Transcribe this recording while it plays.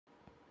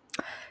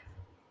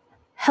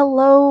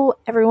Hello,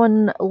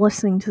 everyone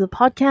listening to the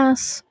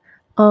podcast.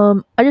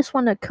 I just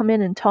want to come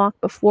in and talk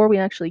before we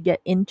actually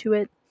get into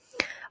it.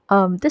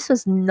 This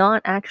is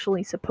not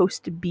actually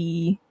supposed to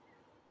be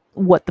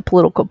what the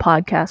political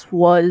podcast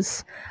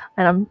was,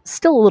 and I'm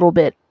still a little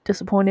bit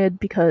disappointed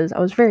because I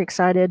was very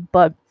excited,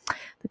 but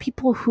the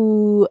people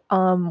who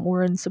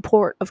were in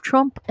support of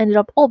Trump ended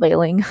up all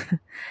bailing.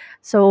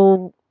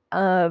 So,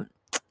 uh,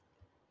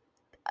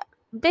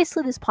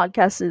 basically, this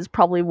podcast is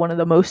probably one of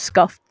the most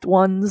scuffed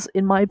ones,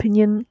 in my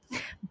opinion.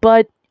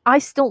 But I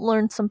still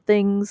learned some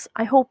things.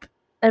 I hope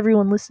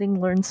everyone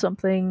listening learns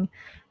something.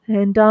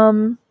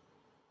 And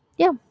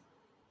yeah,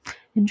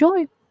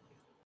 enjoy.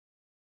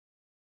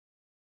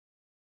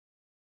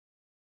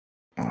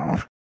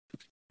 Okay,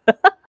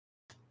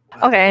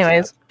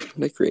 anyways.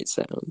 What a great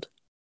sound.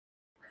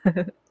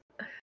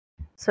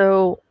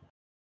 So,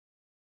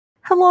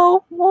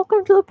 hello,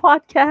 welcome to the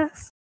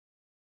podcast.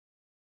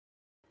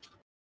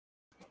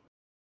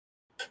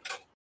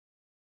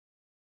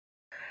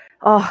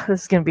 Oh,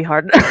 this is gonna be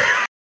hard.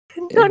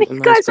 None of you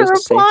guys are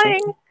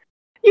replying.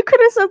 You could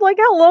have said like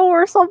hello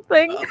or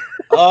something.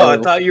 I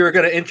thought you were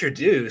gonna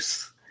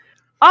introduce.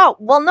 Oh,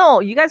 well, no,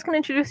 you guys can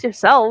introduce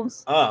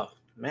yourselves. Oh,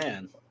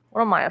 man.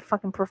 What am I, a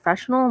fucking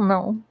professional?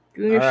 No,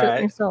 do your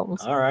shit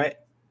yourselves. All right.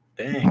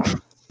 Dang.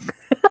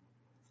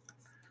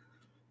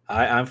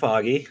 Hi, I'm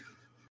Foggy.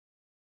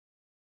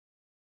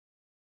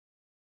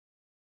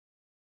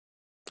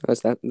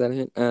 Was that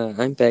it?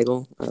 I'm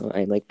Bagel.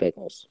 I like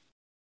bagels.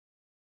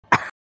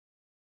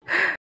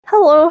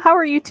 Hello, how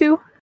are you two?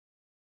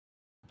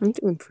 I'm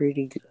doing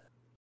pretty good.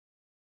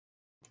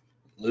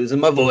 Losing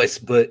my voice,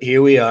 but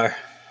here we are.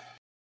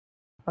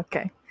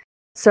 Okay.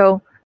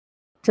 So,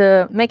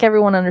 to make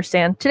everyone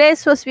understand, today is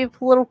supposed to be a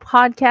political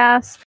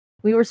podcast.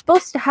 We were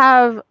supposed to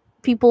have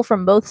people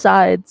from both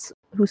sides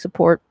who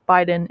support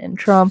Biden and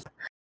Trump.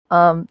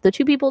 The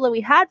two people that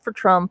we had for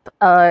Trump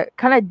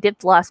kind of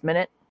dipped last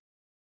minute.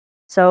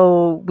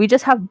 So we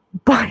just have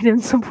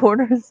Biden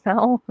supporters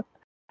now.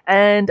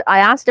 And I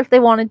asked if they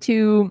wanted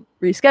to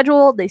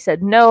reschedule. They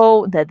said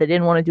no, that they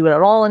didn't want to do it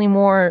at all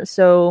anymore.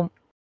 So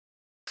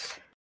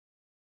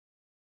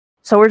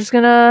we're just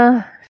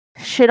gonna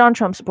shit on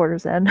Trump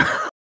supporters then.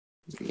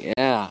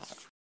 Yeah.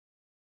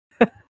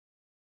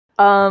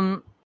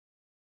 So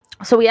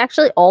we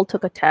actually all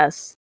took a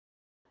test.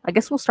 I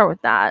guess we'll start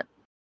with that.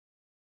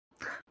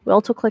 We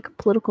all took like a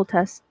political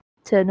test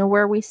to know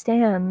where we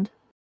stand.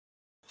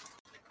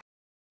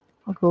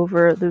 I'll go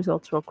over the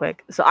results real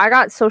quick. So I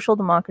got social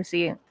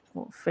democracy.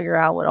 We'll figure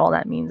out what all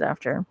that means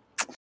after.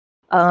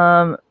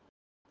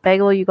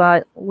 Bagel, you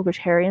got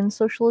libertarian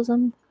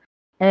socialism.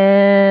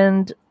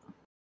 And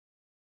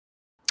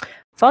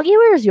Foggy,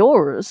 where's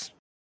yours?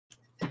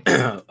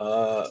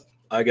 I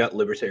got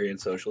libertarian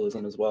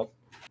socialism as well.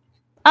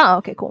 Oh,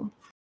 okay, cool.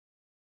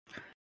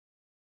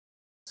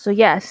 So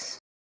yes.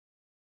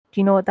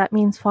 Do you know what that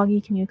means,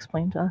 Foggy? Can you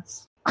explain to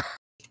us?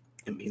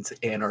 It means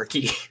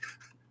anarchy.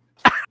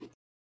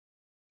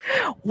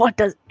 What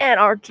does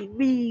anarchy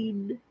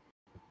mean?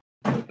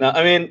 Now,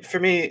 I mean, for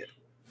me,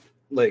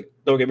 like,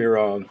 don't get me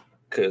wrong,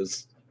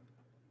 because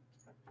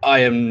I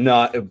am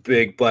not a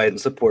big Biden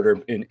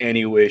supporter in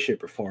any way,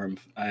 shape, or form.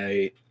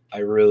 I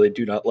really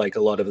do not like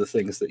a lot of the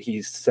things that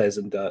he says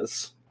and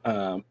does.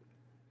 But,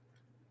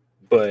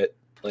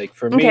 like,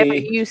 for me...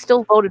 But you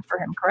still voted for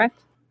him, correct?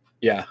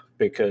 Yeah,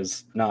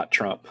 because not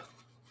Trump.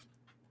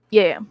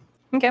 Yeah.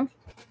 Okay. I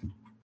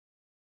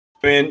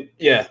mean,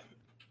 yeah.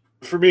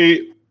 For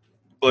me,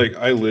 like,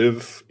 I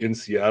live in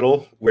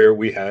Seattle, where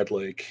we had,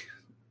 like,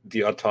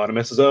 the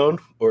autonomous zone,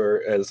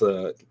 or as,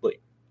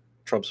 like,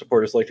 Trump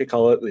supporters like to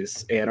call it,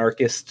 this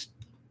anarchist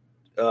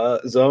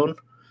zone.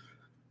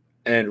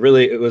 And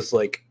really, it was,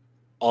 like,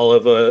 all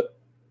of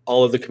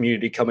the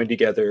community coming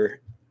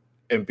together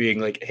and being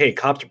like, hey,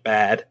 cops are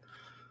bad.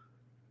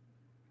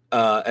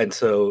 And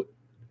so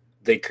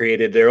they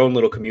created their own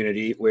little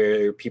community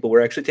where people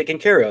were actually taken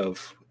care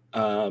of.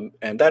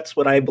 And that's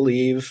what I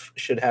believe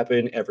should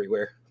happen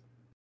everywhere.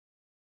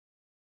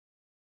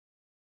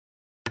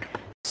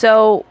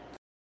 So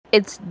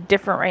it's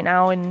different right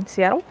now in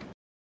Seattle?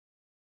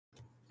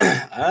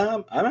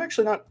 I'm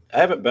actually not. I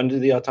haven't been to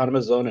the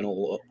autonomous zone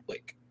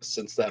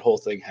since that whole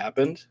thing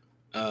happened.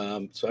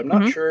 So I'm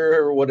not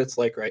sure what it's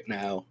like right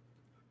now.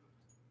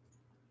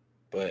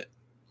 But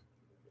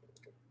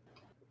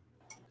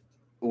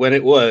when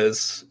it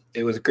was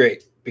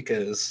great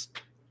because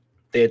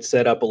they had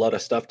set up a lot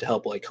of stuff to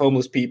help like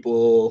homeless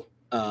people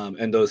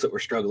and those that were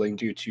struggling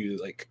due to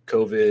like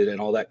COVID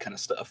and all that kind of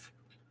stuff.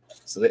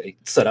 So they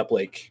set up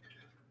like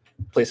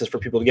places for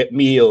people to get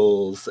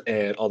meals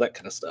and all that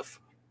kind of stuff.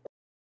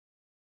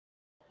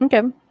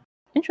 Okay.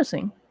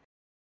 Interesting.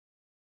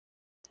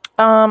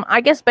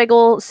 I guess,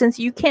 Bagel, since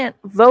you can't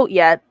vote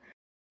yet,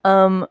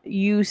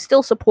 you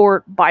still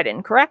support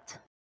Biden, correct?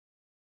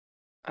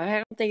 I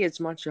don't think it's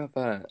much of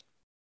a...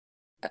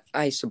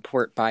 I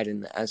support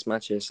Biden as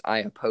much as I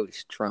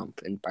oppose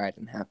Trump, and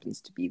Biden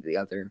happens to be the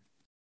other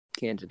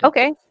candidate.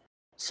 Okay.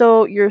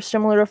 So you're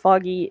similar to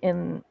Foggy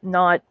in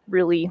not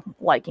really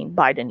liking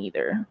Biden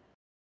either.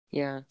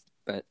 Yeah,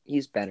 but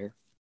he's better.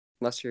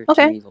 Lesser of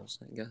Okay. two evils,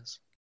 I guess.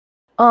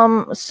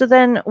 So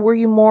then were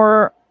you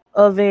more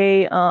of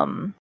a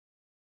I'm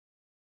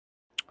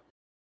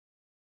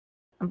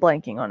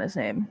blanking on his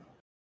name.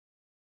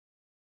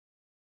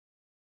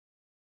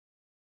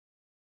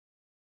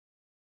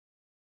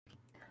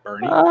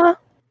 Bernie.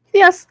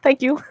 Yes,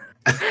 thank you.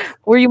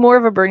 Were you more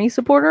of a Bernie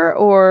supporter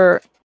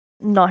or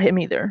not him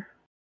either?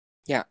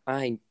 Yeah,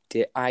 I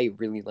did. I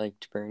really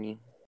liked Bernie.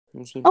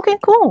 He seemed Okay,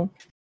 like cool.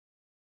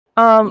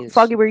 he is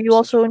Foggy, were you such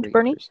also a into great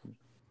Bernie? person.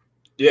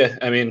 Yeah,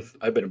 I mean,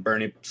 I've been a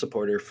Bernie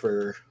supporter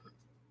for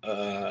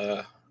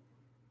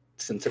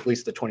since at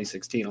least the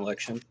 2016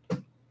 election.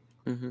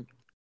 Mm-hmm.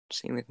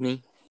 Same with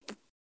me.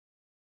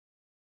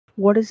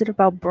 What is it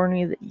about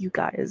Bernie that you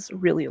guys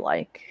really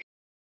like?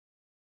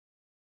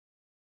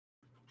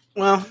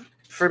 Well,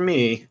 for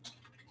me,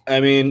 I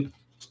mean,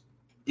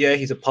 yeah,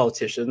 he's a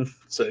politician,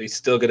 so he's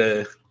still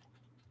gonna,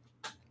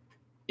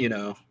 you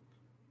know,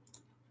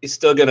 he's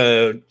still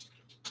gonna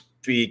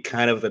be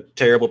kind of a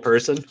terrible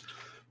person,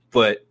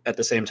 but at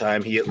the same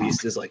time, he at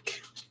least is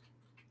like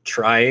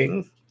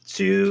trying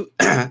to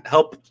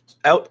help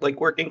out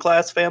like working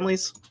class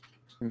families,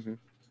 Mm-hmm.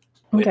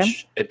 which Okay.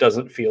 it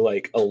doesn't feel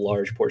like a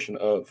large portion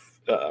of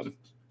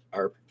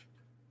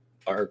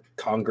our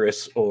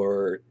Congress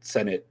or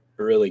Senate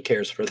really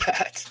cares for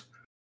that.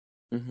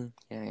 Mm-hmm.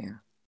 Yeah.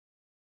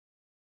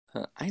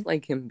 I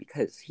like him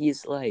because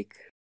he's like,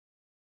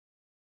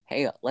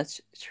 hey, let's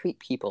treat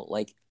people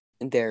like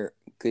they're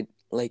good,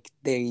 like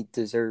they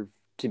deserve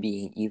to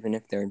be, even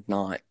if they're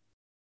not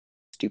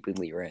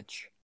stupidly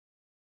rich.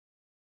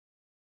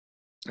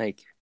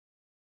 Like,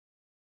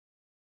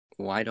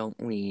 why don't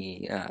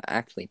we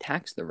actually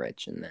tax the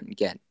rich and then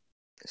get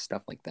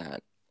stuff like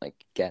that, like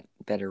get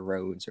better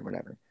roads or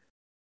whatever?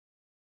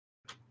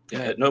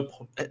 Yeah,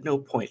 at no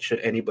point should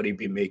anybody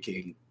be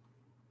making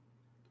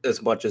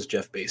as much as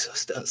Jeff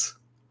Bezos does.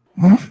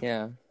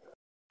 Yeah.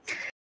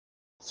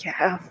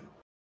 Yeah.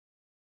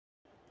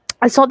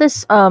 I saw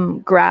this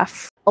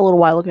graph a little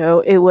while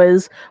ago. It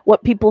was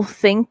what people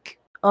think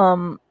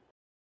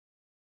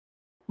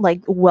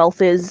like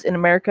wealth is in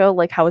America,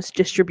 like how it's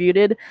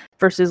distributed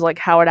versus like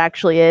how it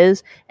actually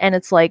is. And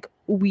it's like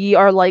we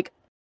are like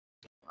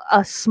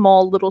a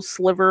small little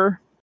sliver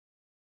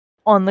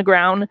on the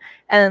ground,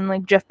 and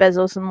like Jeff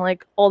Bezos and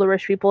like all the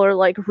rich people are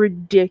like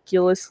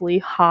ridiculously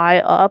high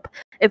up.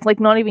 It's like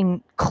not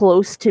even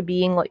close to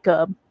being like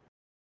a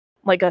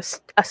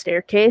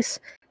staircase.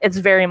 It's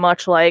very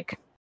much like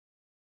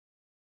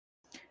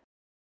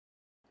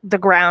the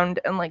ground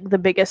and like the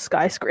biggest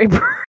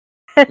skyscraper.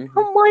 And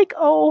Mhm. I'm like,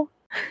 oh,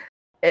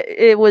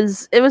 it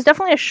was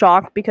definitely a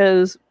shock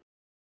because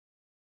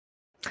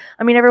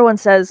I mean everyone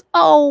says,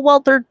 oh well,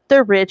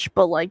 they're rich,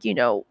 but like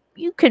you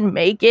can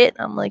make it.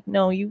 I'm like,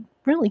 no, you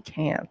really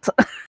can't.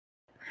 I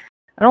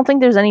don't think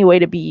there's any way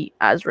to be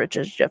as rich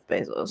as Jeff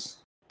Bezos,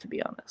 to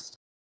be honest.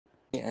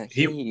 Yeah,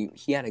 he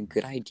had a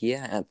good idea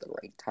at the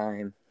right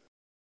time.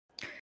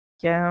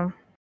 Yeah.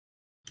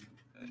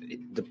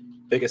 The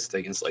biggest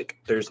thing is like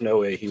there's no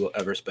way he will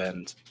ever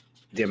spend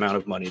the amount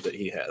of money that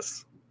he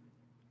has.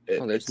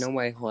 Well, there's no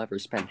way he'll ever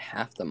spend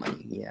half the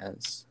money he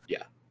has.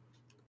 Yeah.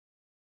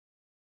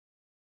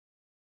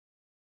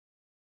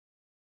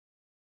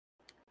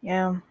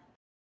 Yeah.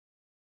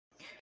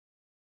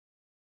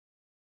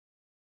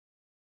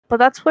 But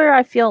that's where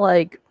I feel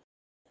like,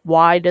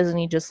 why doesn't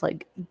he just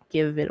like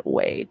give it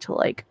away to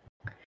like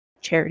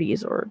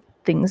charities or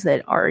things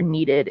that are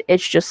needed?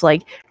 It's just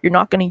like you're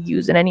not going to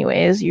use it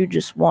anyways. You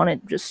just want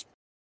it just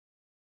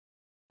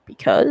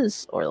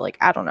because, or like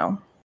I don't know.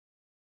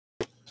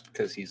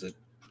 Because he's a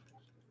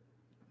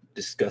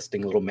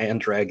disgusting little man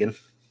dragon.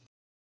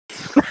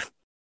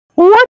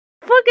 What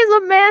the fuck is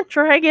a man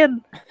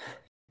dragon?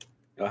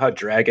 You know how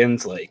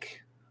dragons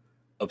like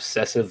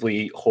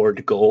obsessively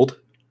hoard gold?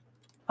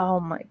 Oh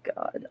my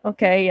god.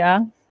 Okay,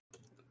 yeah.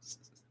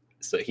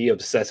 So he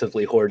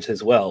obsessively hoards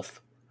his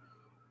wealth.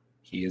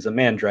 He is a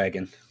man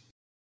dragon.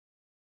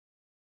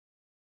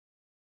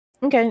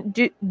 Okay.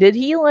 Did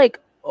he like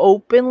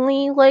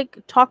openly like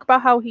talk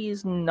about how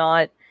he's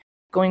not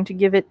going to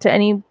give it to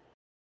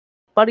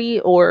anybody,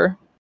 or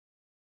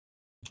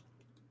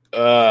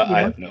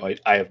I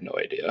have no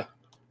idea.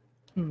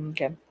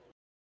 Okay.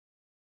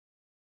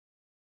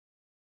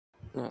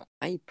 Well,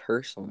 I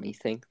personally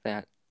think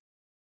that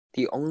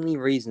the only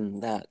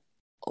reason that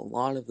a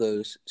lot of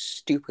those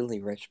stupidly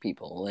rich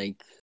people,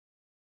 like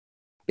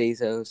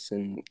Bezos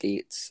and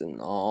Gates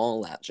and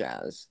all that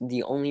jazz,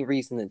 the only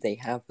reason that they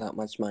have that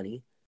much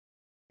money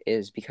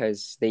is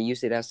because they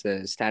use it as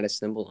a status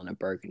symbol and a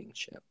bargaining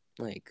chip,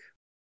 like,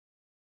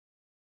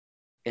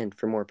 and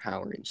for more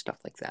power and stuff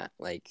like that.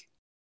 Like,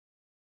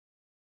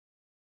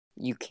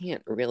 you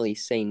can't really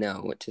say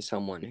no to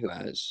someone who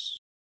has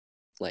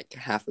like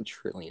 $500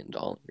 billion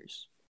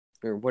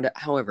or what,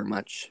 however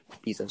much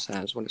Bezos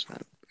has. What is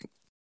that?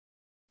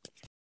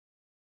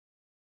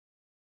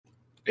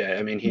 Yeah,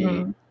 I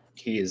mean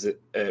he is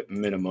at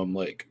minimum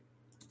like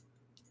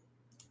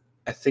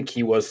I think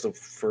he was the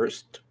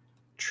first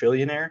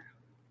trillionaire.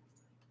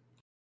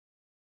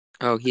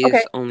 Oh, he Okay.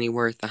 is only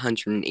worth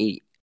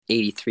 180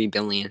 83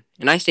 billion.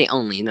 And I say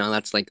only, no,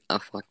 that's like a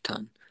fuck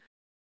ton.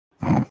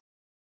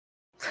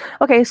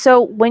 Okay,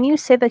 so when you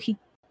say that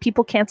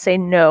people can't say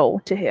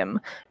no to him,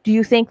 do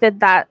you think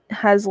that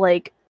has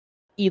like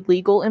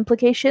illegal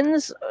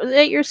implications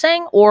that you're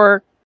saying,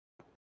 or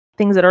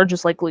things that are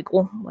just like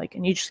legal, like,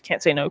 and you just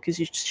can't say no because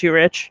you're just too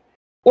rich,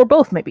 or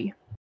both maybe?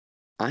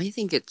 I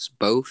think it's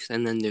both,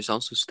 and then there's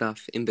also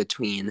stuff in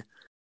between.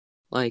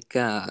 Like,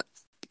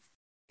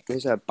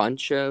 there's a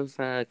bunch of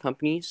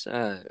companies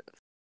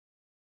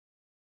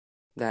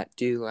that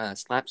do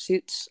slap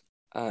suits,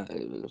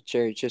 which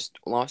are just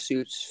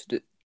lawsuits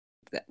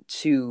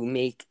to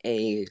make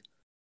a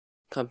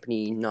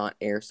company not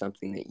air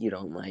something that you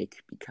don't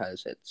like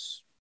because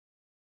it's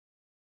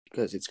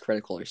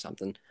critical or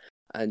something.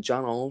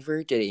 John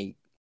Oliver did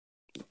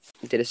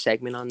a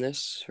segment on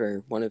this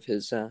for one of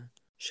his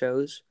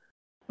shows,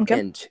 Okay.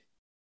 and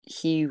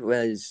he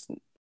was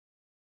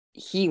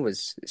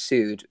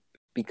sued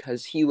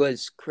because he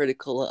was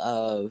critical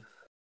of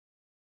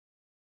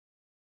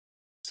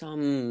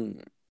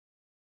some,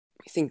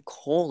 I think,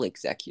 coal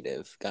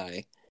executive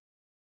guy,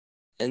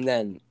 and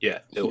then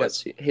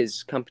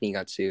his company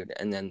got sued,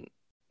 and then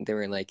they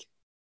were like,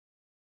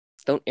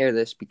 "Don't air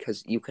this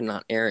because you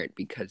cannot air it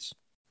because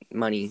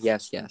money,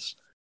 yes."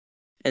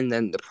 And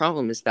then the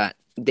problem is that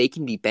they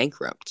can be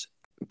bankrupt.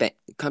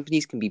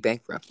 Companies can be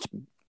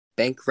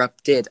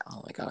bankrupted.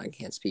 Oh my god, I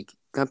can't speak.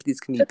 Companies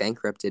can be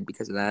bankrupted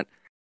because of that,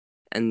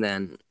 and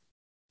then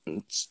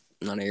it's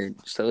not aired.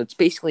 So it's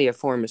basically a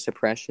form of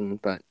suppression,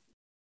 but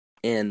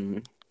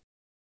in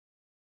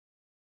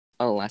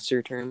a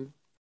lesser term.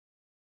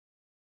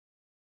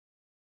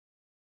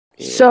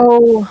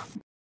 So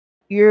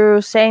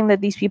you're saying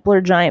that these people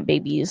are giant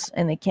babies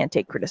and they can't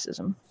take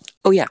criticism?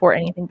 Oh yeah, or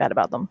anything bad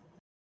about them?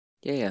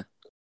 Yeah.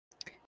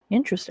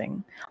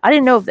 Interesting. I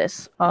didn't know of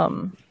this.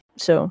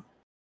 So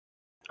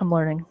I'm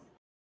learning.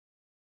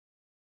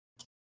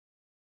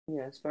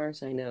 Yeah, as far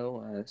as I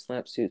know,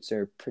 slap suits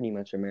are pretty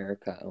much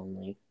America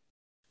only.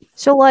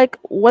 So, like,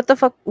 what the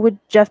fuck would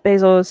Jeff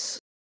Bezos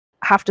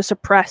have to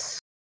suppress?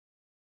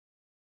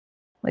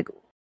 Like,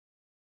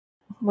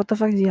 what the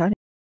fuck is he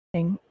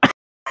hiding?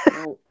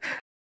 Well,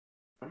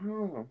 I don't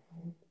know.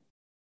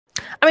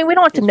 I mean, we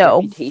don't have to His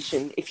know.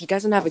 reputation. If he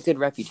doesn't have a good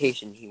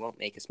reputation, he won't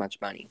make as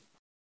much money,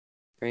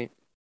 right?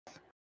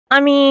 I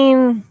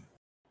mean,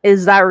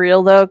 is that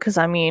real though? Because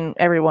I mean,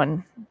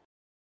 everyone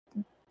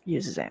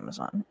uses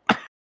Amazon.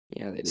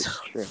 Yeah, that is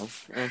true.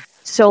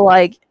 So,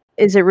 like,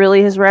 is it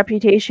really his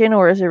reputation,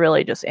 or is it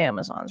really just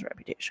Amazon's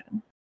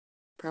reputation?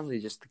 Probably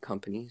just the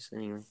companies,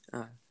 anyway.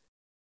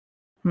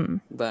 Hmm.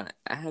 But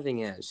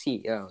having a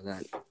CEO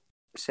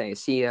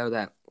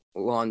that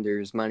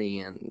launders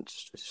money and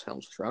just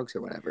sells drugs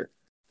or whatever,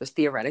 just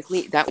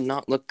theoretically, that would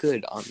not look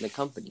good on the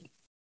company,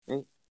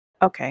 right?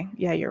 Okay,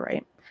 yeah, you're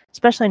right.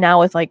 Especially now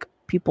with like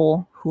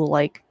people who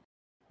like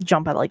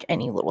jump at like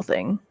any little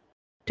thing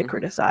to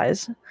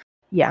criticize.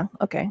 Yeah,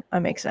 okay,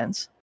 that makes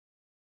sense.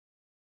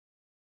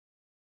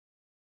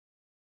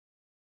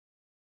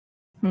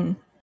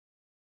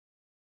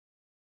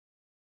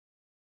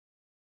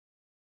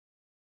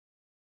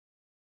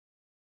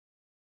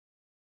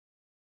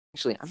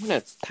 Actually, I'm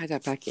gonna tie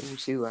that back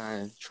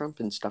into Trump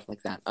and stuff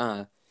like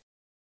that.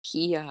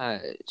 He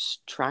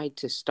tried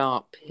to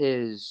stop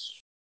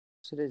his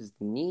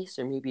niece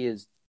or maybe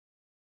his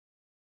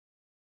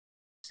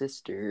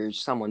sister or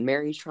someone,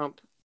 Mary Trump,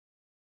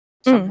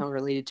 somehow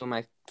related to him.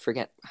 I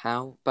forget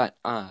how, but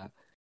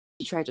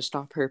he tried to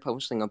stop her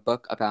publishing a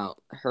book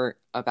about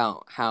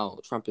how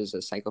Trump is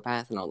a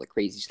psychopath and all the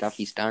crazy stuff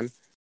he's done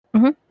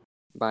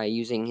by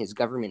using his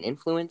government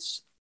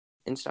influence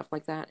and stuff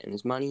like that, and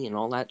his money and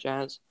all that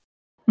jazz.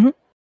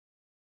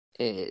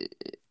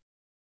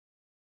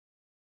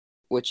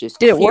 Which is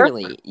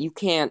clearly you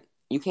can't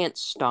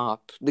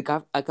stop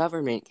a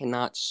government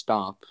cannot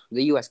stop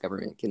the U.S.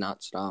 government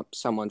cannot stop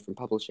someone from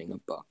publishing a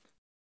book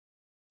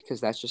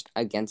because that's just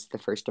against the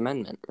First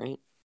Amendment, right?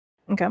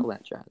 Okay. All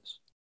that jazz.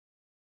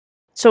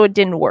 So it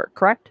didn't work,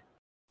 correct?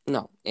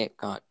 No, it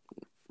got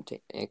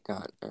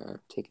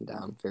taken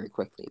down very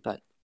quickly,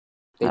 but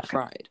they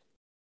tried.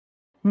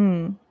 I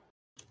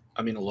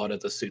mean, a lot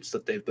of the suits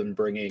that they've been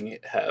bringing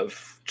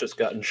have just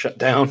gotten shut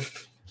down.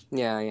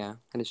 Yeah,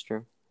 that is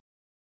true.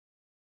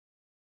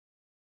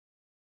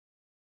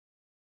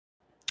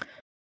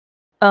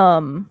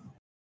 So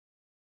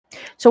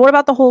what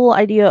about the whole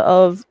idea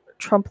of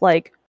Trump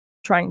like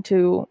trying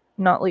to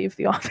not leave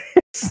the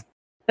office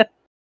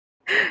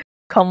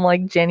come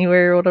like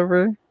January or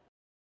whatever?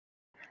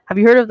 Have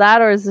you heard of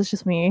that, or is this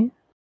just me?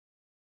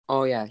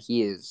 Oh yeah,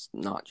 he is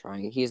not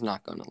trying. He's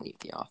not going to leave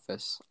the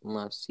office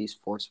unless he's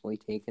forcefully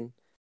taken.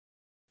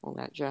 All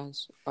that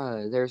jazz.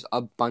 There's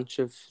a bunch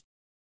of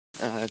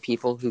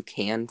people who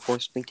can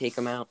forcibly take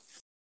him out.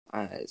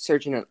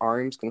 Sergeant at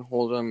Arms can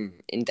hold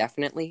him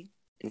indefinitely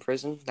in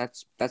prison.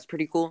 That's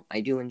pretty cool.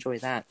 I do enjoy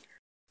that.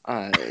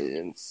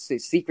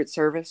 Secret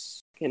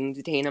Service can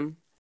detain him.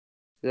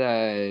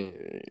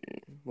 The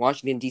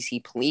Washington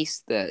D.C.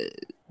 police, the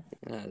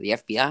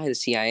FBI, the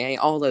CIA,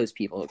 all those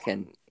people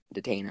can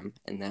detain him,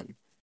 and then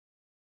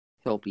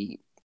he'll be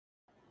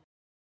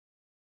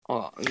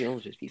Oh, you'll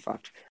just be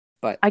fucked.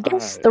 But I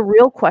guess the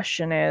real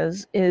question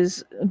is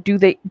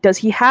does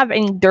he have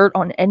any dirt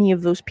on any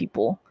of those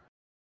people?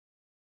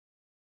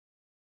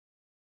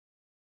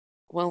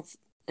 well,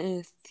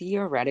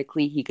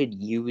 theoretically, he could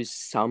use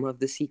some of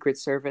the Secret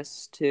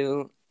Service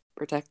to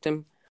protect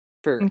him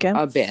for Okay.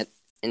 a bit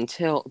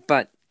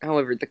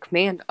however, the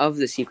command of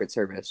the Secret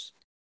Service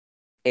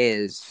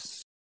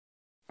is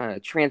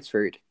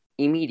transferred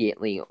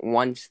immediately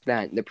once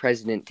that the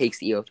president takes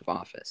the oath of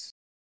office.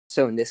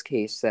 So in this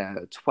case,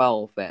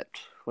 12 at,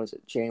 was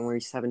it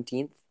January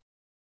 17th?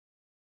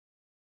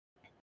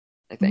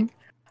 I think.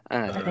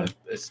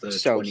 It's the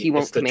So 20, he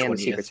won't it's the command 20th.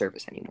 the Secret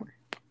Service anymore.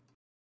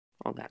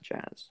 All that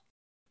jazz.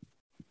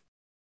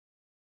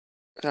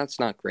 That's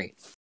not great.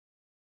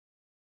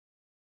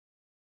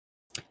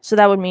 So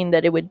that would mean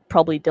that it would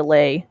probably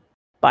delay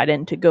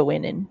Biden to go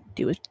in and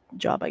do his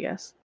job, I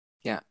guess.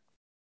 Yeah.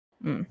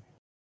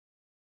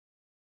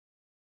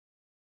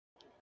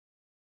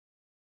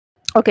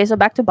 Okay, so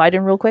back to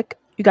Biden real quick.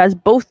 You guys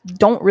both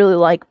don't really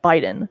like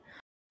Biden.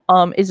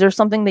 Is there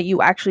something that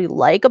you actually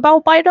like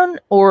about Biden,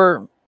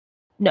 or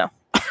no?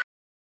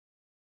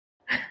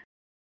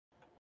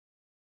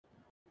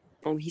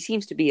 Well, he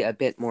seems to be a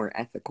bit more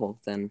ethical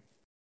than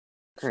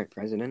current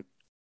president.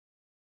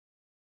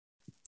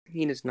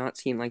 He does not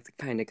seem like the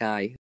kind of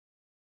guy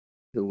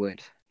who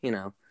would,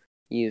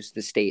 use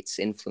the state's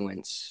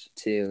influence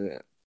to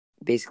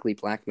basically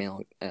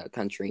blackmail a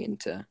country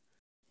into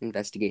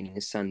investigating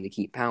his son to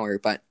keep power.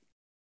 But,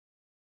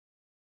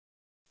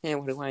 yeah,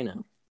 what do I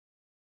know?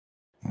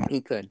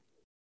 He could.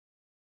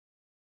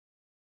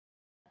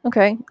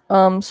 Okay.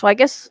 So I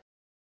guess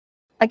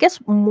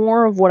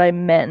more of what I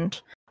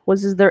meant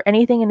was, is there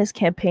anything in his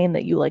campaign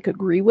that you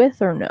agree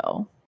with, or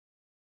no?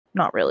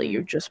 Not really.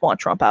 You just want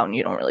Trump out and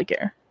you don't really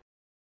care.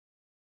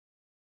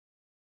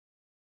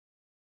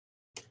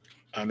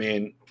 I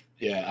mean,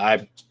 yeah,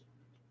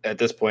 at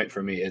this point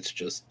for me, it's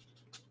just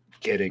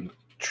getting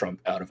Trump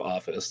out of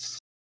office.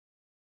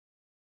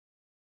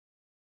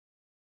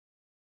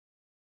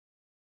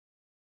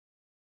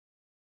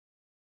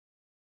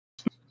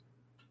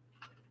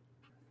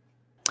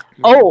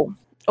 Oh,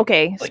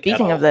 okay. Like,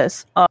 Speaking at of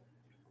this,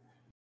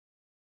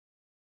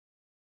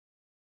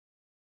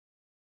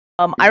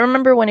 I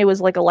remember when it was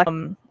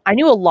I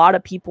knew a lot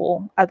of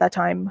people at that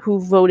time who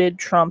voted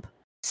Trump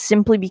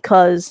simply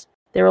because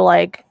they were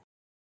like,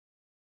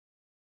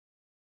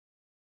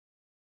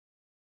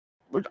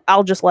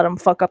 I'll just let him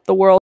fuck up the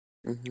world,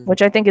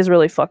 which I think is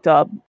really fucked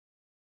up.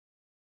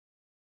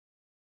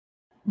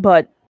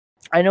 But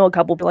I know a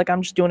couple people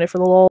I'm just doing it for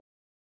the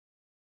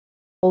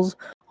lulz.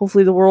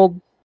 Hopefully the world,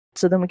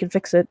 so then we can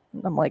fix it.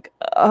 And I'm like,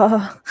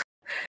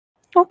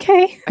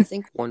 okay. I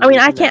think one. I mean,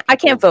 I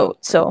can't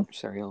vote, so.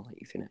 Sorry, I'll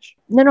let you finish.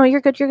 No, you're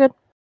good. You're good.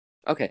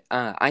 Okay.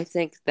 I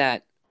think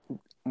that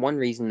one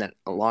reason that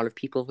a lot of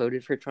people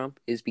voted for Trump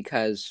is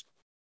because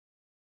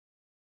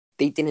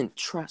they didn't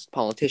trust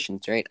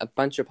politicians, right? A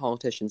bunch of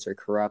politicians are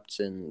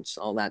corrupt and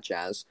all that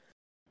jazz.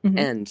 Mm-hmm.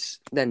 And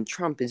then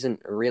Trump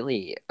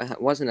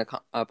wasn't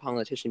a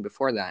politician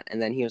before that.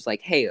 And then he was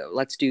like, hey,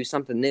 let's do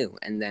something new.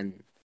 And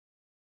then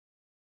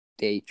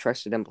they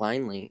trusted him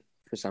blindly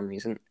for some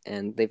reason.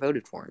 And they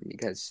voted for him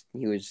because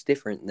he was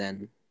different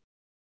than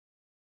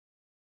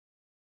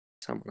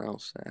someone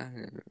else.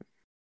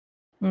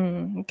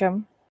 Okay.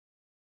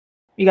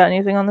 You got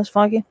anything on this,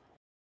 Foggy?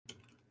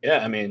 Yeah,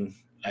 I mean,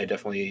 I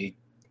definitely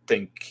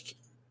think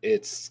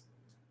it's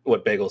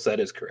what Bagel said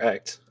is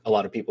correct. A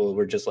lot of people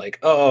were just like,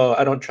 oh,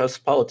 I don't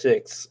trust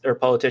politics or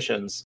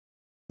politicians.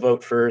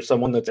 Vote for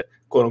someone that's a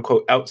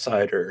quote-unquote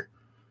outsider.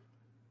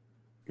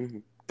 Mm-hmm.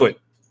 But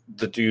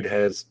the dude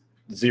has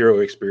zero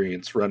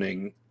experience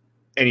running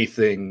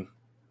anything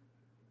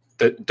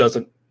that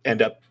doesn't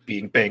end up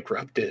being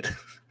bankrupted.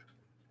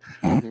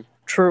 Mm-hmm.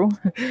 True.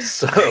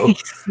 So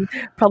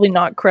probably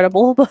not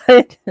credible,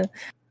 but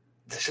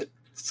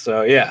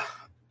so yeah,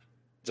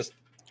 just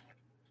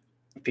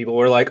people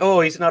were like, "Oh,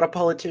 he's not a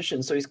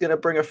politician, so he's gonna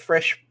bring a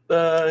fresh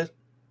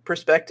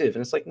perspective,"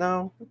 and it's like,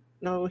 no,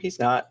 he's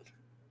not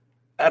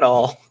at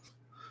all.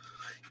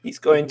 He's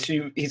going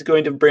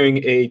to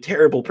bring a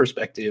terrible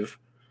perspective,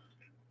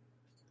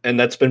 and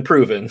that's been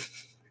proven.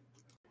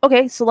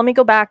 Okay, so let me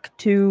go back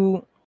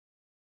to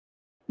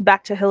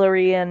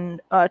Hillary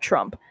and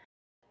Trump.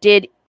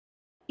 Did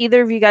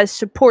either of you guys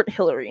support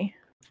Hillary?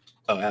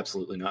 Oh,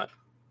 absolutely not.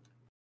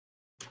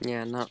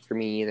 Yeah, not for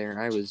me either.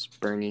 I was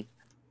Bernie.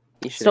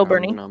 Still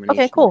Bernie?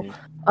 Okay, cool.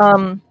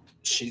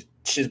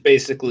 She's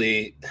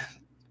basically,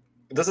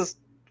 this is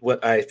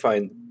what I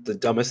find the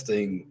dumbest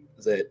thing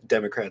that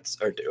Democrats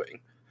are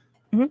doing.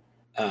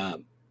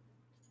 Mm-hmm.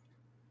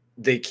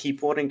 They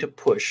keep wanting to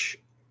push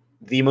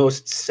the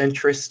most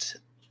centrist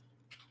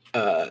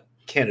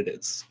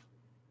candidates,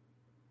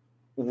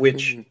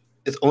 which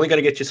is only going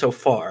to get you so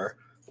far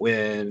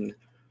when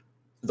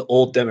the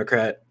old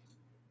Democratic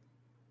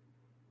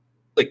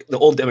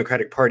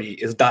Party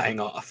is dying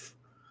off.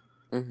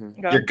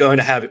 Mm-hmm. You're going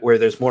to have it where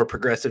there's more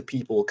progressive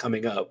people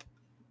coming up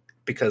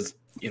because,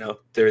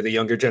 they're the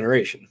younger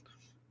generation.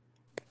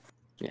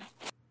 Yeah.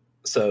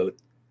 So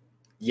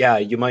yeah,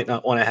 you might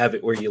not want to have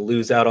it where you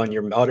lose out on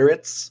your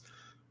moderates,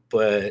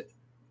 but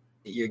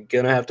you're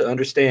gonna have to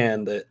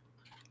understand that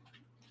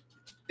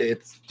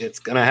it's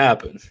gonna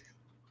happen.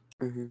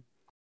 Hmm.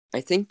 I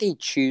think they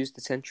choose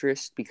the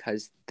centrist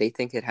because they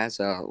think it has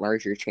a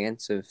larger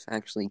chance of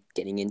actually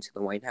getting into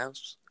the White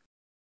House.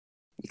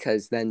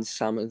 Because then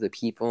some of the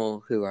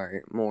people who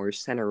are more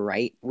center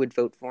right would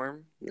vote for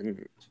him,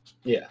 and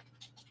Yeah,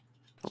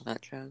 all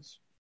that jazz.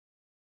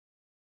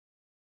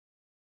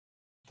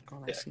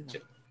 Oh, I yeah. see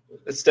that.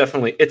 It's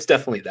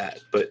definitely that,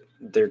 but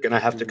they're gonna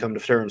have to come to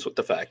terms with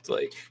the fact,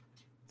 like,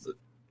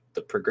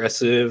 the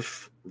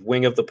progressive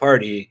wing of the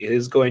party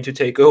is going to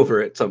take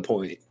over at some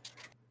point.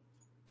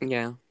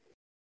 Yeah.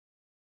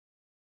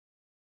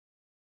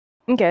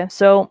 Okay,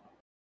 so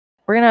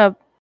we're gonna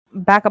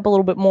back up a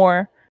little bit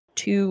more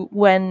to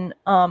when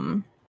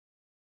Obama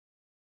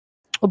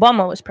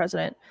was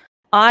president.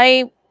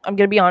 I'm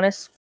gonna be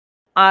honest.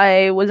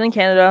 I was in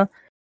Canada.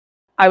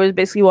 I was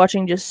basically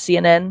watching just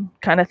CNN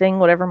kind of thing,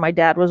 whatever my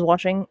dad was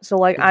watching. So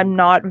like I'm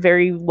not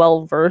very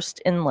well versed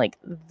in like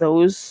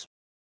those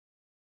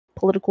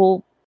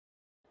political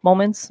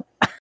moments.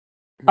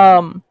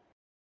 Mhm.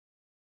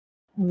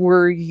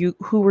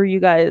 Who were you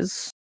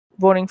guys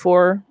voting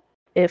for,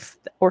 if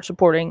or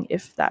supporting,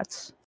 if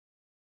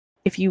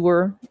you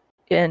were,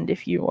 and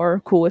if you are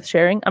cool with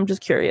sharing? I'm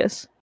just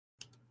curious.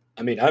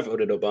 I mean, I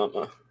voted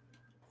Obama.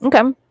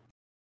 Okay.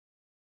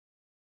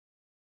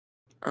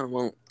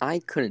 Well, I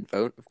couldn't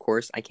vote, of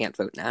course. I can't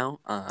vote now.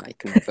 I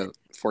couldn't vote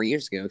 4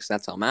 years ago because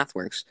that's how math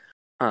works.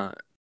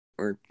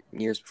 Or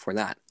years before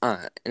that.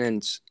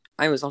 And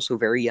I was also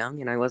very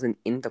young and I wasn't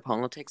into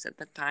politics at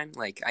that time.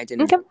 Like, I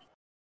didn't Okay.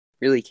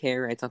 really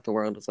care. I thought the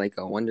world was like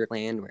a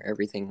wonderland where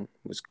everything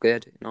was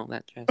good and all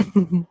that jazz.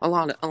 A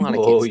lot of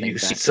Oh, kids you think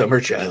sweet that.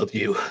 summer child,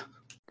 you.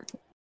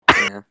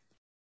 Yeah.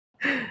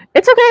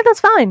 It's okay,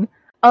 that's fine.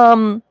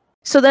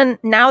 So then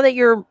now that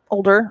you're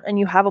older and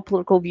you have a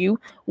political view,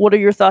 what are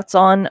your thoughts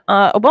on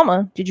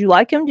Obama? Did you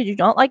like him? Did you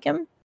not like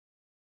him?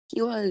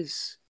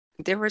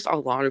 There was a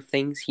lot of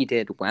things he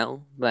did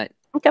well, but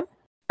Okay.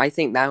 I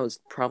think that was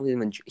probably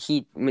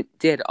he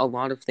did a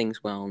lot of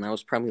things well, and that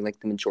was probably like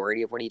the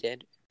majority of what he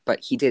did.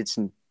 But he did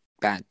some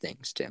bad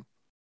things too.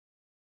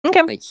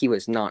 Okay. Like, he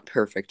was not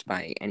perfect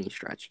by any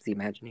stretch of the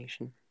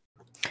imagination.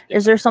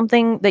 Is there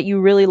something that you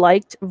really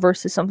liked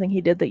versus something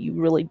he did that you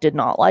really did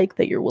not like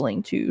that you're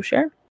willing to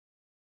share?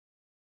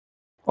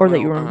 Or that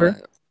you Well,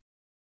 remember?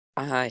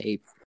 I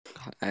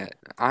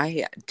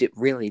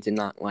really did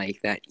not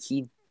like that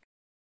he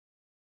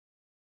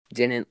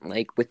didn't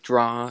like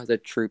withdraw the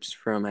troops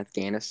from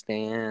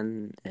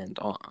Afghanistan and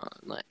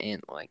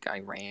like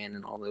Iran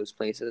and all those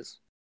places.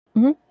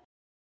 Mhm.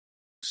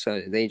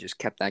 So they just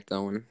kept that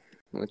going,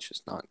 which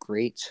is not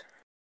great.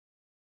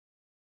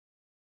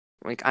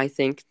 Like, I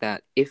think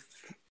that if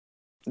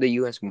the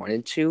U.S.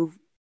 wanted to,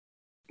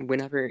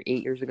 whenever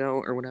 8 years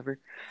ago or whatever,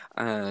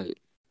 uh,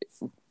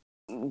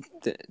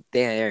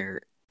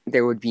 there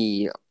would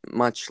be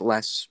much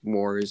less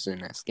wars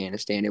in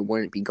Afghanistan. It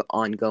wouldn't be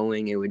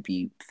ongoing. It would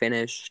be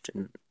finished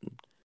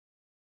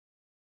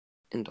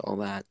and all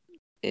that.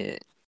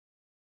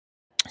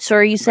 So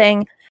are you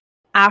saying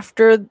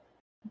after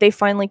they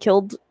finally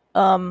killed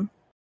Bin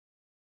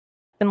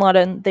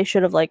Laden, they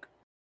should have like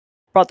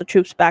brought the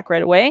troops back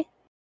right away?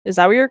 Is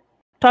that what you're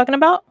talking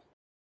about?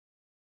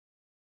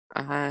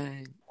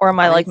 Or am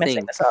I like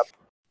messing this up?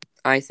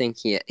 I think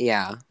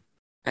yeah.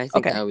 I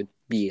think Okay. that would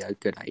be a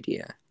good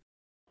idea.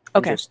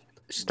 Okay. Just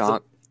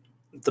stop.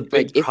 The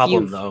big Like, if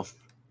problem, you- though,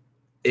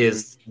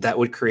 is that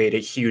would create a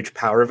huge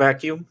power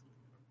vacuum,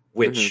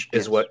 which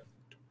is yes. what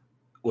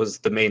was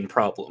the main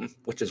problem,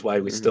 which is why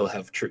we Mhm. still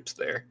have troops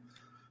there.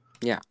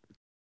 Yeah.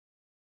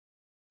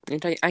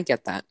 And I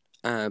get that.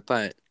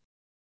 But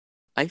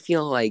I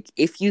feel like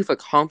if you've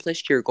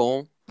accomplished your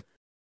goal,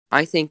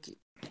 I think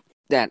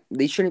that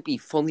they shouldn't be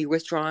fully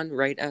withdrawn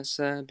right as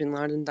Bin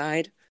Laden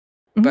died,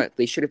 Mhm. but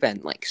they should have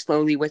been like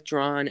slowly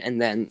withdrawn,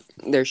 and then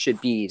there should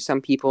be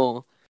some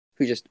people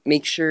who just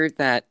make sure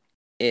that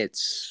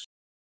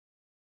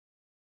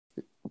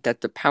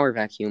the power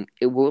vacuum,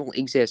 it will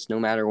exist no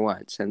matter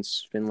what,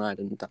 since Bin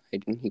Laden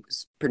died and he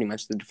was pretty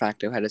much the de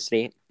facto head of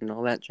state and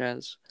all that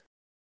jazz.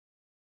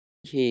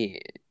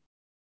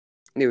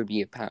 There would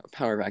be a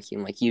power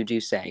vacuum, like you do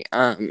say.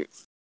 And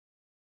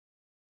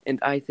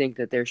I think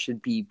that there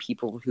should be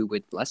people who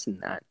would lessen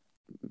that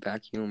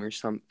vacuum or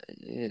some.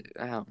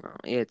 I don't know.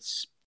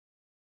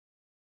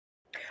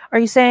 Are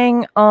you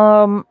saying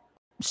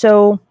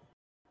so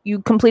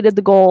you completed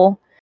the goal,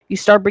 you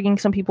start bringing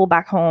some people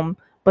back home,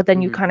 but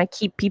then you Mhm. kind of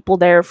keep people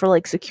there for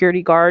like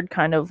security guard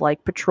kind of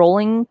like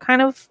patrolling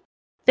kind of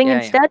thing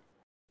Yeah. instead?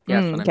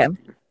 Yeah, that's what Okay. I'm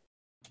saying.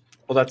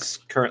 Well, that's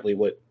currently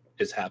what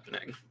is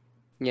happening.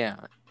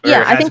 Yeah.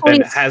 Yeah, Or I think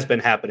what has been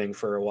happening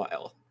for a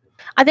while.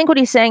 I think what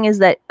he's saying is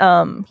that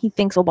he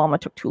thinks Obama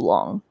took too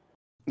long.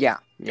 Yeah.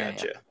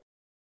 Gotcha.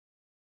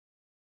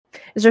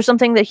 Is there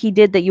something that he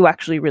did that you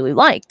actually really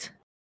liked?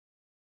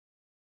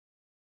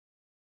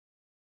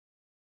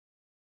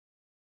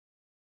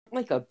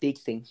 Like a big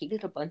thing. He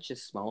did a bunch of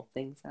small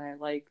things that I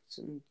liked,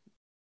 and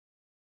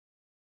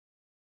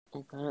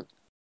like that.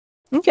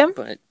 Okay.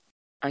 But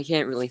I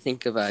can't really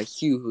think of a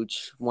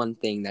huge one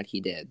thing that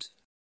he did.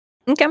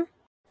 Okay. that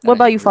What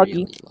about I you, Foggy?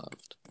 really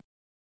loved.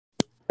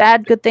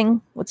 Bad, good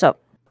thing? What's up?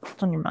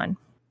 What's on your mind?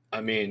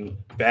 I mean,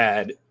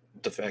 bad,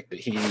 the fact that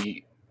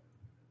he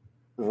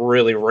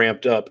really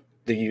ramped up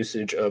the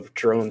usage of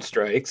drone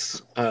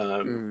strikes,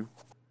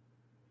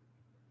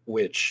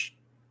 which,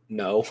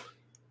 no,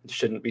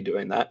 shouldn't be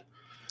doing that.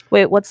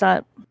 Wait, what's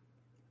that?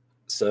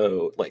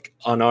 So, like,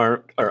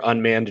 unarmed or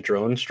unmanned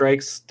drone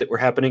strikes that were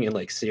happening in,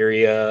 like,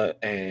 Syria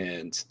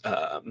and,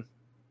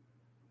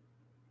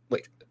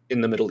 like,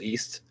 in the Middle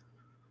East.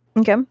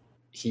 Okay.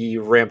 He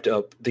ramped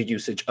up the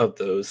usage of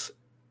those,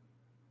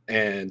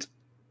 and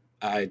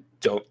I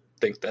don't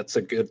think that's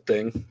a good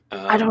thing.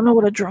 I don't know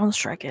what a drone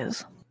strike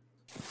is.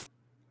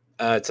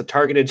 It's a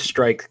targeted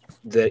strike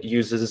that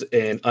uses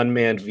an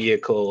unmanned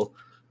vehicle,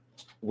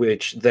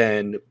 which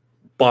then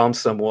bombs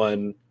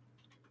someone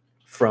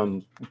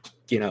from,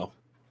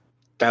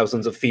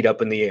 thousands of feet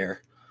up in the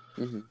air.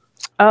 Mm-hmm.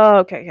 Oh,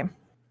 okay.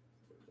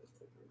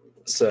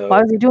 So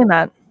why was he doing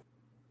that?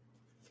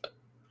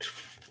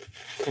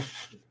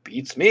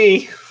 Beats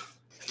me.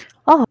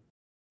 Oh,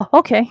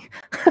 okay.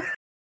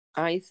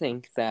 I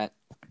think that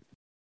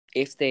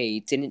if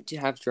they didn't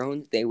have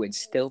drones, they would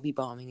still be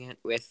bombing it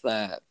with,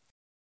 God,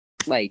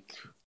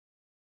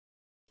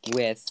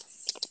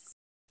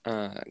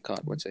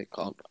 what's it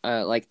called?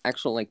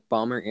 Actual,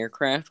 bomber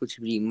aircraft, which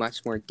would be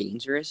much more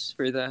dangerous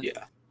for the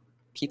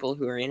people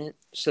who are in it.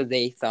 So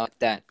they thought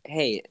that,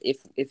 hey, if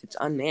it's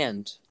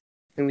unmanned,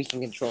 and we can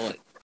control it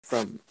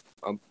from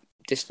a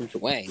distance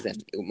away, then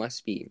it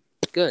must be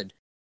good.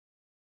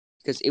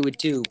 Because it would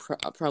do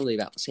probably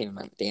about the same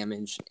amount of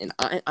damage. And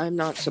I'm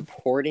not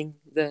supporting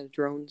the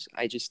drones.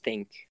 I just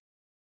think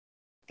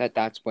that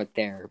that's what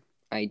their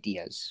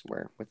ideas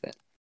were with it.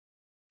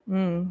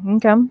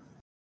 Okay.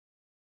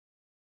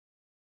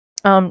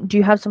 Do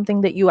you have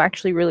something that you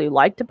actually really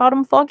liked about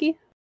him, Foggy?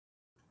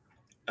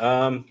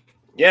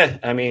 Yeah,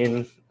 I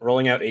mean,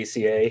 rolling out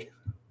ACA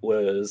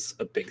was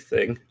a big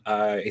thing.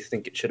 I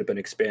think it should have been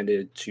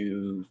expanded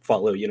to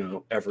follow,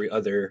 every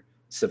other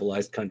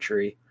civilized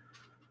country,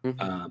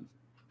 and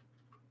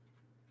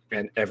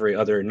every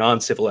other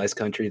non-civilized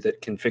country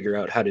that can figure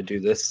out how to do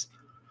this.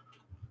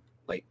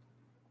 Like,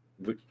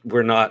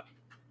 we're not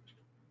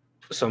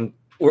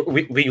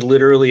we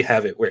literally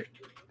have it where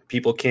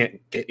people can't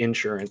get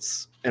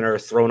insurance and are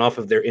thrown off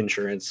of their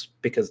insurance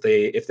because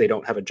if they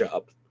don't have a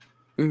job.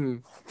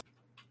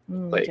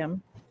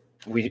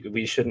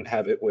 We shouldn't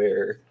have it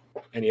where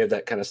any of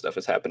that kind of stuff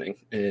is happening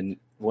in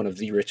one of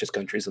the richest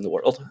countries in the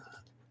world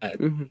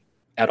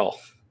at all.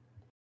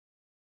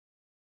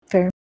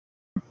 Fair.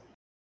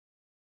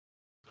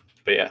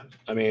 But yeah,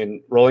 I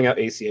mean, rolling out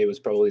ACA was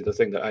probably the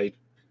thing that I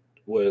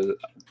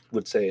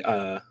would say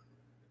I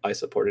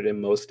supported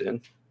him most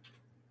in.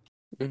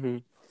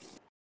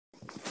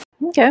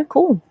 Okay,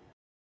 cool.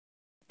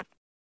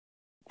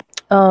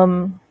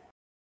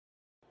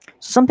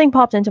 Something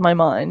popped into my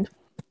mind.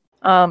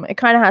 It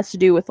kind of has to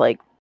do with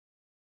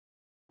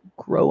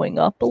growing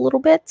up a little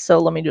bit. So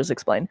let me just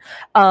explain.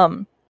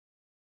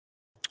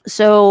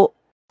 So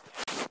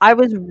I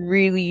was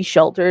really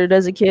sheltered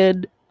as a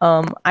kid.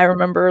 I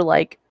remember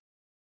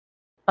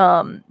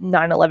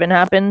 9/11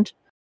 happened,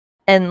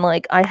 and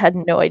I had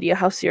no idea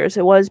how serious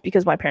it was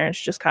because my parents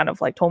just kind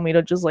of told me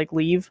to just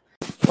leave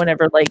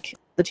whenever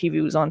the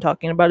TV was on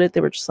talking about it.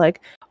 They were just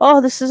like, "Oh,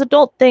 this is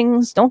adult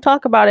things, don't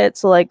talk about it."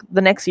 So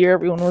the next year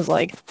everyone was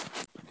like,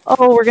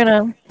 "Oh, we're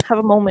gonna have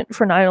a moment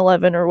for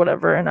 9/11 or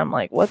whatever," and I'm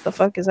like, "What the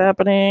fuck is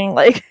happening?"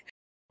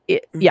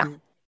 Yeah,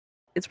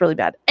 it's really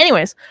bad.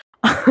 Anyways,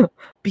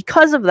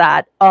 because of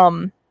that,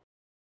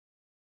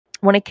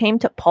 when it came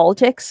to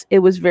politics, it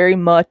was very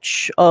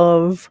much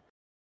of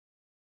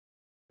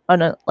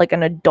an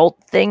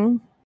adult thing,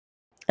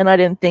 and I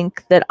didn't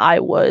think that I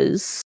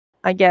was,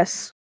 I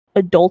guess,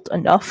 adult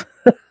enough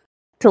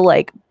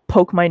to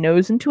poke my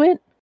nose into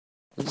it.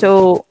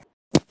 So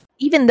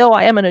even though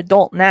I am an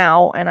adult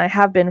now, and I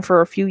have been for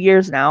a few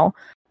years now,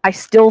 I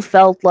still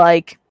felt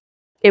like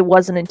it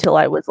wasn't until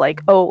I was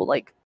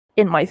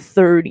in my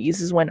 30s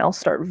is when I'll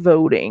start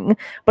voting.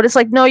 But it's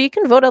no, you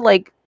can vote at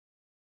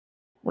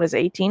what is it,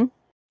 18?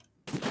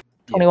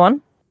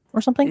 21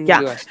 or something?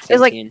 Yeah. It's I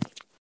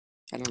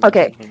don't know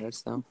okay. I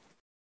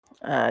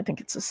think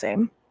it's the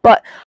same.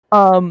 But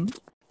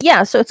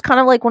yeah, so it's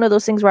kind of one of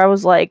those things where I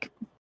was I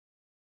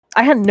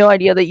had no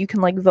idea that you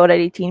can vote at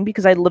 18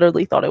 because I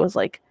literally thought it was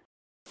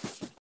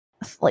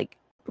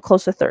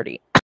close to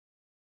 30.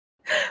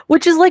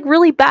 Which is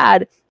really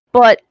bad.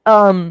 But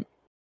the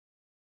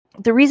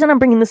reason I'm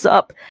bringing this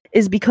up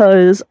is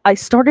because I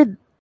started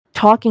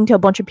talking to a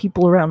bunch of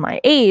people around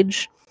my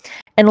age,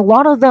 and a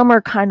lot of them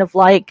are kind of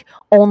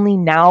only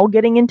now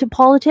getting into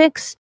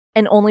politics,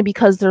 and only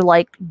because they're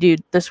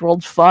dude, this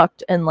world's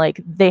fucked, and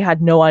they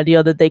had no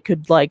idea that they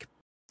could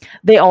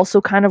they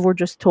also kind of were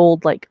just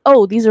told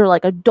oh, these are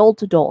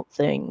adult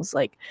things,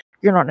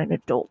 you're not an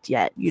adult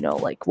yet,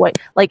 like what,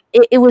 like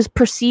it was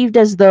perceived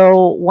as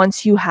though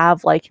once you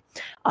have like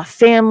a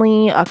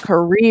family, a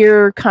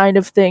career kind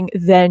of thing,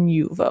 then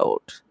you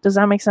vote. Does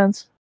that make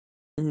sense?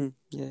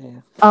 Yeah.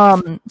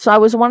 So I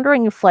was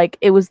wondering if like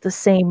it was the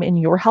same in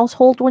your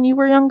household when you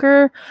were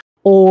younger,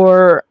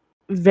 or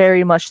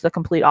very much the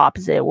complete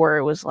opposite, where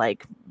it was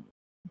like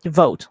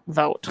vote.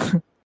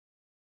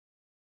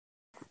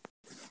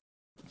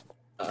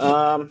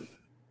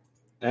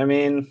 I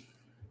mean,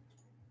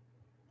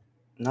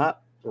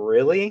 not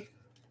really.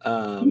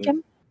 Okay.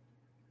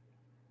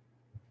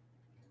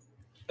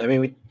 I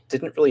mean, we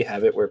didn't really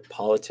have it where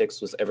politics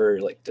was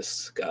ever like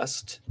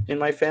discussed in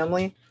my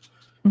family.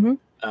 Mhm.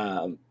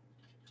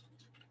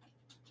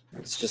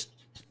 It's just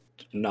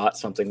not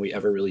something we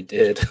ever really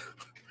did.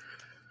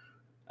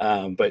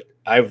 But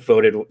I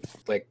voted,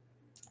 like,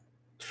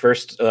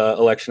 first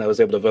election I was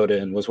able to vote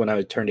in was when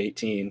I turned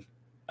 18,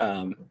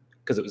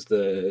 because it was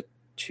the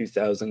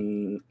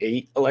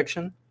 2008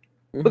 election.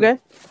 Okay.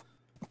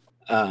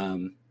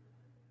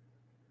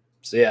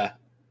 So yeah,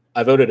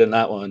 I voted in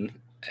that one,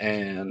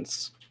 and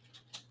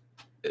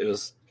it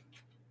was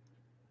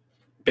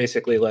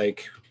basically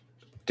like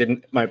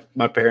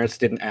my parents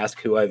didn't ask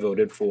who I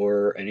voted for,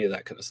 or any of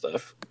that kind of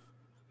stuff.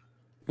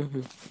 Mm-hmm.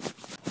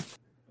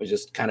 It was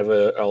just kind of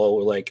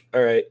all like,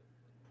 all right,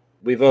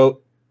 we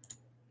vote.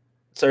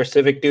 It's our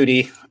civic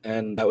duty,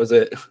 and that was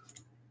it.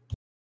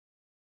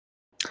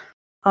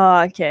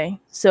 Okay.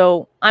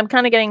 So I'm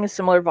kind of getting a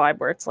similar vibe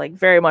where it's like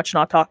very much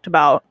not talked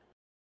about,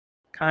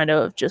 kind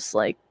of just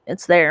like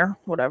it's there,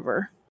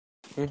 whatever.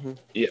 Mm-hmm.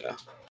 Yeah.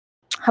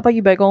 How about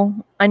you, Bagel?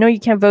 I know you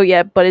can't vote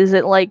yet, but is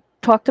it like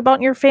talked about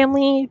in your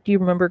family? Do you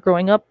remember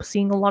growing up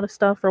seeing a lot of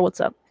stuff, or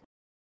what's up?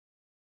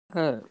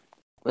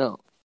 Well,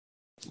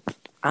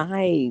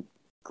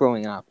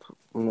 growing up,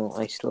 well,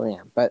 I still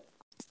am, but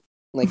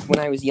like when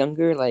I was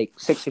younger, like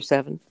 6 or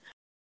 7,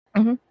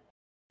 Mhm.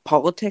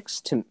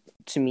 politics to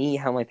me,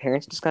 how my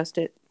parents discussed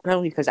it,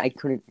 probably because I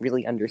couldn't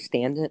really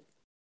understand it.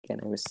 Again,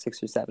 I was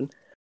 6 or 7.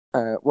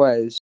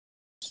 Was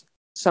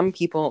some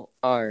people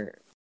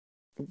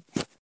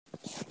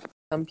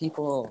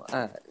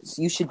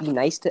you should be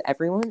nice to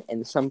everyone,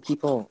 and some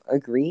people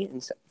agree,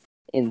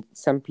 and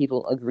some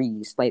people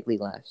agree slightly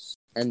less,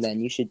 and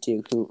then you should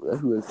do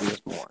who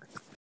agrees more.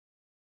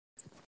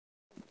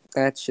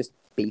 That's just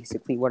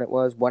basically what it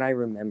was. What I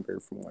remember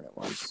from what it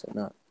was, so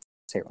not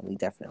necessarily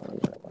definitely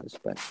what it was,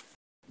 but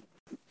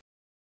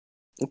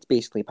it's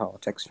basically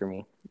politics for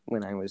me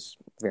when I was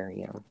very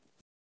young.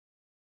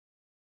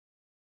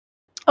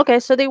 Okay,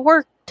 so they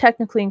were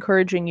technically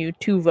encouraging you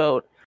to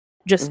vote,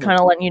 just Mhm. kind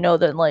of letting you know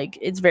that like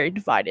it's very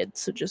divided.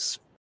 So just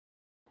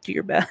do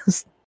your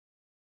best.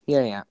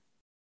 Yeah.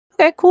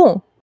 Okay,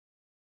 cool.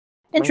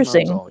 My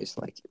Interesting. mom's always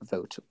like,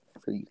 vote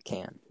whenever you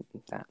can.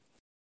 That.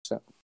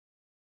 So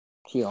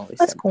she always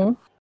That's said cool.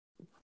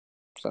 that.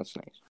 So that's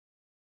nice.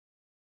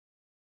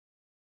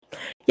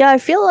 Yeah, I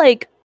feel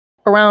like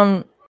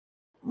around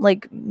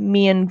like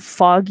me and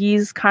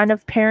Foggy's kind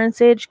of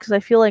parents' age, because I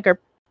feel like your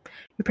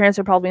parents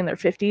are probably in their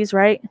 50s,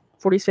 right?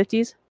 40s,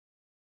 50s?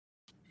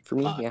 For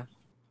me, yeah.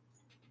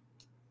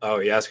 Oh,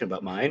 are you asking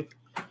about mine?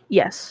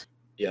 Yes.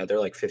 Yeah, they're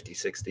like 50,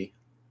 60.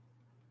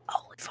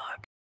 Holy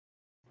fuck.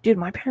 Dude,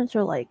 my parents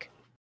are like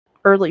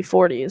early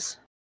 40s.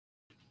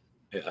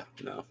 Yeah,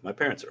 no, my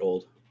parents are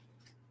old.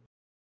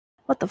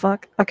 What the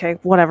fuck? Okay,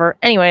 whatever.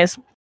 Anyways,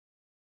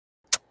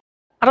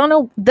 I don't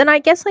know. Then I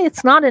guess like,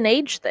 it's not an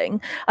age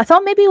thing. I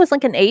thought maybe it was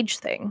like an age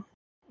thing,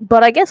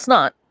 but I guess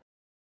not.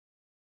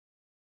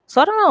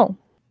 So I don't know.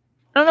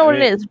 I don't know what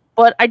it is,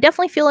 but I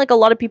definitely feel like a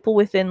lot of people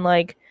within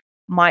like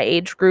my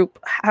age group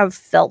have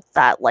felt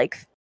that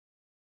like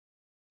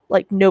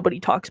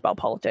nobody talks about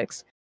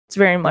politics. It's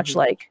very much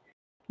like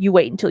you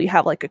wait until you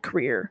have like a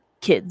career,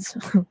 kids,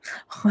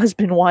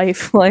 husband,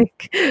 wife.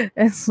 Like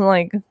it's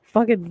like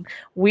fucking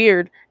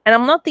weird. And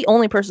I'm not the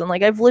only person.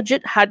 Like I've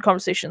legit had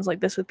conversations like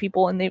this with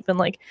people, and they've been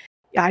like,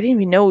 "Yeah, I didn't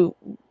even know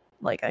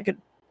like I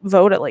could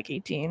vote at like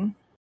 18."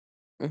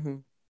 Mm-hmm.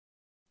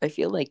 I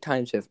feel like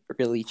times have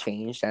really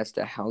changed as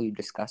to how you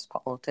discuss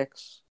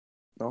politics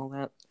and all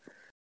that.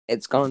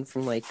 It's gone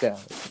from like a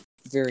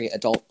very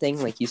adult thing,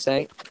 like you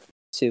say,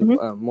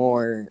 to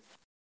more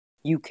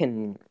you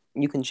can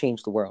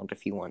change the world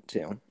if you want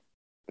to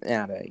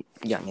at a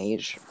young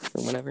age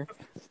or whatever.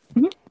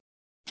 Mhm.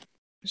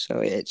 So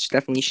it's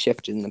definitely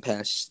shifted in the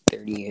past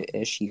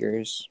 30-ish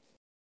years.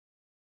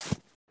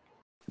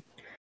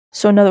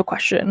 So another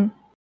question.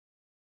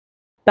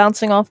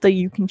 Bouncing off the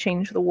you can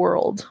change the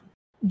world.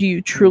 Do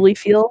you truly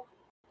feel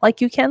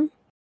like you can?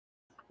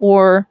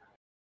 Or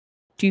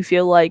do you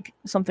feel like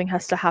something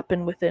has to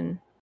happen within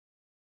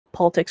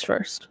politics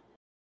first?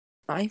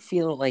 I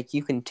feel like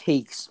you can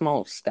take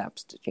small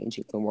steps to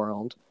changing the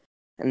world,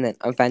 and then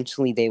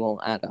eventually they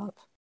will add up.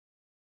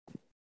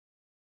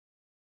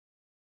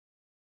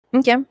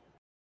 Okay.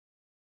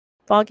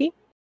 Foggy?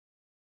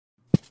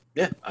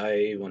 Yeah,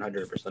 I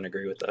 100%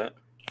 agree with that.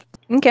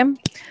 Okay.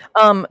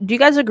 Do you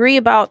guys agree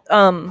about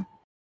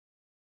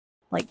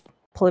like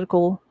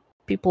political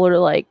people are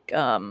like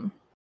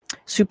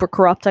super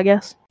corrupt, I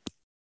guess?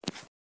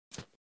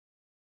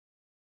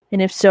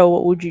 And if so,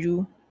 what do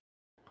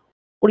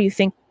you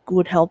think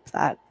would help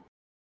that?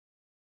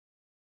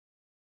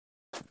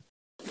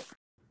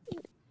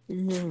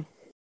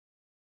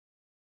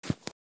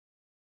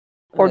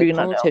 Or do you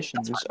not know?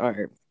 Politicians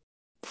are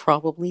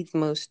probably the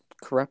most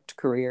corrupt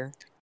career,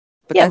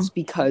 but Yeah. that's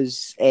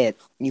because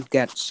you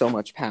get so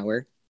much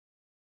power,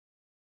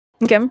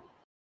 Okay.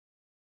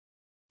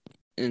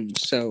 and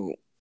so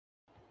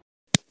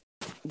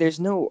there's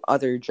no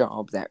other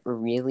job that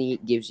really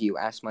gives you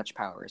as much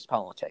power as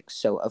politics.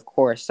 So of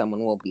course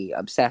someone will be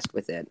obsessed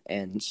with it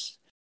and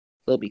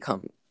they'll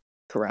become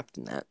corrupt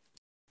in that.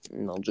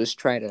 And they'll just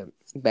try to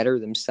better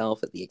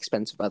themselves at the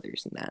expense of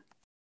others in that.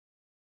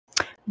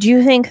 Do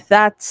you think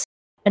that's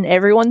an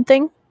everyone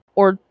thing?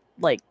 Or,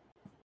 like,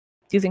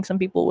 do you think some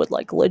people would,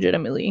 like,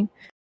 legitimately,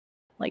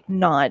 like,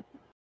 not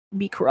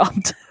be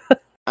corrupt?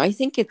 I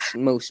think it's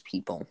most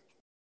people.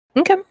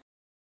 Okay.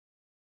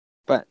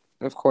 But,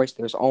 of course,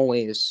 there's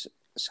always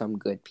some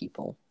good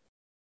people.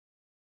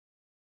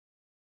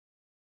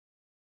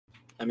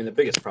 I mean, the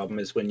biggest problem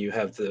is when you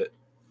have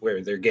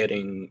where they're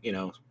getting,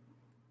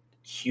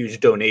 huge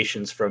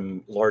donations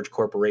from large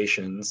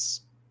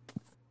corporations.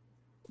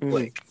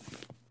 Like,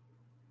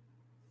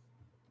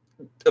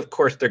 of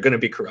course, they're going to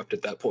be corrupt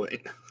at that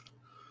point.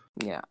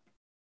 Yeah.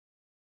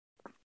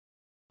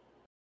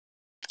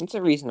 That's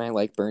the reason I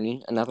like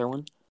Bernie. Another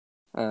one.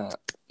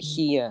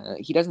 He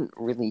doesn't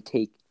really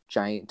take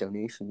giant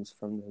donations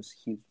from those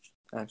huge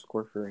ass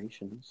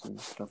corporations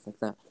and stuff like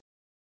that.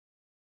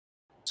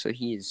 So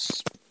he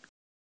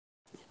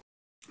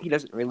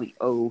doesn't really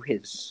owe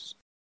his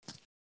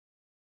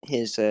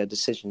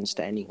decisions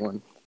to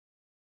anyone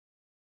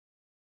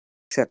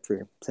except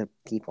for the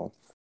people.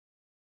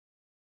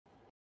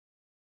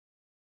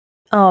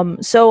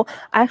 So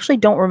I actually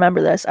don't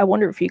remember this. I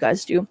wonder if you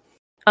guys do.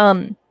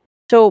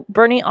 So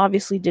Bernie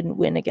obviously didn't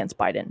win against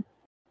Biden,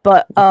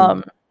 but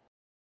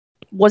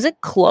was it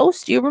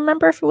close? Do you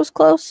remember if it was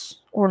close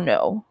or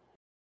no?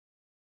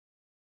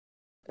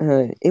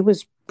 It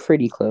was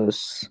pretty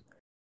close.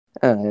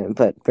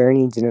 But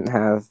Bernie didn't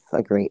have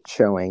a great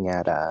showing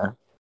at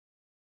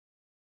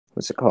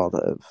what's it called?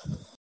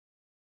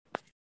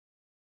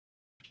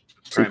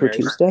 Super Primaries.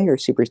 Tuesday or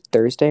Super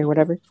Thursday or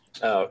whatever.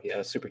 Oh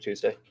yeah, Super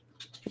Tuesday.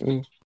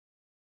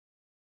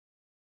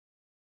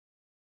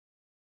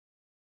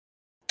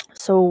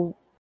 So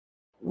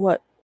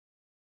what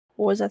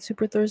was that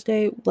Super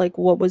Thursday? Like,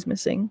 what was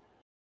missing? Do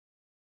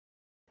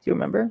you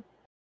remember?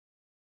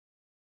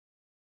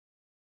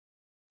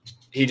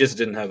 He just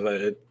didn't have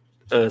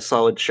a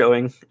solid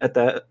showing at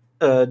that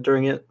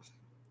during it.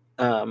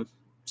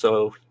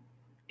 So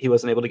he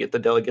wasn't able to get the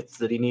delegates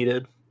that he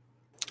needed.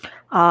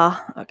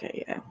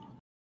 Okay, yeah.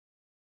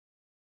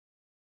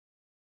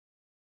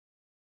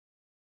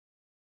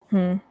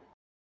 Do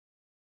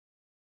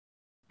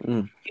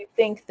you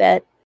think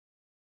that,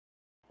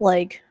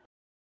 like,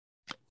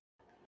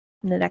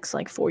 in the next,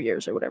 like, 4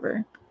 years or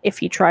whatever, if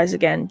he tries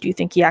again, do you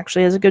think he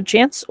actually has a good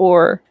chance,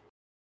 or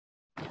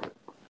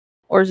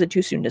is it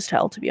too soon to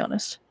tell, to be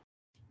honest?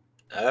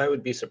 I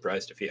would be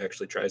surprised if he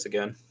actually tries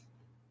again.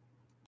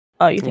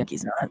 Oh, you think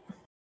he's not?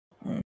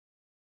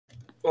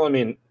 Well, I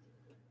mean,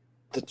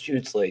 the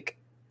dude's like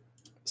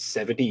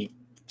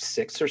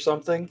 76 or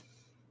something,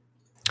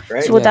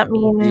 right? So would that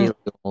mean... Really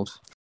old.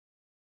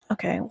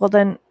 Okay, well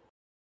then,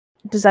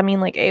 does that mean,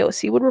 like,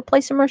 AOC would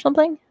replace him or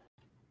something?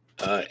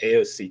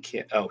 AOC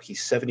can't... Oh,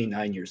 he's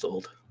 79 years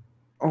old.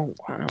 Oh,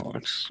 wow.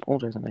 That's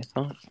older than I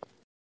thought.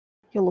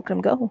 You'll look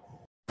him go.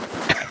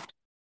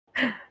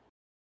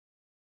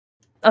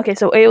 Okay,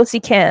 so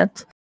AOC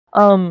can't.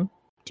 Do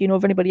you know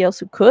of anybody else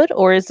who could?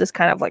 Or is this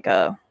kind of like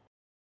a...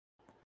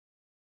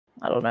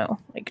 I don't know.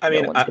 Like, I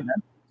mean, no one's gonna...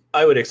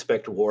 I would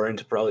expect Warren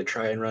to probably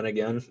try and run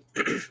again.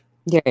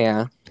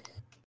 Yeah.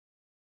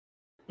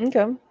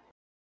 Okay.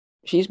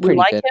 She's We pretty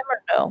like good. him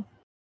or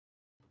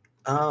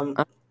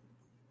no?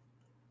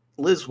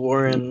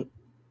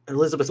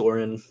 Elizabeth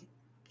Warren,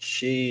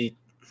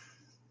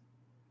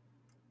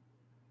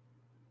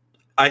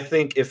 I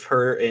think if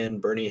her and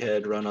Bernie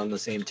had run on the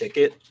same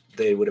ticket,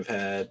 they would have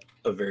had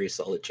a very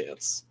solid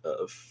chance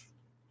of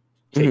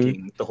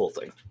taking the whole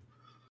thing.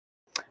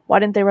 Why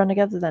didn't they run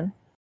together then?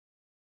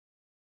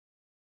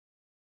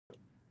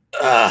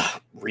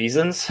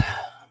 Reasons?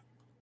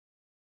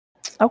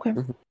 Okay.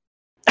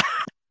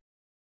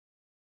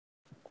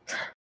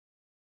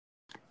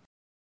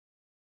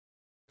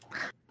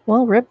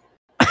 Well, Rip.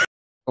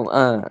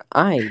 Well,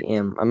 I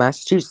am a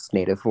Massachusetts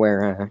native,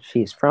 where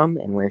she's from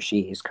and where she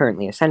is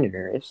currently a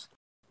senator is,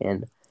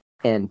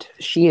 and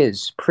she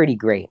is pretty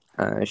great.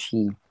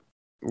 She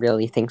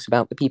really thinks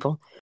about the people.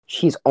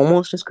 She's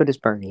almost as good as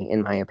Bernie,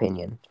 in my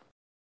opinion.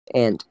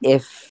 And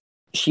if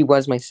she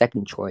was my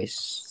second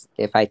choice,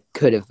 if I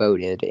could have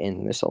voted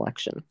in this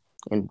election,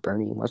 and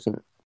Bernie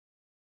wasn't,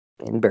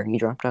 and Bernie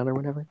dropped out or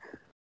whatever.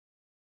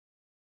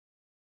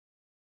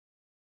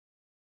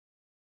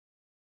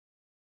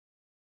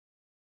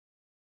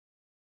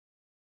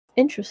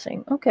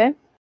 Interesting. Okay.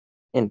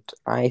 And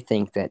I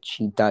think that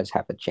she does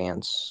have a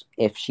chance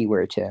if she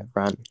were to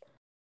run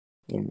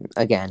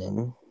again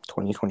in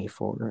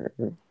 2024.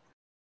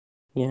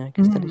 Yeah, I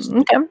guess that is.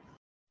 Okay.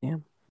 Yeah.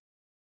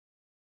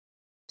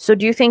 So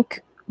do you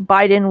think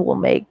Biden will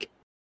make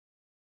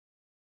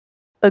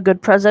a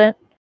good president,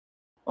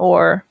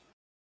 or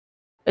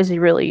is he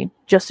really,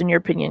 just in your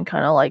opinion,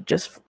 kind of like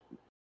just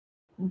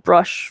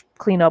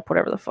clean up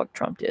whatever the fuck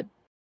Trump did?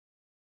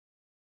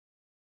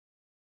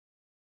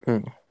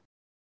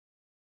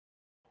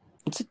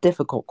 It's a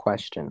difficult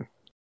question.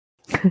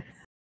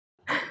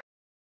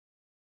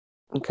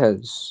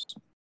 Because,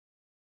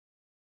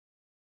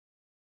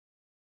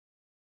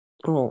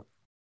 well,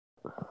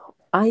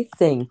 I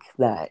think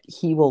that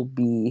he will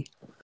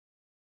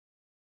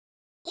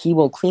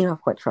clean up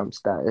what Trump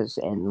does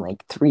in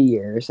like 3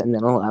 years, and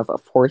then he'll have a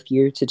 4th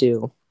year to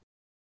do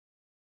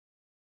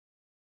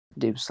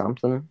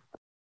something.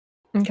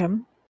 Okay.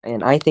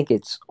 And I think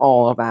it's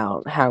all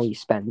about how he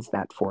spends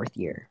that 4th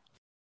year.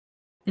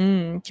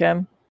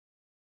 Okay.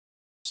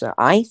 So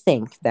I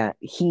think that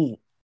he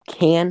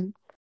can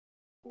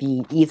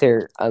be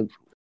either a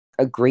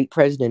great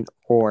president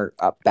or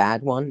a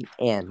bad one,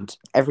 and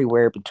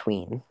everywhere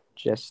between,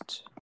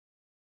 just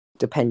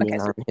depending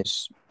on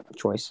his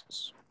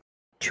choices.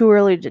 Too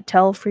early to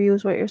tell for you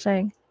is what you're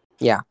saying?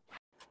 Yeah.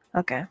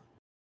 Okay.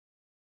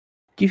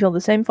 Do you feel the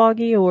same,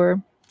 Foggy,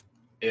 or?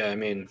 Yeah, I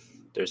mean,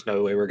 there's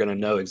no way we're gonna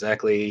know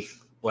exactly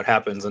what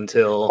happens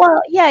until.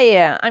 Well,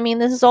 yeah. I mean,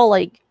 this is all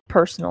like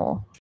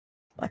personal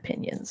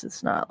opinions.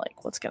 It's not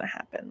like what's gonna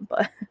happen,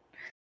 but.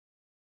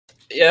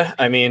 Yeah,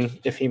 I mean,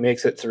 if he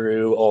makes it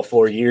through all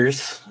 4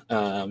 years,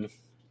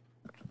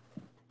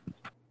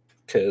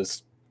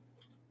 because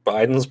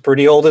Biden's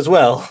pretty old as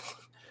well.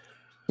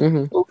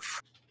 Mm-hmm.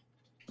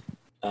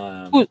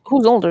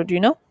 Who's older? Do you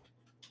know?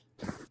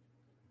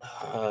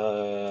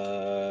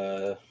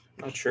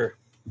 Not sure.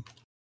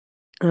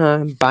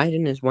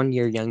 Biden is 1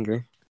 year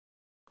younger.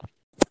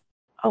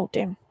 Oh,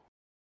 damn.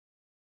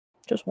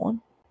 Just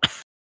one?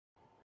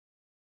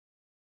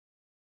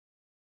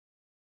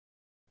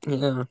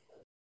 Yeah.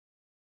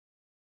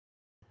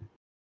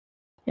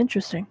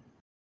 Interesting.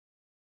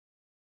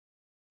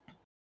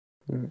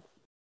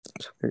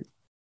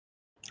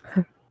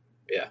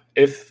 Yeah,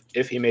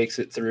 if he makes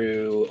it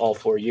through all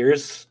 4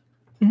 years,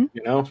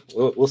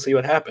 we'll see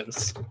what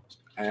happens.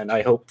 And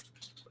I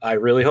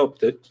really hope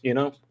that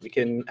we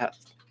can have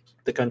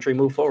the country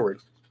move forward.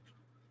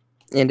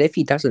 And if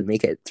he doesn't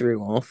make it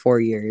through all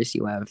 4 years,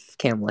 you have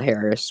Kamala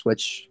Harris,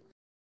 which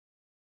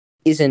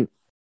isn't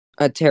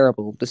a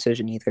terrible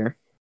decision either.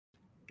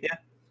 Yeah.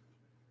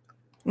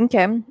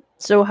 Okay.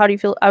 So how do you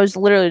feel? I was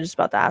literally just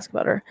about to ask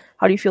about her.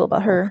 How do you feel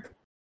about her?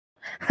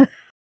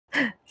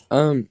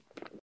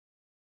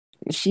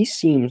 She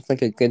seems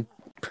like a good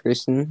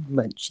person,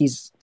 but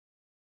she's,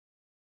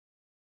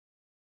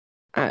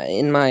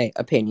 in my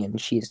opinion,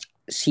 she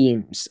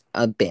seems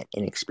a bit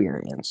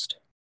inexperienced.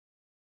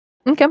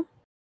 Okay.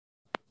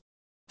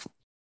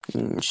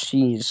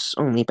 She's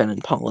only been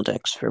in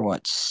politics for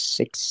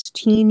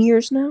 16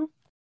 years now?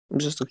 I'm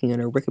just looking at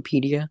her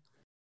Wikipedia.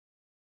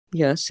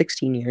 Yeah,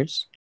 16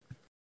 years.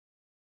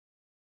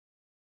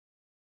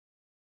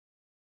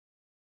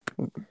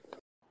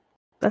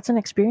 That's an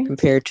experience.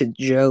 Compared to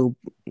Joe,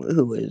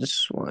 who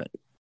is what?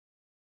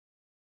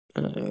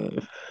 I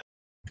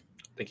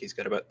think he's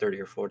got about 30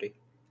 or 40.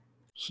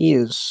 He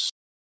is.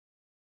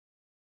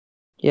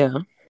 Yeah,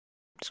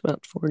 it's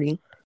about 40.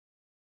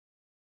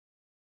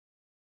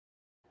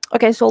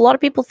 Okay, so a lot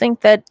of people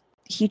think that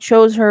he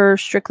chose her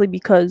strictly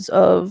because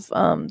of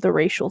the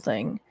racial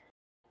thing.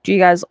 Do you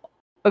guys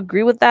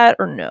agree with that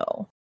or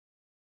no?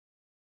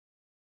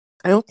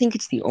 I don't think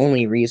it's the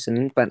only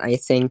reason, but I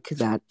think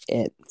that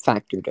it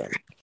factored in.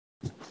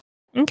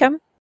 Okay.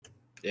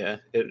 Yeah,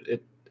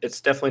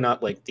 it's definitely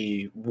not like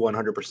the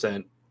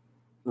 100%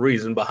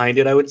 reason behind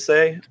it, I would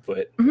say,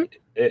 but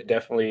it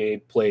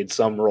definitely played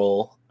some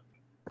role.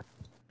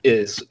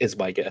 Is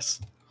my guess.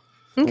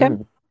 Okay.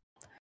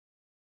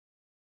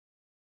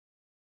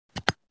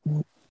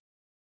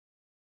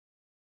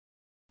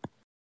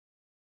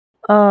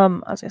 I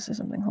was gonna say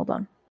something. Hold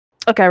on.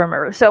 Okay, I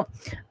remember. So,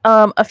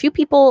 a few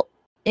people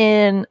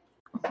in.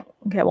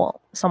 Okay,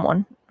 well,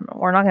 someone.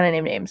 We're not gonna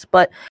name names,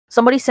 but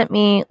somebody sent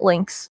me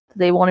links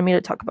they wanted me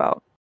to talk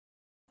about.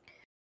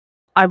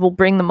 I will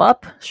bring them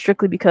up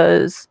strictly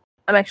because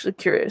I'm actually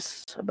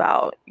curious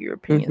about your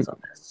opinions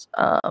on this.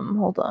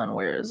 Hold on,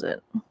 where is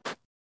it?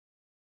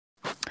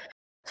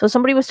 So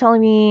somebody was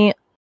telling me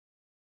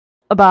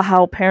about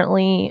how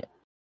apparently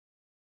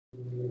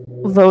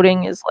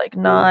voting is like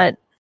not.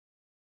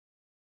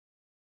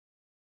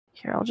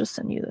 Here, I'll just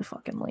send you the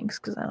fucking links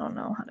because I don't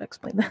know how to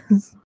explain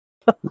this.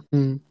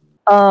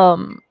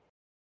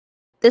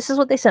 This is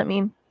what they sent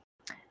me.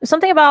 There's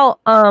something about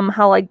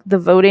how like the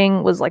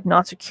voting was like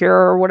not secure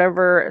or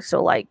whatever.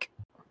 So like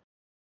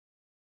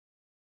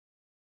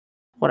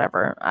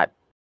whatever,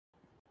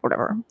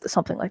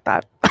 something like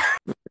that.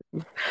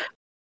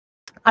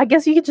 I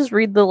guess you could just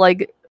read the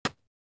like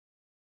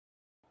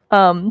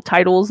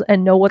titles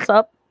and know what's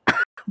up.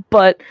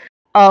 But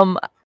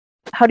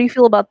how do you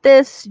feel about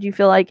this? Do you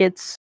feel like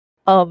it's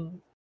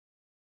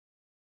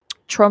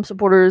Trump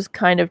supporters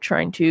kind of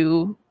trying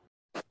to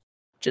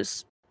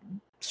just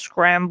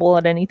scramble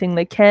at anything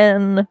they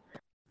can?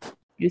 Do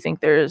you think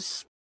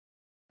there's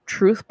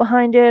truth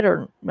behind it,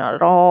 or not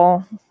at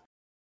all?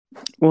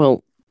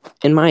 Well,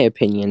 in my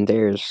opinion,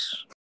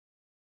 there's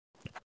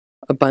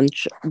a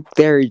bunch.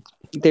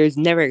 There's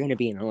never going to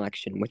be an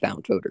election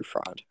without voter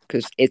fraud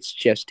because it's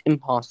just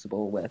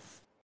impossible with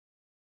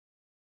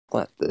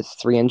the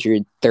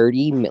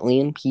 330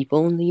 million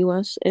people in the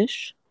U.S.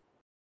 ish.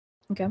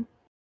 Okay.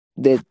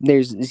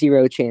 There's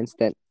zero chance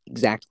that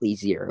exactly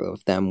zero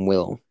of them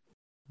will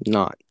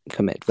not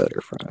commit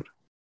voter fraud.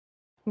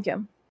 Okay.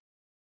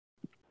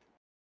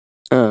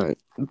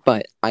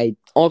 But I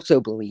also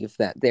believe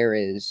that there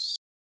is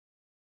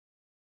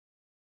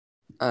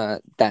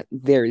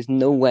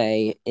no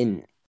way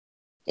in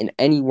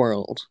any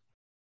world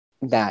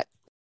that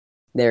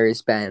there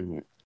has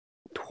been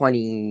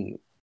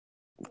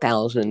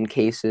 20,000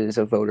 cases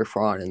of voter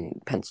fraud in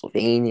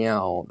Pennsylvania,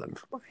 all of them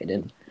for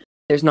Biden.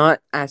 There's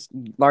not as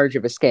large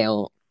of a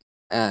scale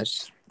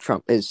as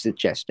Trump is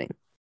suggesting.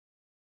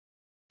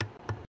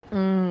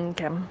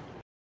 Okay.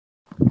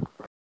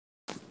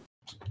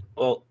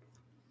 Well,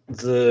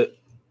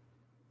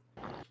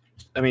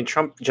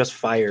 Trump just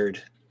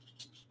fired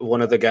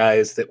one of the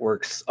guys that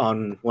works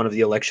on one of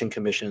the election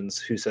commissions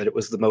who said it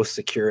was the most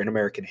secure in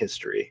American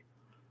history.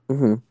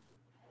 Mm-hmm.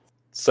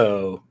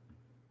 So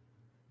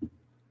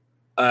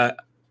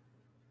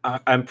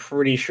I'm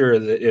pretty sure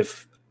that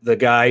if the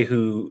guy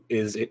who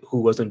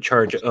was in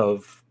charge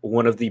of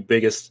one of the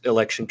biggest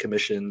election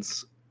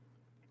commissions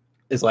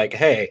is like,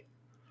 hey,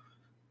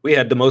 we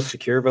had the most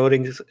secure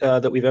voting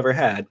that we've ever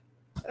had,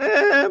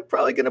 I'm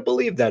probably going to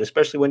believe that,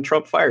 especially when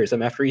Trump fires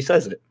him after he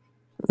says it.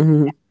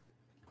 Mm-hmm.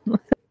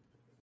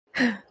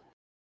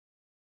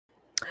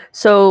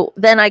 So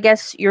then I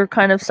guess you're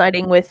kind of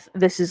siding with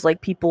this is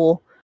like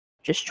people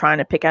just trying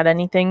to pick at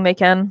anything they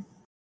can.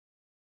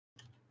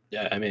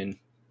 Yeah, I mean,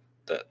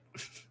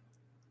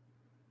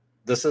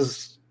 this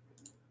has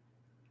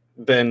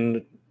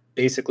been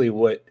basically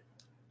what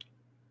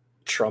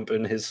Trump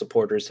and his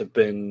supporters have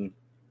been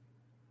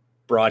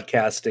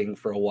broadcasting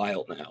for a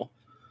while now.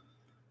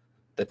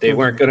 That they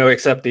weren't going to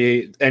accept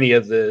any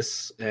of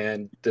this,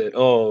 and that,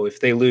 if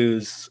they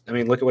lose, I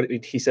mean, look at what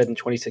he said in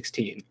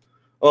 2016.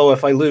 Oh,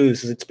 if I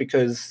lose, it's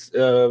because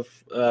of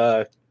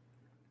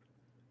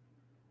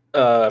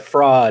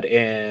fraud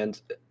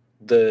and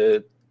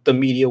the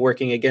media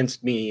working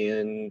against me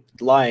and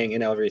lying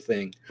and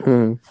everything.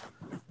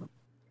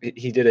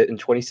 He did it in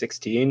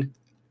 2016.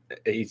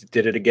 He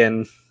did it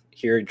again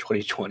here in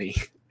 2020.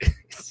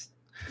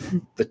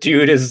 The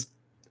dude is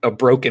a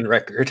broken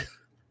record.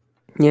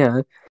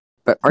 Yeah,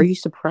 but are you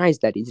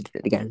surprised that he did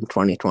it again in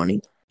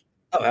 2020?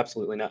 Oh,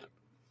 absolutely not.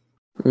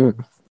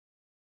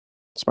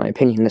 It's my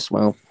opinion as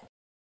well.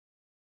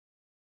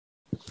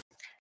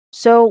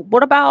 So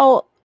what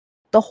about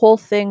the whole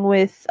thing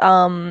with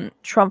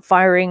Trump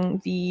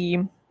firing the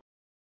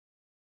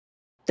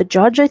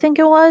judge, I think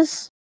it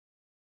was,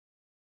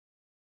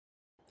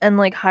 and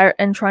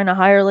trying to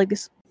hire like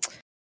this.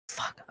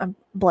 Fuck, I'm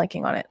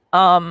blanking on it.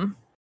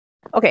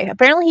 Okay,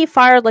 apparently he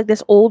fired like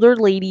this older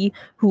lady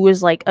who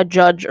was like a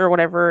judge or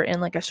whatever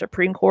in like a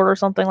Supreme Court or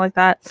something like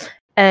that,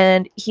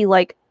 and he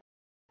like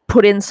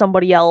put in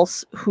somebody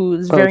else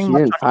who's very much.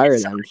 He didn't fire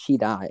them; she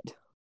died.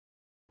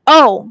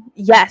 Oh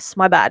yes,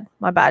 my bad.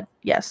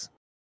 Yes,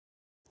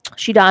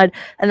 she died,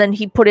 and then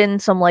he put in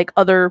some like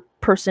other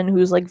person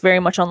who's like very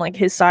much on like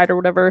his side or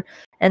whatever,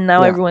 and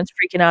now everyone's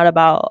freaking out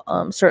about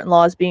certain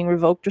laws being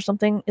revoked or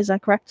something. Is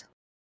that correct?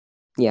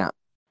 Yeah.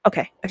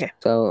 Okay.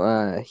 So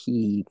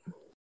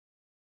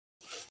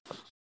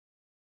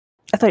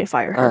I thought you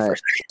fired her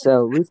first.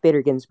 So Ruth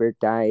Bader Ginsburg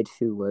died,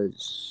 who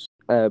was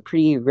a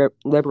pretty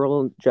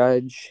liberal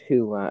judge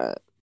who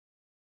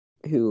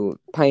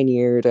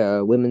pioneered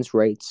women's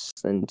rights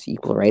and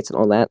equal rights and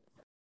all that.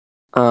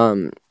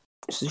 So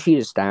she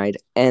just died,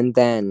 and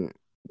then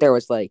there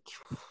was like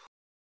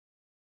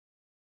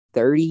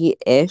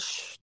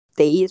 30-ish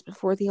days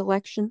before the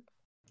election.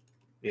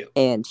 Yep.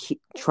 And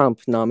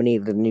Trump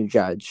nominated a new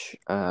judge.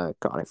 God,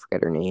 I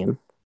forget her name.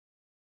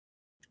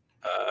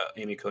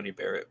 Amy Coney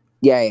Barrett.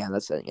 Yeah,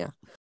 that's it. Yeah,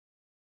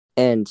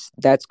 and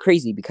that's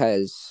crazy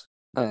because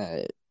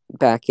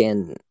back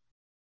in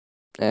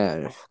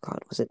God,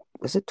 was it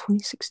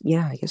 2016?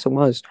 Yeah, I guess it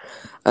was.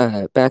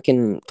 Back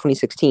in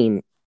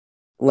 2016,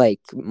 like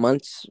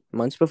months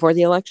before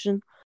the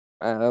election,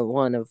 another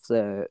one of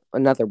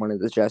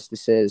the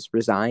justices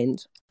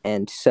resigned,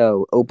 and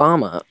so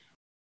Obama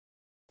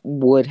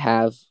would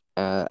have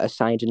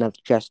assigned another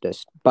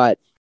justice, but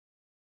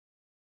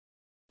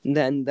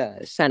then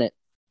the Senate,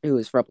 who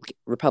was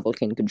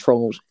Republican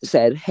controlled,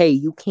 said, "Hey,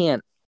 you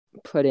can't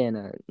put in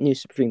a new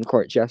Supreme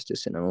Court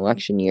justice in an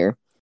election year."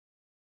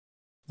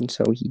 And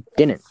so he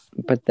didn't.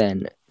 But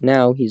then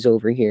now he's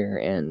over here,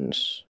 and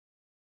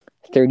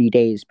 30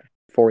 days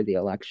before the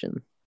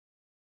election,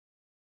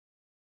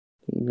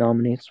 he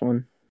nominates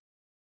one.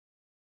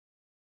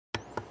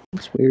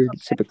 It's weird.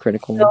 It's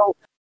hypocritical. So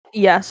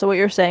what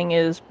you're saying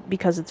is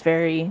because it's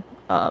very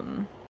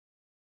because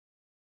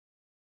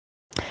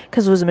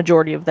it was a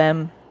majority of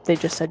them, they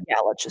just said, yeah,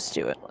 let's just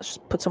do it. Let's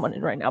just put someone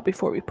in right now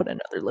before we put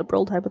another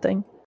liberal type of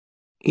thing.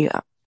 Yeah.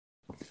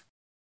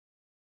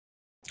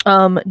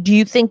 Do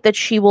you think that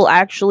she will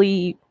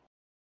actually,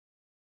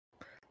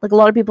 like, a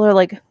lot of people are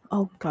like,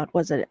 oh god,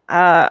 was it?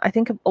 I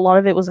think a lot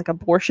of it was like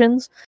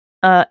abortions.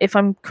 If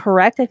I'm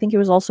correct, I think it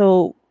was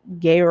also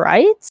gay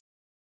rights.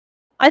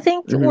 I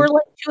think were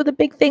like two of the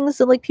big things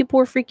that like people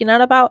were freaking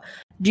out about.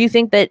 Do you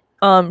think that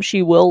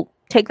she will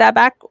take that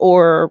back,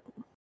 or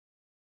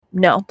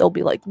no? They'll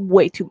be like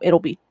it'll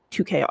be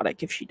too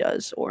chaotic if she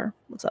does, or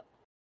what's up?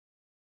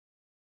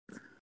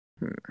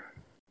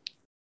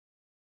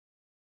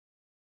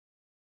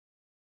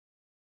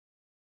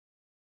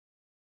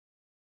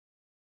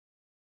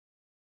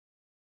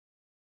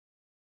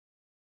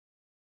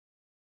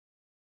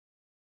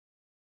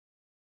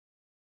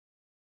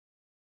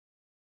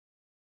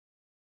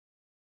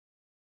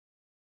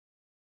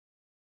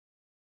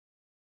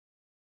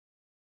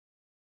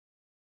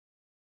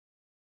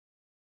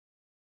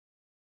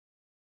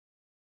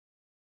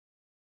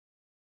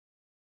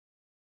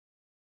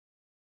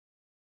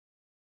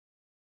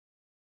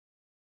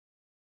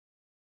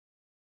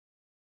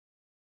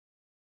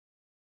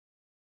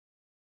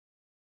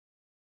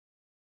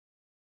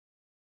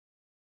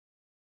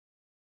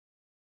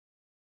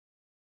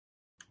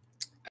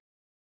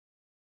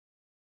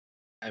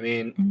 I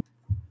mean,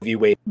 you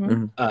wait,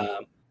 and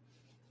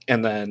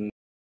then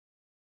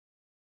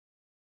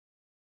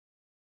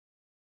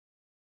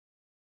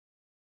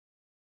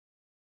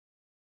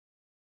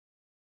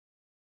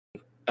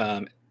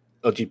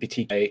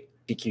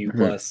LGBTQ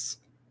plus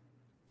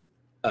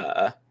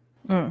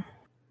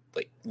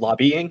like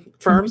lobbying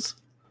firms.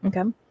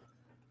 Okay.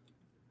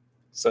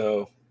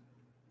 So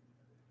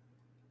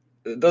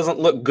it doesn't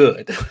look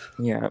good.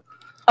 Yeah.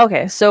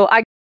 Okay, so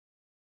I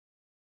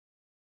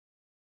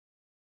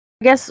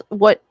guess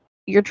what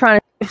you're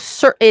trying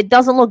to, it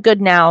doesn't look good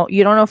now.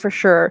 You don't know for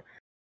sure.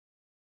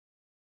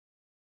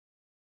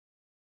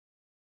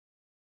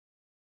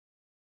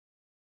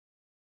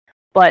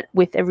 But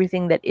with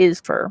everything that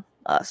is for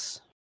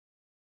us.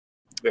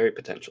 Very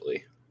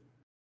potentially.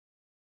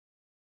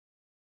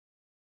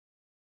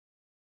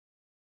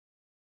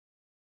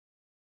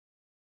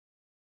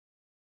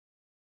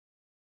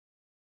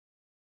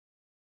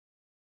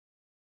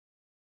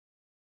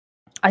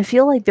 I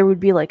feel like there would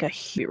be like a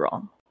huge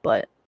wrong,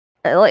 but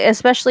like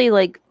especially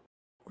like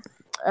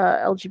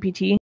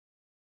LGBT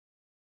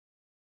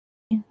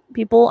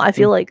people, I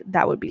feel like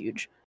that would be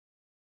huge.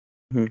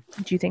 Do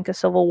you think a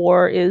civil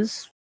war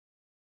is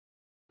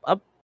a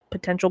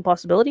potential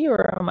possibility,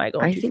 or am I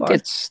going too far? I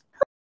think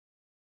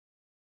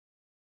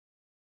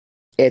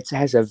it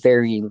has a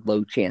very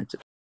low chance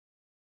of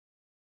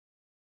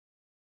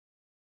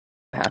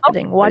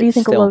happening. Why do you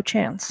think a low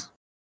chance?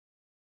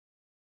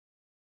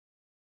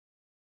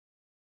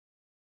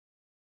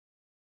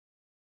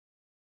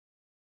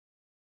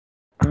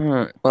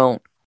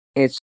 Well,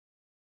 it's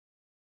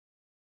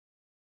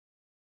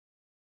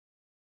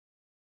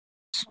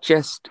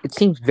just, it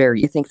seems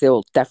very, I think there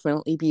will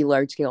definitely be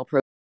large-scale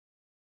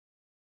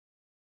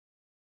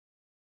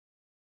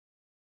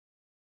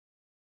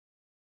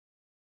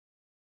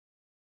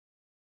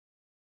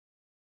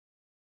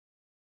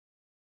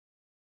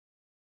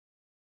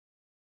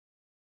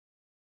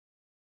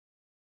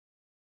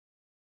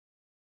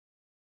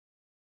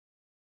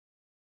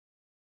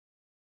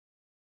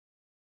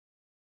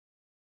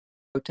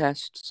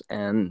protests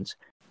and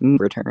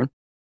return.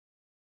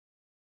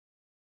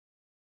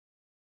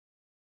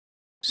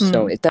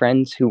 So it's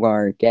friends who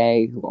are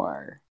gay, who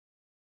are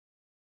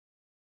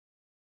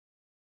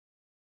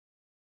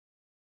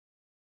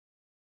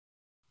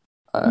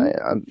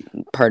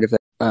part of it,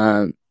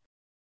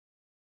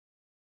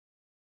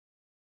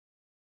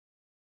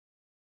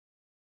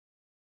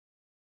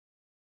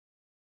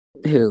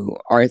 who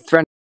are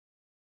threatened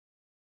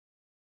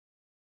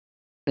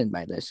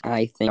by this.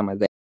 I think some of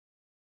them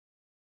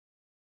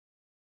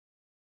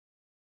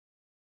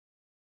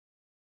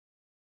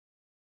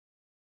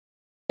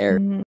are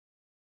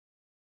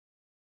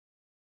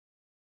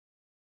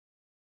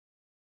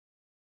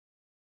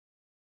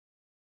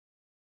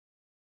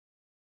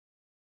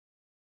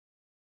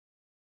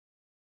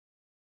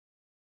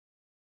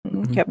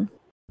Okay.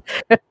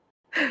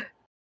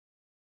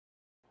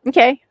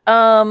 Okay.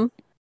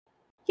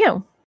 Yeah.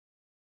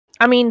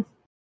 I mean,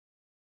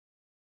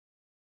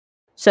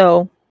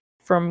 so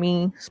for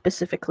me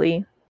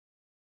specifically,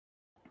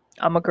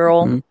 I'm a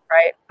girl,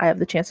 right? I have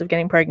the chance of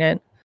getting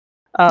pregnant.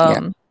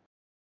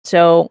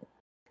 So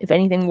if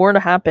anything were to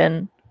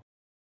happen,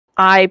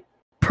 I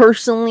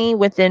personally,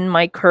 within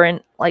my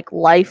current like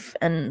life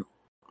and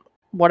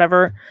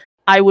whatever,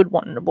 I would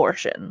want an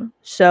abortion.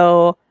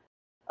 So,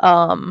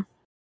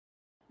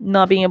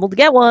 not being able to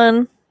get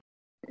one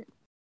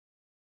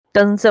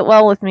doesn't sit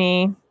well with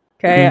me.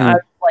 Okay,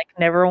 I've like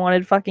never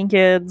wanted fucking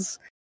kids.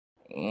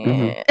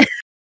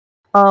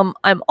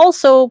 I'm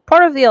also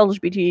part of the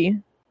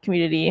LGBT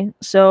community,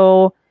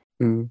 so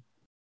you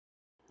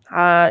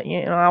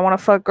know, I want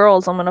to fuck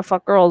girls. I'm gonna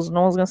fuck girls.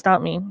 No one's gonna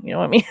stop me. You know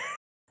what I mean?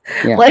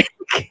 Yeah. Like,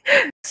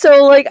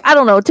 so, like, I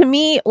don't know. To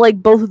me,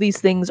 like, both of these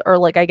things are,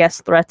 like, I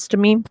guess, threats to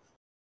me.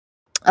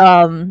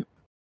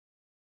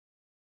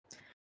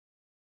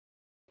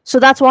 So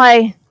that's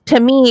why, to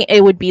me,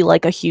 it would be,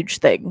 like, a huge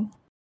thing.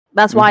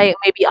 That's why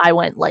maybe I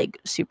went, like,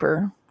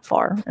 super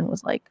far and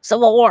was like,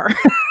 Civil War.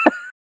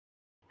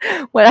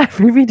 When I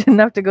maybe didn't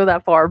have to go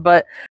that far.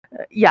 But,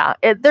 yeah,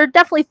 they're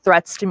definitely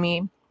threats to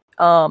me.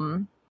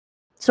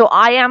 So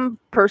I am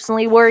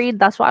personally worried.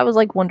 That's why I was,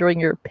 like, wondering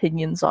your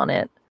opinions on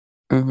it.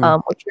 Which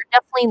you're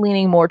definitely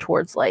leaning more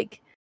towards,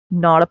 like,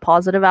 not a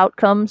positive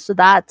outcome. So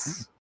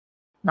that's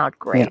not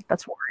great. Yeah.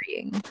 That's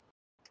worrying.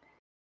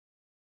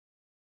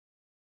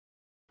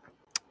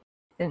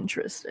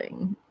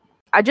 Interesting.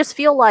 I just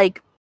feel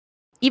like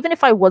even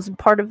if I wasn't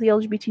part of the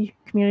LGBT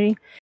community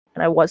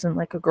and I wasn't,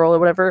 like, a girl or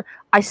whatever,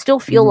 I still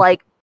feel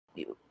like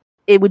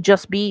it would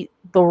just be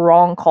the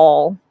wrong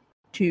call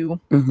to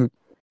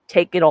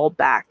take it all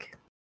back.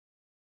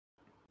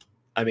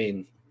 I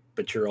mean,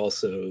 but you're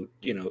also,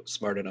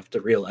 smart enough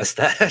to realize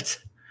that.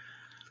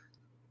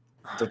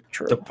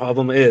 True. The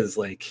problem is,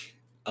 like,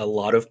 a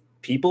lot of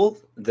people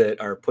that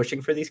are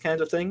pushing for these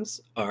kinds of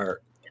things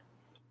are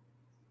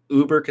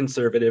uber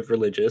conservative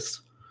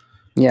religious.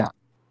 Yeah.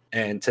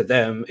 And to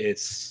them,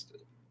 it's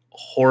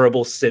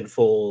horrible,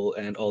 sinful,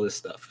 and all this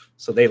stuff.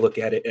 So they look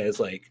at it as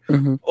like,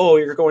 oh,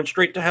 you're going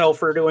straight to hell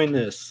for doing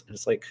this. And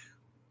it's like,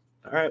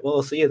 all right, well,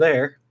 I'll see you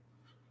there.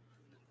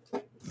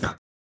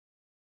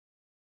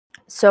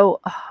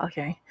 So,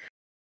 okay.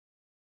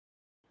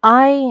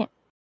 I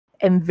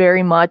am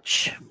very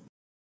much...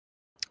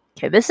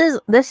 Okay, this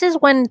is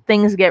when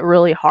things get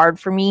really hard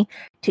for me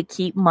to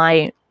keep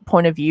my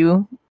point of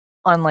view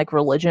on, like,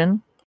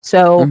 religion.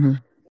 So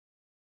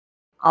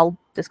I'll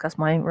discuss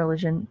my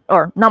religion,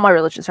 or not my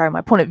religion, sorry,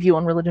 my point of view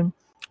on religion.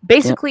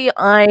 Basically,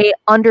 I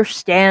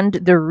understand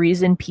the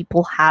reason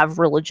people have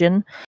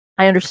religion.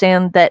 I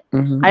understand that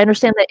in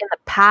the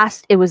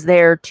past it was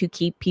there to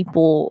keep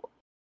people,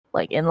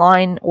 like, in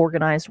line,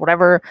 organized,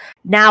 whatever.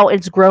 Now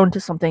it's grown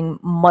to something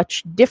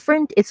much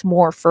different. It's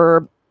more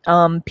for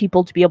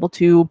people to be able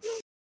to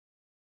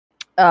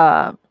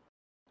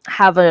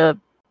have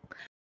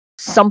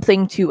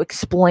something to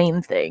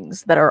explain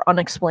things that are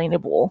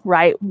unexplainable,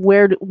 right?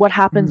 What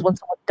happens when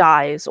someone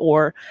dies,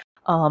 or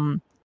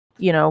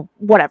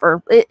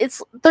whatever.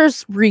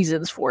 There's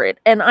reasons for it,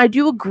 and I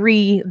do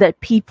agree that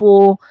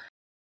people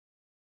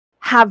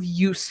have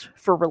use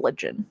for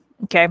religion.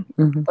 Okay,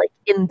 like,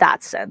 in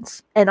that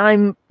sense, and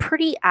I'm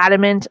pretty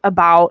adamant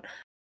about,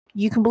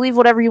 you can believe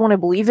whatever you want to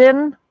believe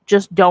in,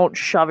 just don't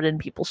shove it in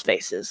people's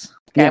faces.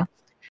 Okay,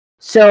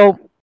 so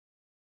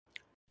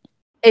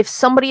if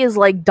somebody is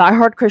like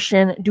diehard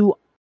Christian, do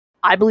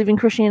I believe in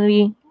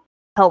Christianity?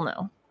 Hell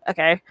no.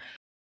 Okay.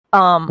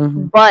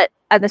 But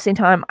at the same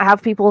time, I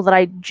have people that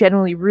I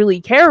genuinely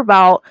really care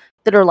about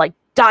that are, like,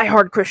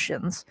 diehard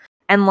Christians.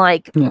 And,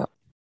 like,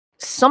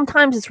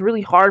 sometimes it's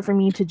really hard for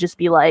me to just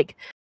be like,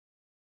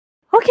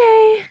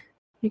 okay,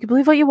 you can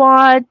believe what you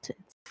want,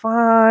 it's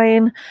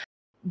fine.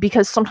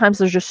 Because sometimes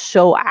they're just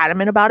so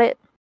adamant about it.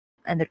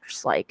 And they're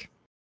just like,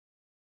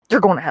 you're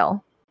going to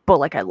hell. But,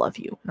 like, I love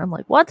you. And I'm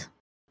like, what?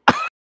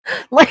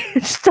 Like,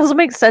 it just doesn't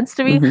make sense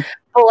to me.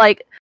 But,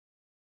 like,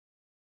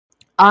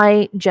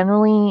 I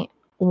generally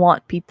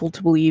want people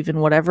to believe in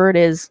whatever it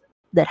is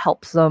that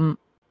helps them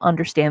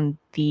understand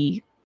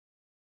the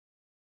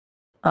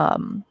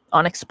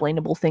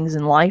unexplainable things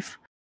in life.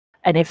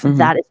 And if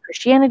that is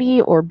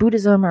Christianity or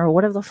Buddhism or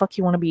whatever the fuck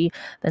you want to be,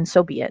 then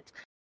so be it.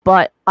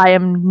 But I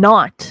am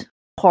not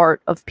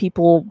part of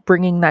people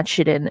bringing that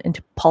shit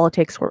into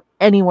politics or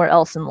anywhere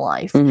else in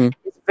life.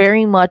 It's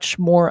very much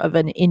more of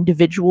an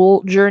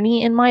individual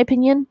journey, in my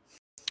opinion.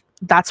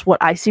 That's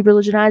what I see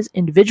religion as,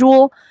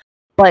 individual.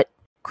 But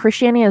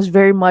Christianity has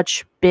very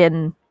much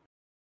been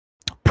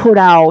put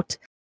out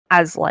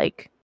as,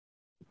 like,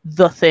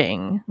 the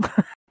thing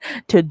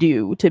to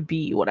do, to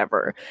be,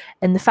 whatever.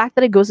 And the fact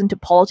that it goes into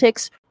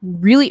politics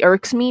really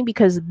irks me,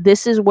 because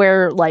this is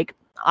where, like,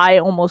 I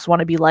almost want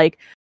to be like,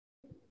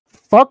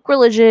 fuck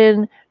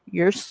religion,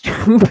 you're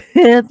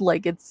stupid,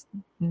 like, it's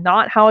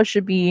not how it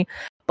should be.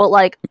 But,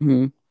 like,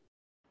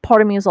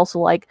 part of me is also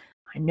like,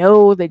 I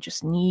know they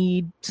just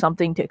need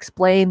something to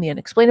explain the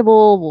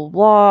unexplainable, blah,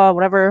 blah,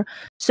 whatever.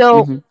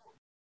 So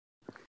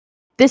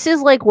this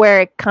is, like,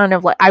 where it kind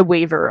of, like, I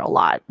waver a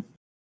lot.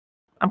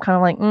 I'm kind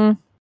of like,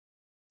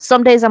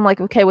 some days I'm, like,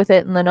 okay with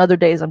it, and then other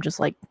days I'm just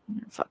like,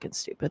 you're fucking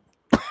stupid.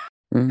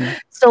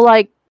 So,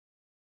 like,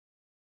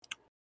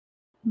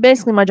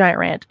 basically my giant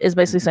rant is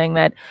basically saying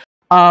that,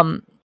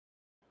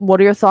 what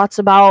are your thoughts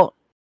about,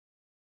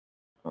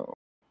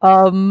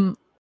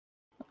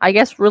 I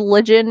guess,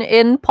 religion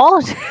in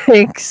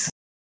politics?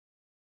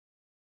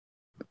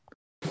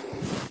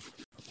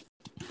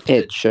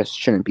 It just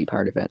shouldn't be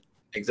part of it.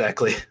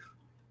 Exactly.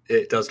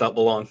 It does not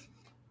belong.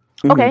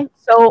 Okay,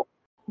 so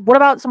what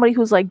about somebody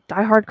who's, like,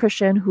 diehard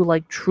Christian, who,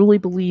 like, truly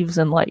believes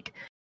in, like,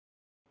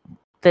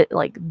 that,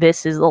 like,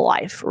 this is the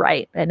life,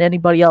 right? And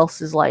anybody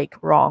else is, like,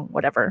 wrong,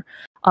 whatever.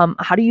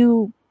 How do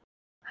you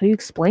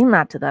explain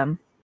that to them?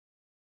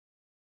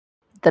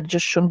 That it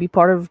just shouldn't be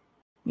part of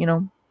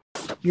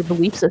your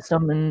belief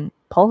system in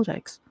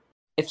politics.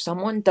 If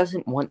someone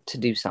doesn't want to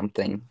do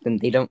something, then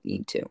they don't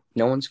need to.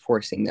 No one's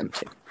forcing them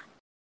to.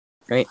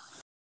 Right?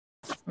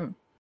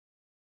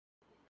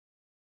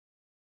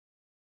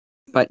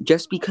 But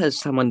just because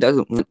someone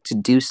doesn't want to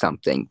do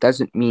something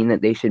doesn't mean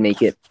that they should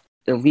make it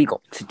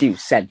illegal to do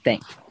said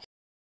thing.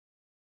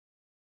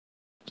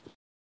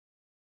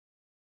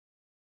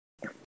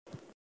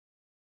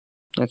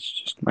 That's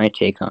just my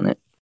take on it.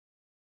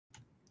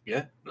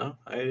 Yeah, no,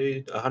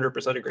 I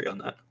 100% agree on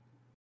that.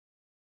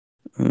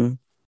 Mm.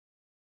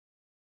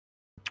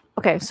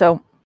 Okay,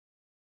 so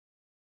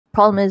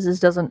problem is this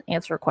doesn't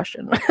answer a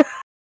question.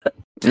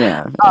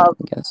 Yeah, I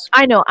guess.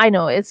 I know.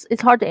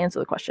 It's hard to answer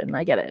the question.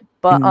 I get it.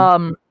 But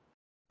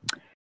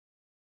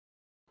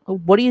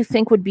what do you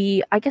think would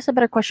be, I guess a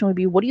better question would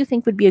be, what do you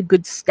think would be a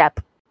good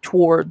step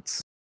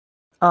towards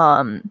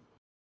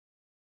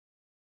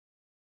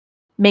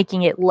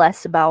making it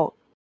less about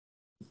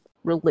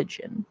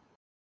religion?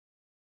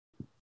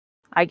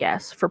 I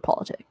guess, for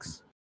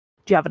politics.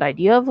 Do you have an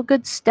idea of a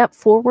good step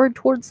forward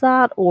towards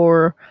that,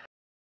 or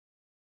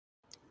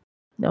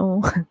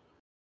no?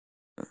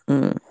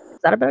 Is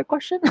that a better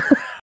question?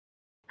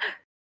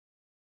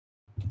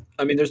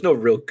 I mean, there's no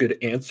real good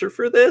answer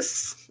for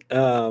this.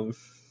 I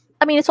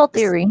mean, it's all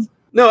theory.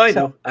 No, I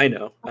So-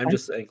 know. Okay. I'm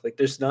just saying, like,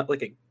 there's not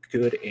like a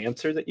good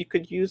answer that you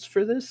could use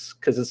for this,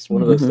 because it's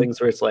one of those things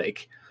where it's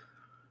like,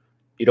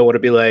 you don't want to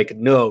be like,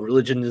 no,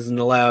 religion isn't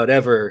allowed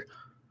ever,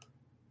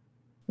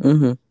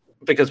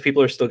 because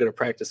people are still going to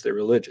practice their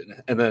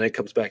religion, and then it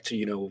comes back to,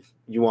 you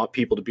want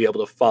people to be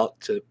able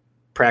to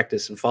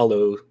practice and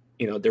follow,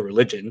 their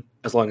religion,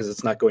 as long as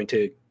it's not going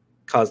to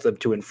cause them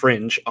to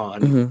infringe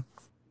on,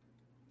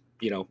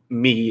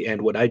 me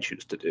and what I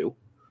choose to do.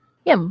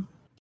 Yeah.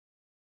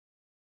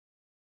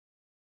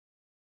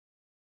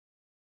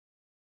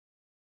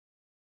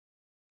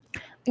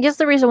 I guess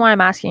the reason why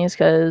I'm asking is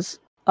because,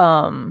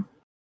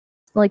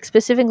 like,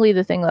 specifically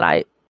the thing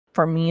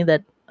for me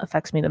that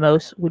affects me the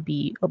most would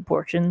be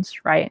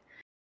abortions, right?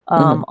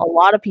 A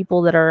lot of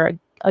people that are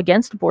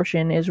against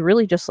abortion is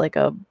really just like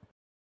a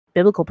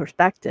biblical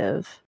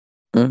perspective.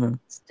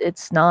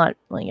 It's not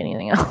like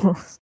anything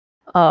else.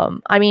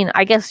 I mean,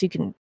 I guess you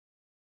can.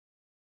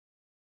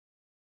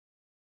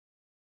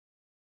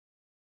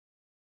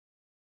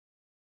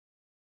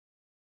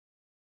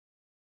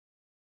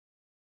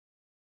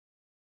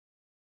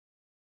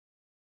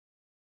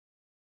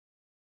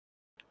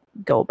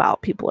 Go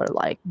about people are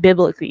like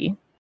biblically,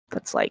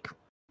 that's like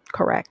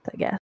correct, I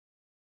guess.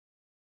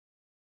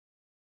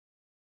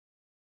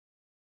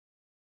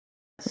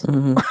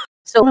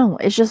 So no,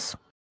 it's just,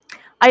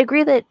 I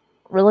agree that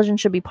religion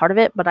should be part of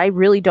it, but I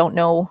really don't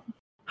know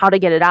how to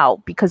get it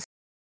out, because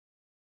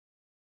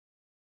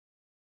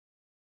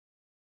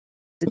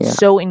it's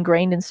so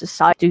ingrained in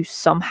society to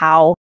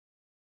somehow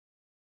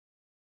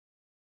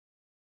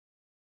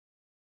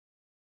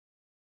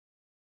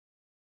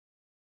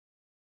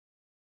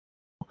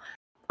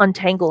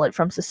untangle it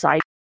from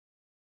society.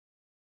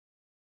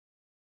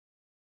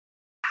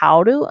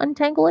 How to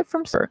untangle it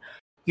from society?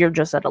 You're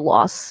just at a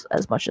loss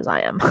as much as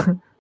I am.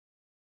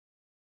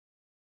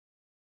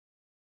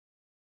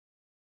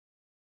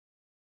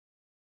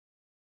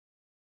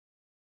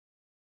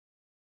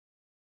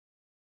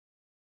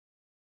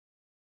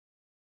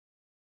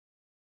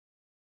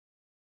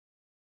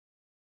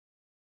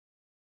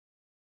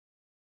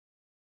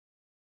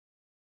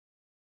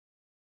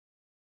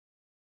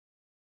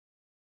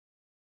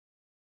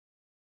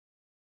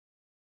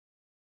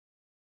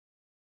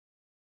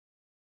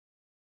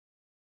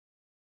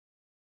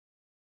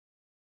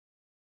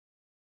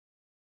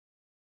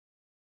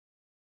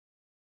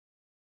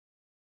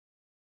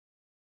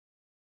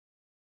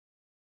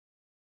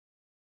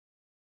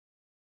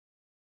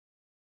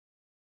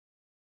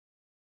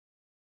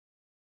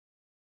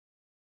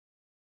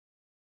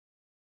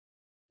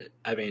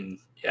 I mean,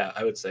 yeah,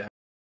 I would say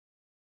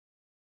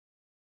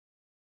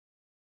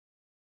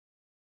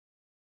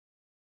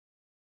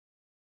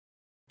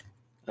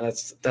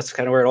that's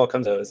kind of where it all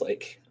comes out, is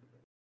like,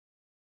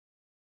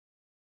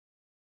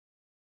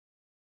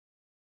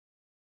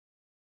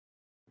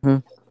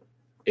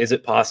 is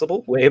it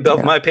possible? Way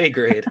above my pay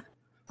grade.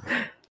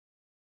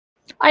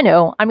 I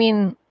know. I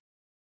mean,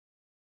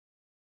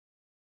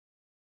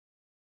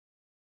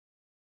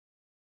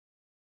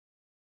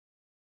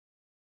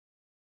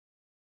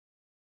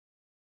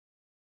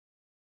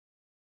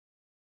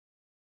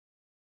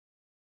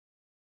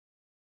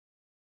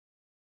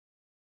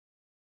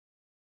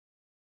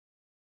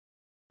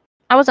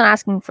 I wasn't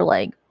asking for,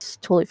 like, it's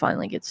totally fine,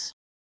 like, it's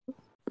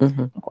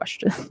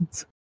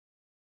questions.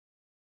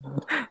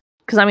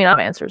 Because, I mean, I don't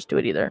have answers to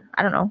it either.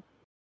 I don't know.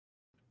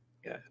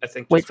 Yeah, I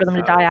think Wait for them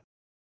to die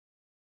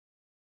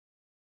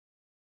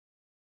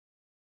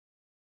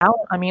out.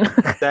 I mean,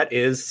 that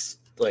is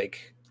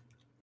like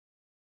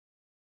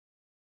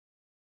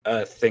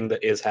a thing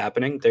that is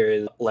happening. There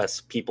is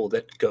less people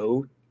that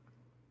go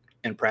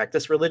and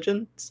practice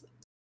religions.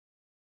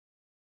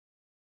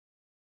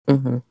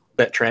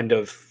 That trend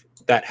of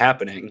that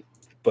happening,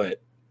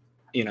 but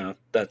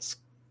that's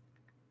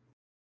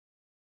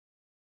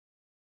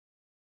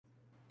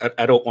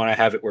I don't want to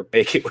have it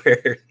make it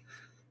where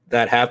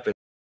that happens.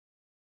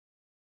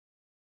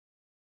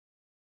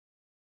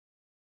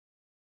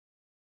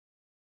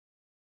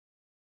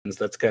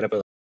 That's kind of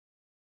a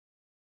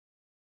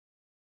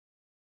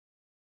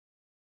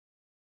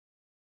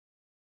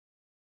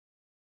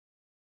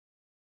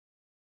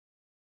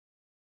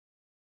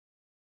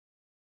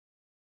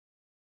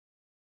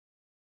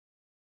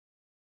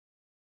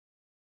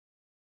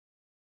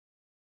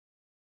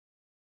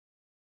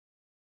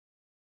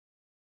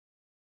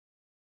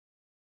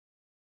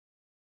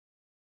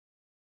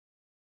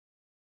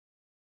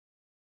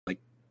like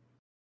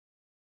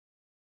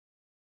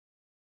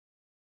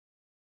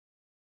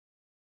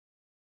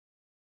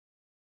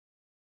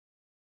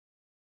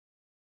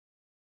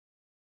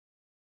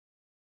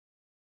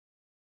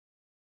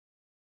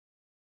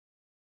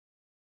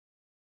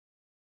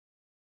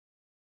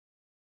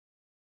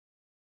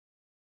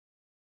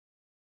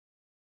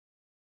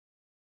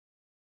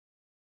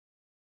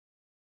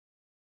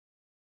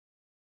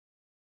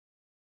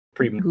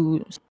pretty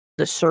who's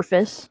the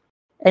surface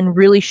and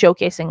really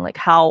showcasing like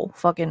how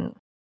fucking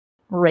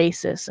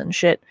racist and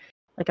shit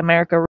like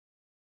America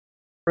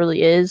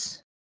really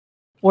is?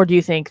 Or do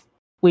you think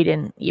we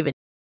didn't even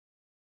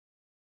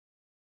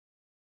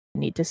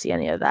need to see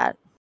any of that?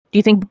 Do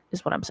you think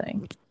is what I'm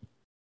saying?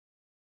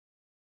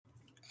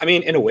 I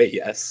mean, in a way,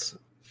 yes.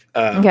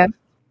 Okay.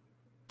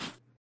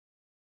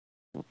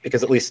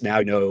 Because at least now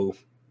I know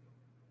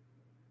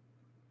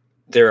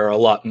there are a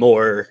lot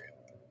more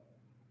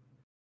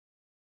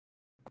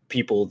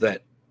people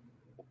that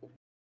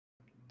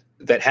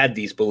had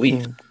these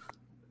beliefs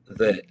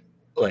that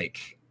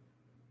like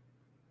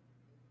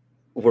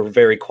were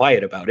very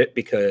quiet about it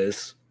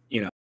because,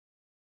 you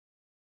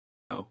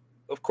know,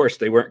 of course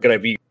they weren't going to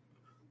be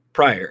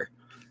prior.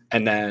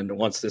 And then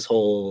once this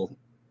whole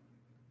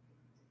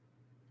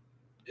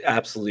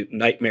absolute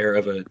nightmare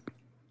of a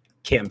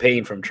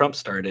campaign from Trump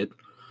started,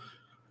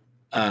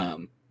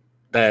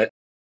 that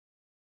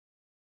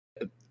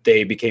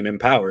they became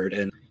empowered.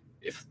 And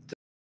if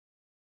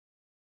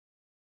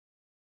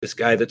this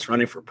guy that's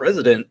running for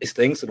president is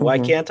things, then why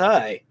can't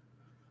I?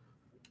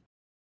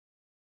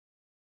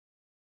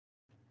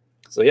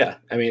 So yeah,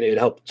 I mean, it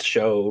helped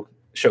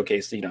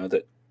showcase, you know,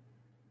 that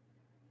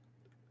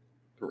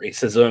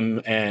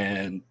racism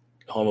and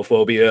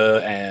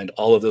homophobia and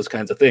all of those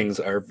kinds of things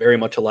are very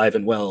much alive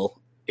and well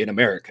in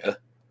America.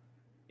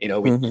 You know,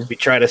 we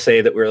try to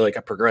say that we're like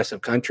a progressive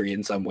country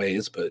in some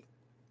ways, but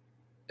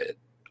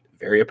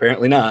very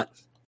apparently not.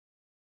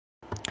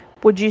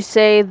 Would you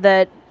say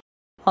that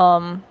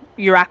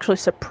you're actually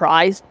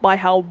surprised by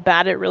how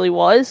bad it really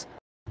was?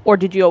 Or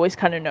did you always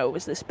kind of know it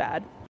was this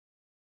bad?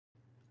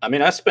 I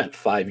mean, I spent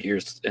 5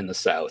 years in the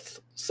South,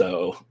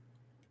 so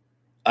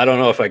I don't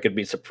know if I could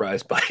be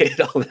surprised by it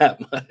all that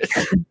much.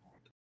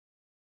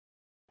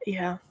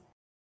 Yeah.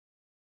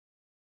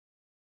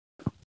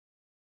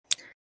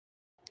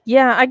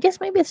 Yeah, I guess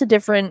maybe it's a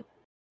different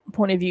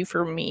point of view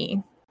for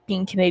me,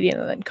 being Canadian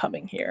and then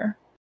coming here.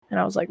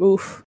 And I was like,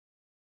 oof.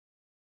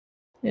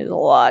 There's a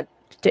lot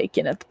to take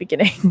in at the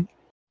beginning.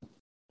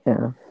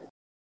 Yeah.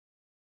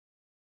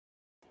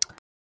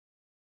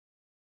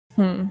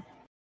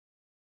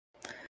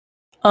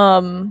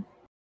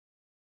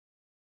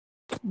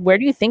 Where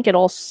do you think it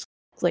all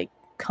like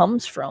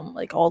comes from?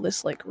 Like all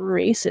this like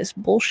racist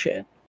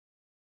bullshit.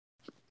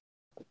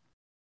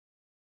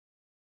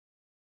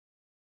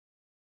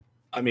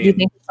 I Do you mean,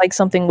 think it's like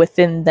something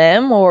within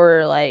them,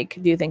 or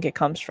like do you think it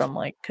comes from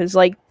like because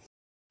like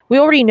we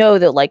already know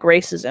that like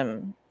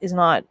racism is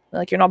not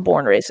like you're not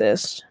born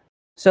racist.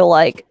 So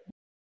like,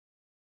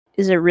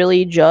 is it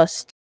really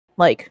just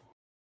like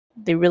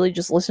they really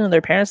just listen to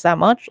their parents that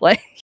much?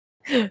 Like,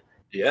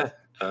 yeah,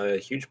 a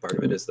huge part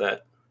of it is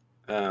that.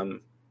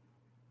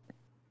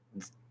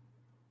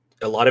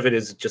 A lot of it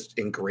is just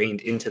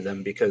ingrained into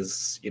them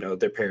because, you know,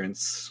 their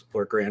parents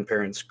or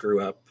grandparents grew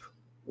up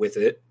with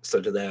it, so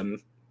to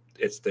them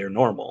it's their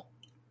normal.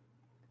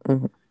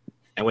 Mhm.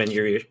 And when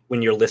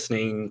you're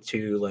listening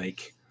to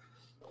like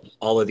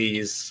all of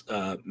these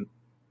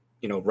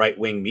you know,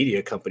 right-wing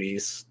media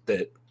companies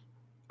that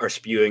are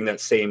spewing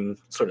that same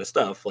sort of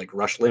stuff, like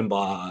Rush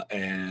Limbaugh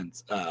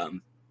and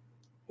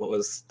what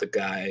was the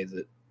guy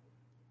that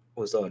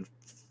was on,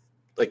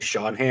 like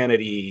Sean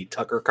Hannity,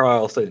 Tucker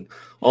Carlson,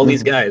 all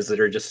these guys that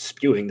are just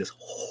spewing this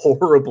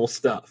horrible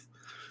stuff.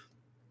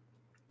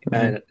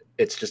 And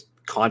it's just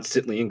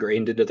constantly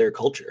ingrained into their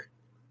culture.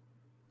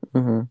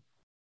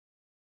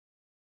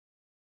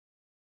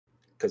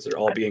 Because they're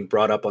all being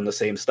brought up on the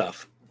same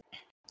stuff.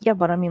 yeah,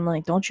 but I mean,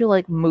 like, don't you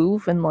like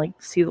move and like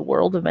see the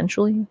world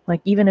eventually?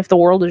 Like, even if the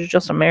world is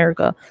just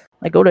America,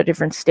 like go to a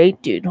different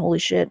state, dude. Holy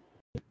shit.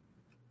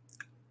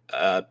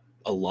 A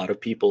lot of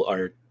people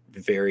are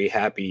very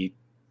happy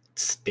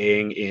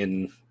staying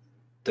in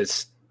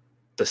the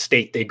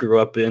state they grew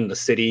up in, the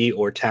city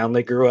or town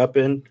they grew up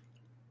in.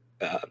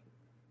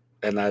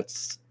 And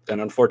that's an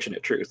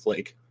unfortunate truth.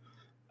 Like,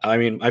 I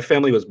mean, my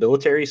family was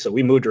military, so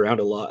we moved around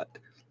a lot.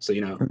 So,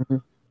 you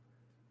know,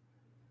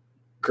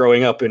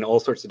 growing up in all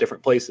sorts of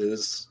different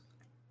places,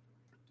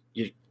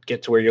 you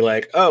get to where you're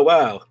like, oh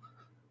wow,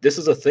 this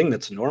is a thing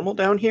that's normal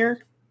down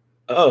here.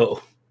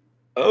 Oh,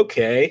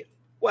 okay,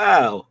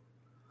 wow.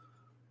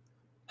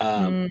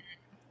 And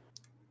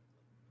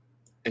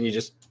you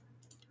just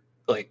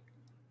like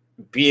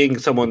being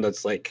someone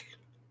that's like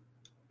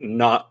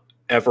not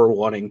ever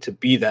wanting to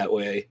be that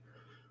way.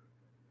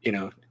 You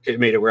know, it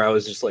made it where I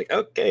was just like,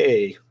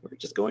 okay, we're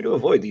just going to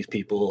avoid these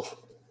people.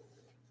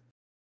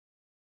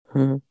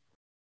 Hmm.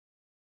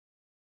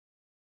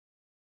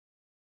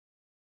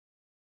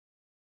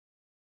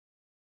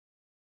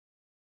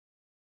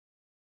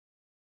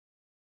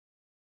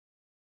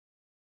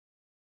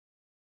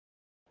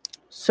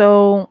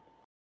 So,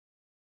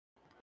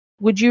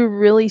 would you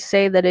really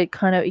say that it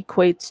kind of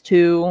equates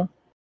to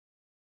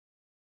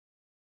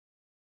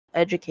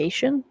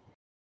education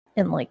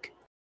and like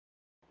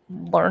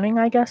learning,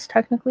 I guess,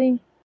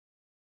 technically?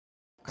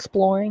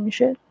 Exploring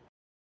shit?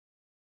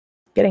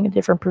 Getting a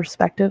different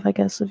perspective, I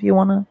guess, if you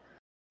want to.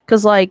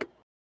 Because, like,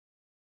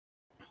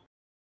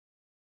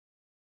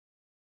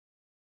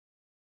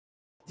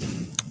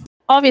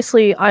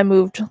 obviously, I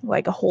moved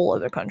like a whole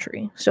other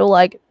country. So,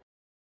 like,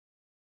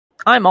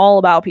 I'm all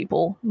about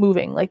people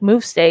moving, like,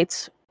 move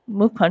states,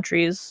 move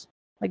countries,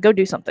 like, go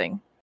do something.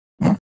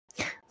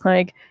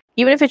 Like,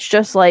 even if it's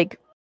just like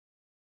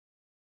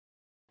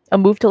a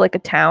move to like a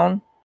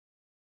town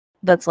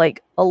that's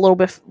like a little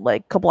bit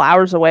like a couple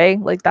hours away,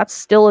 like that's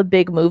still a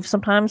big move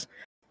sometimes,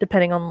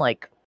 depending on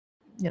like,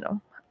 you know,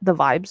 the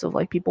vibes of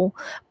like people.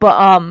 But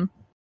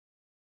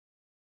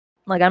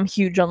like I'm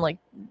huge on like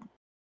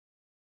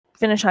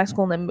finish high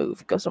school and then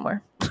move, go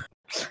somewhere,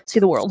 see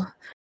the world.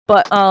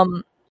 But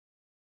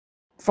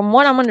from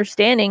what I'm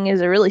understanding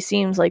is it really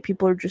seems like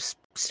people are just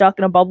stuck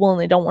in a bubble and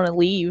they don't want to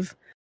leave.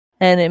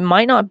 And it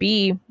might not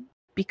be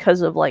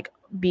because of like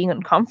being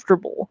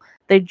uncomfortable.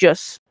 They're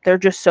just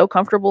so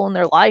comfortable in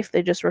their life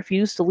they just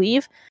refuse to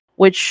leave,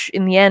 which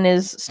in the end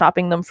is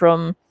stopping them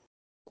from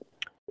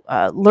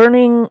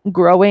learning,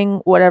 growing,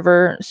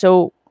 whatever.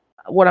 So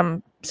what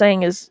I'm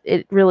saying is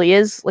it really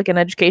is like an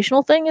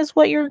educational thing is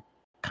what you're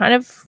kind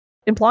of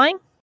implying.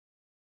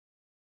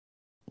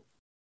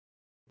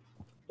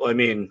 Well, I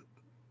mean,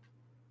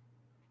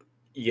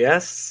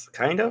 yes,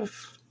 kind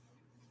of.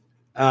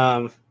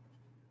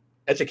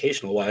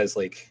 Educational wise,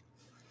 like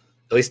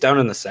at least down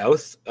in the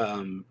South,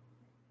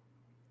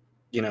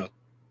 you know,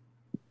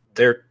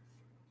 they're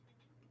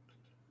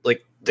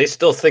like they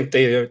still think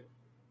the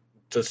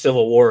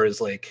Civil War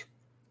is like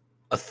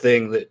a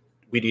thing that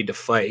we need to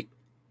fight.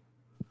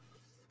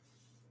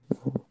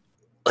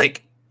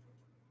 Like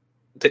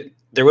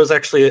there was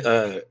actually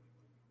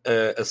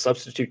a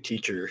substitute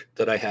teacher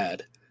that I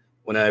had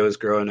when I was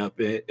growing up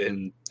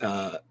in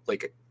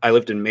like I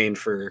lived in Maine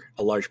for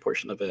a large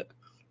portion of it.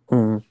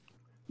 Mm.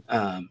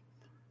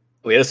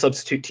 We had a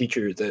substitute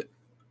teacher that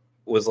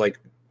was like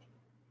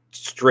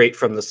straight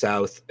from the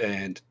South,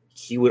 and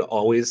he would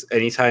always,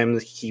 anytime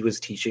he was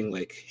teaching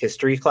like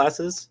history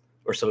classes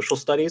or social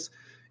studies,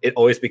 it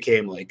always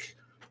became like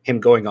him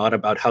going on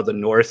about how the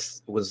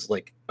North was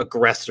like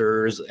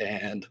aggressors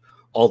and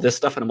all this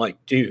stuff. And I'm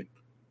like, dude,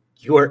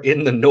 you are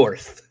in the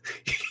North.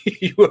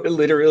 You are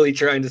literally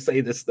trying to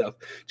say this stuff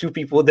to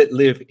people that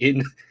live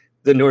in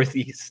the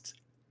Northeast.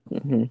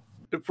 Mm-hmm.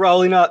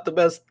 Probably not the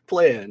best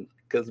plan,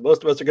 because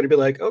most of us are going to be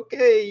like,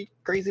 okay,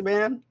 crazy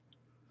man.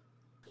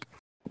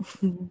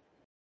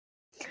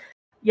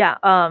 Yeah,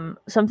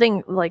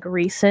 something like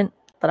recent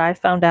that I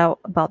found out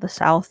about the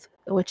South,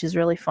 which is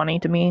really funny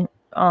to me,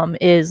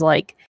 is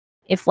like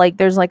if like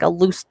there's like a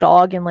loose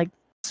dog in like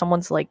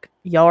someone's like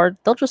yard,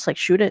 they'll just like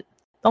shoot it.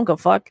 Don't go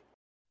fuck.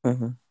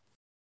 Mm-hmm.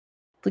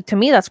 Like to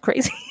me, that's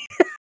crazy.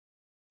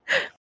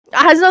 It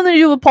has nothing to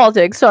do with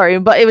politics, sorry,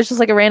 but it was just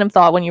like a random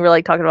thought when you were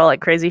like talking about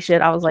like crazy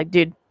shit. I was like,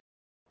 dude,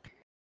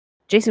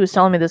 JC was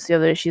telling me this the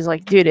other day. She's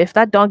like, dude, if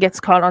that dog gets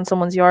caught on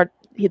someone's yard,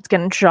 it's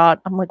getting shot.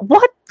 I'm like,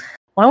 what?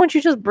 Why won't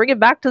you just bring it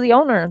back to the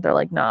owner? They're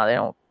like, nah, they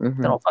don't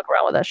fuck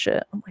around with that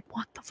shit. I'm like,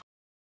 what the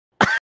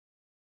fuck?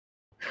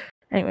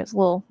 Anyways, a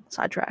little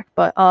sidetrack,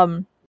 but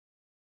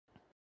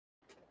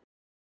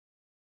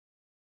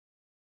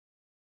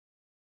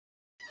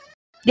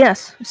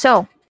yes.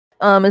 So,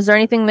 is there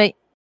anything that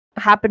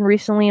happened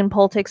recently in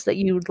politics that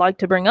you'd like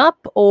to bring up,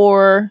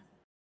 or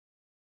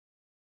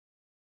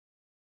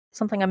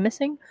something I'm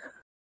missing?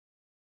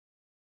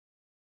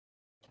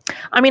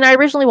 I mean, I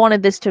originally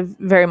wanted this to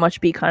very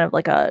much be kind of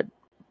like a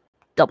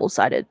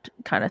double-sided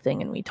kind of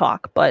thing, and we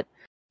talk, but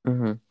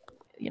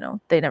you know,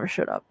 they never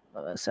showed up.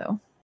 So,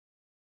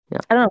 yeah,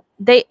 I don't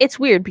know. It's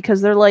weird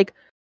because they're like,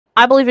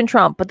 I believe in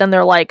Trump, but then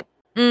they're like,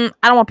 I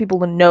don't want people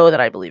to know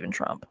that I believe in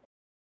Trump.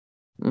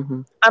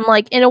 I'm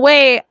like, in a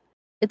way,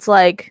 it's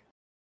like,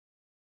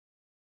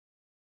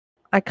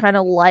 I kind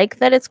of like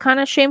that it's kind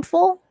of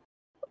shameful,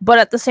 but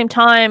at the same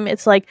time,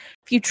 it's like,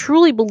 if you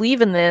truly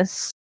believe in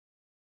this,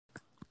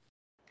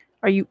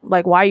 are you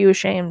like, why are you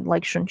ashamed?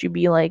 Like, shouldn't you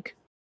be like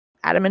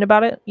adamant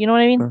about it? You know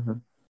what I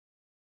mean?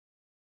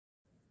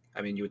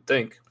 I mean, you would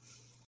think,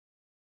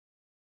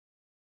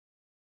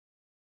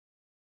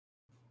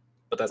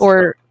 but that's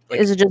Or like,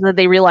 is it just that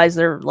they realize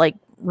they're like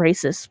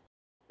racist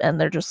and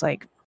they're just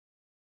like,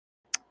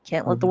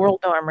 Can't let the Mhm. world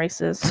know I'm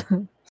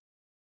racist.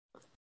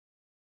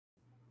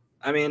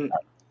 I mean,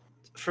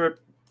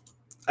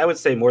 I would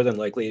say more than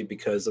likely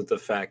because of the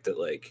fact that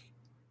like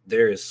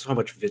there is so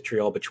much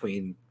vitriol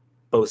between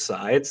both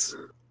sides.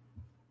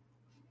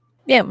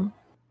 Yeah.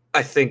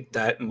 I think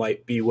that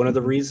might be one of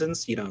the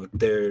reasons.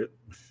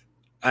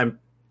 I'm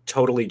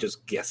totally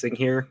just guessing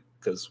here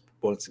because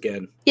once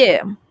again,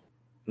 Yeah.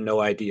 no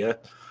idea.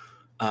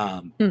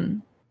 Hmm.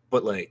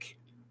 But like,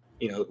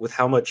 with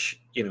how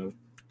much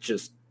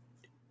just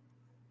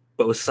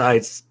both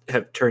sides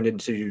have turned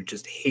into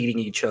just hating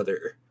each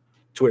other,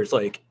 to where it's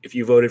like, if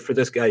you voted for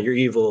this guy, you're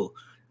evil.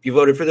 If you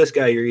voted for this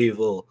guy, you're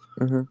evil.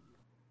 Mm-hmm.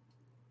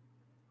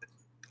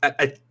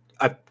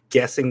 I'm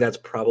guessing that's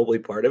probably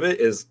part of it.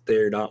 Is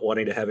they're not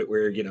wanting to have it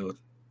where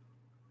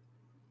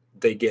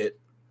they get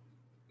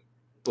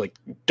like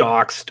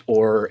doxxed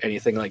or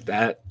anything like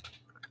that.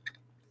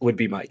 Would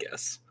be my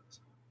guess.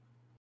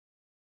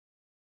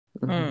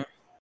 Mm-hmm.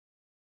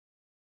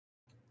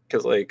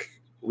 Because like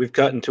we've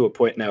gotten to a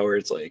point now where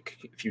it's like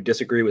if you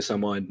disagree with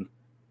someone,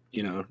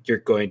 you're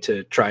going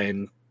to try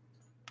and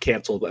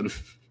cancel them,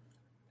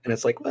 and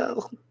it's like,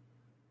 well,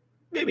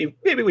 maybe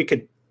we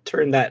could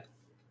turn that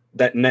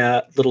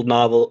little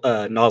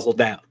nozzle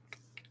down.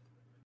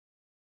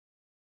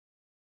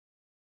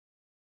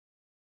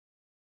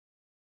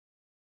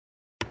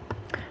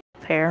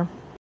 Fair.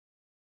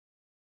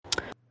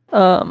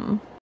 Oh,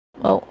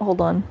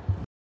 hold on.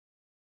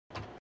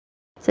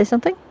 Say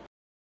something?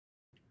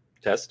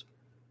 Test.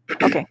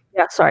 Okay.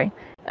 Yeah, sorry.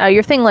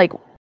 Your thing like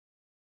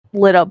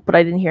lit up, but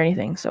I didn't hear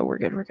anything, so we're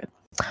good. Is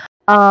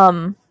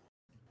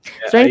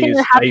there anything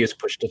that I happened? use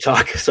push to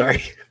talk.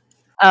 Sorry.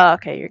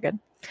 Okay, you're good.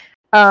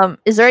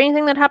 Is there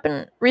anything that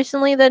happened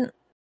recently that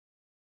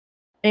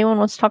anyone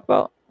wants to talk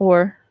about,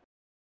 or?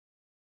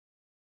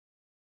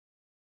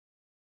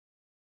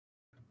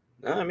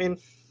 No, I mean,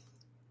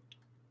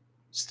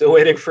 still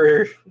waiting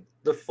for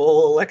the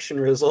full election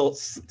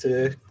results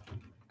to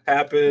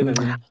happen, and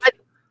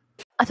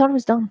I thought it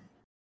was done.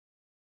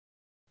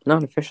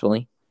 Not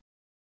officially.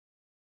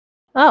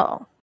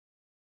 Oh,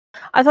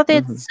 I thought they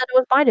had Mhm. said it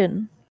was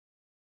Biden.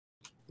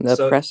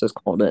 The press has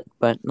called it,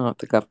 but not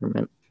the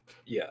government.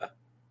 Yeah.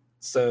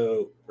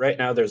 So right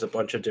now there's a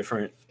bunch of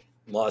different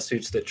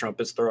lawsuits that Trump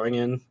is throwing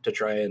in to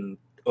try and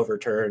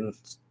overturn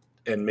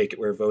and make it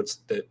where votes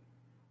that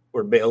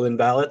were mail-in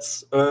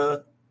ballots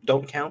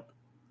don't count.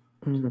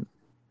 Mm-hmm.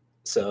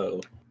 So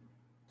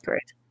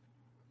Great.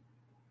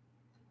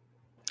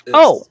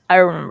 Oh, I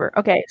remember.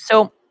 Okay,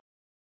 so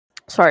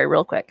sorry,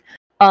 real quick.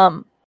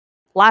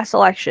 Last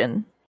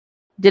election,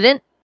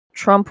 didn't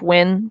Trump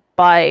win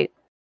by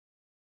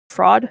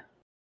fraud?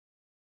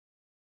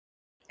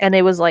 And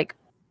it was like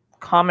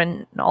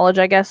common knowledge,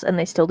 I guess, and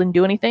they still didn't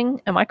do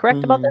anything. Am I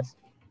correct about this?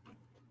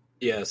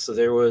 Yeah, so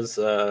there was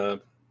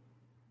a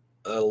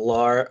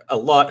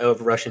lot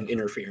of Russian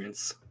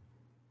interference.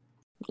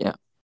 Yeah.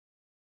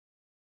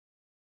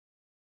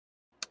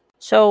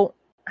 So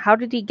how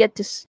did he get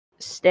to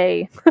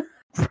stay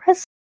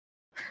president?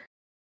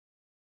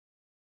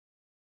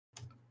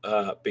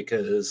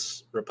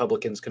 Because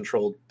Republicans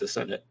controlled the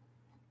Senate.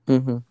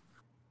 Mm-hmm.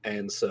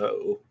 And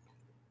so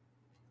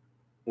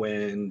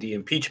when the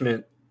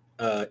impeachment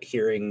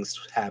hearings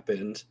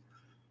happened,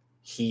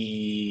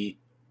 he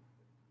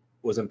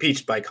was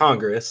impeached by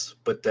Congress,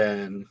 but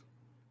then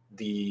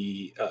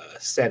the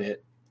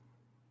Senate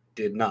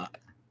did not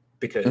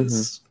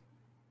because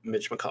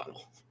Mitch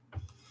McConnell.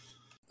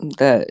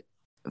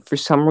 For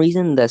some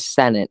reason, the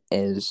Senate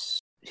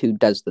is who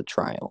does the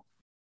trial,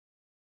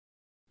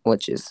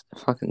 which is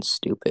fucking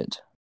stupid.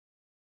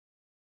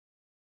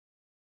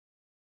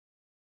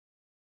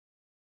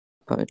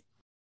 But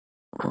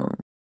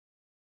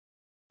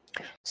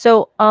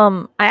so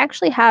I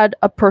actually had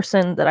a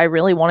person that I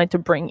really wanted to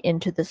bring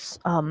into this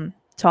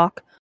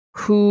talk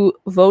who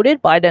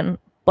voted Biden,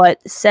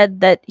 but said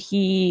that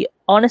he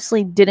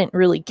honestly didn't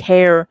really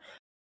care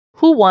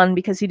who won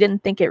because he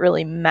didn't think it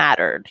really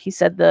mattered. He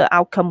said the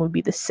outcome would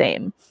be the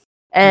same.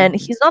 And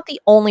he's not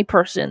the only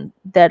person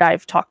that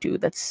I've talked to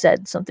that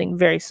said something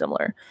very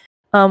similar.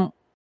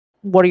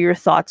 What are your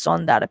thoughts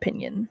on that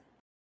opinion?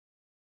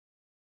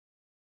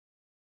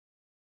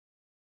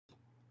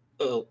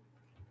 Well,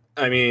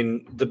 I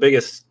mean, the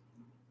biggest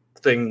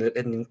thing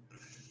that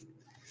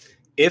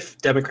if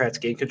Democrats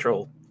gain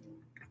control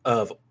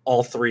of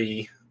all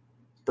three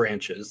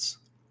branches,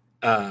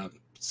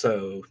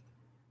 so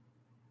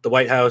the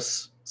White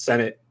House,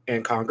 Senate,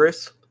 and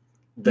Congress,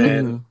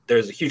 then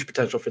there's a huge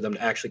potential for them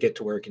to actually get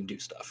to work and do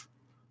stuff.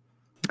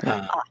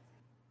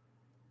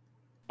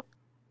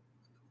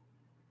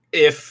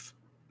 If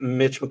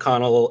Mitch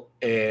McConnell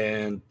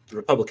and the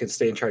Republicans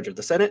stay in charge of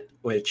the Senate,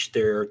 which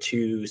there are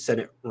 2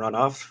 Senate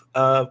runoff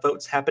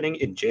votes happening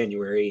in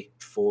January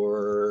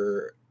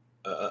for,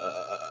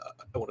 I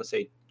want to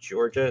say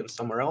Georgia and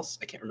somewhere else.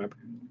 I can't remember.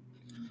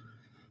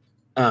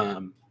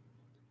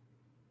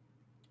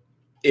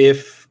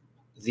 If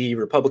the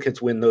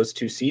Republicans win those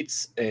 2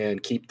 seats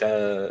and keep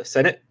the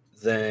Senate,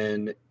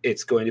 then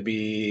it's going to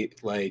be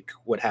like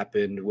what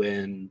happened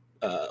when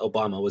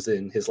Obama was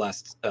in his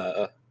last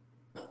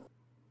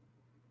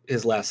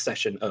his last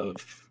session of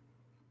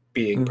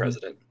being Mhm.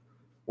 president,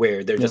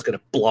 where they're Yeah. just going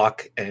to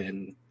block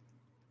and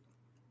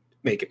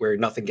make it where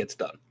nothing gets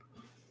done.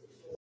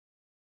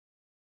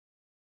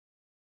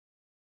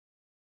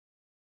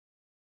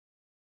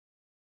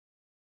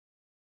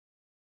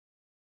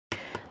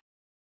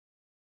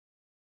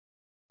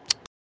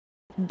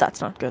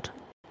 That's not good.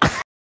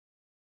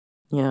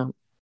 Yeah.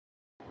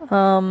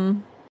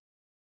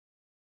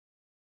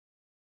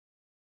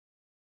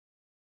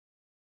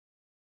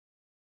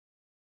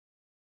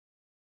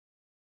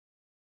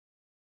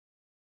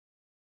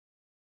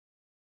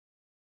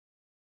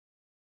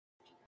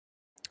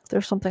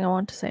 There's something I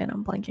want to say and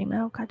I'm blanking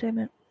now. God damn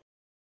it.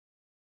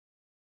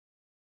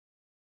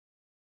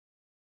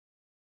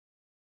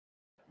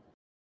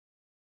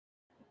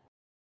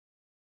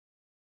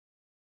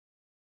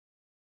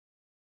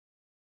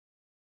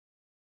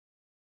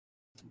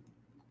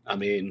 I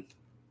mean,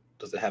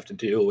 does it have to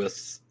do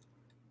with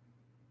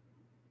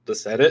the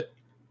Senate?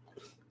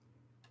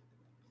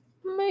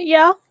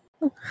 Yeah.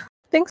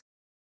 Thanks.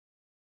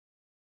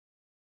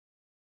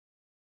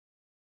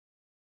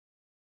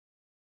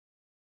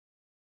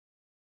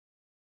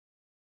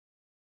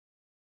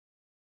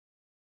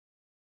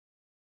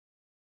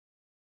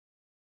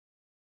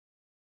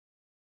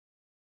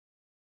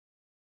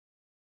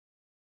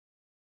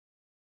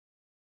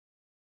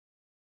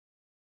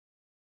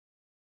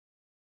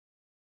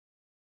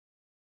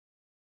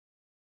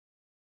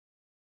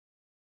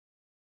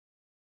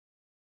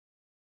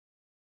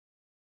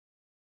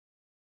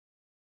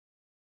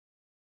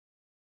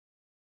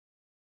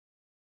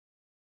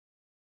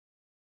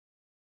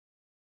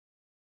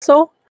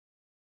 So,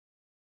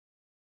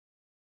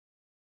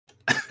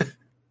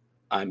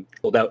 I'm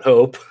without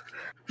hope.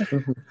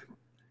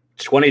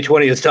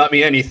 2020 has taught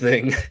me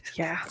anything.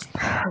 yeah.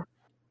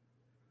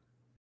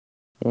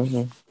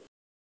 Mm-hmm.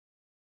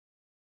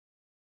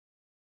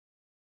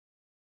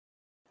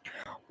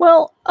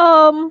 Well,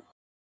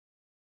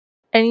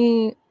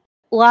 any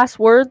last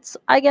words,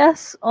 I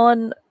guess,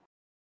 on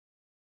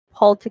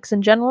politics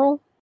in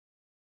general?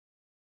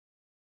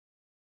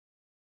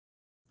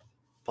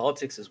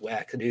 Politics is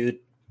whack, dude.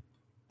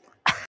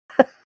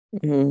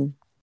 Mm-hmm.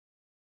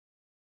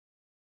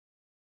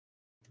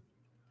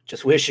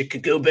 Just wish it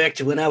could go back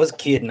to when I was a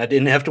kid and I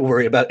didn't have to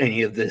worry about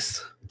any of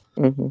this.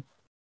 Mm-hmm.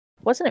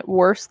 Wasn't it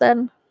worse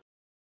then?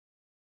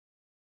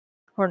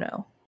 Or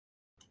no?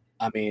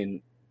 I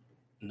mean,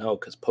 no,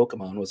 because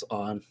Pokemon was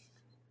on.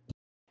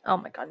 Oh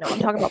my god, no, I'm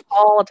talking about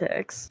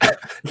politics.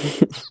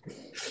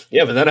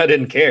 Yeah, but then I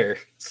didn't care,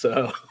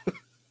 so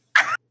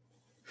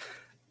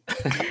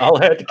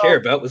all I had to care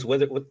about was what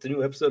the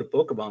new episode of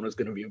Pokemon was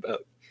going to be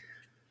about.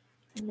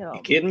 No.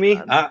 You kidding me?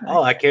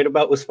 All I cared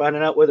about was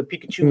finding out whether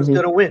Pikachu was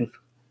going to win.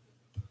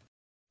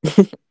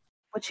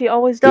 Which he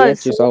always The does.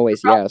 answer's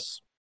always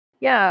yes.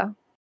 Yeah.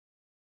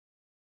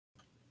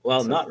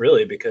 Well, So- not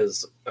really,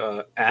 because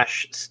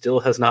Ash still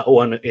has not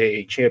won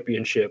a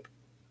championship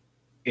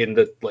in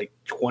the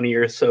 20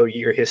 or so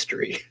year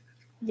history.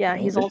 Yeah,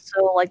 he's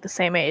also like the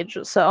same age,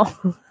 so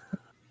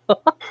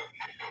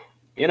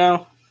You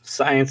know,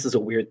 science is a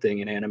weird thing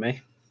in anime.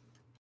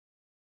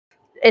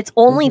 it's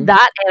only Mhm.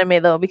 that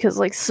anime though, because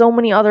like so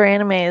many other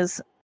animes,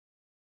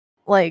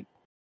 like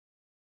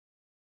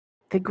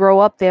they grow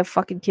up, they have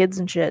fucking kids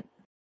and shit.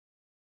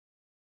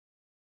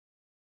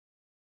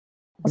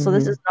 So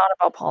this is not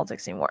about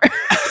politics anymore.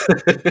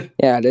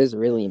 Yeah, it is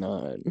really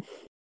not.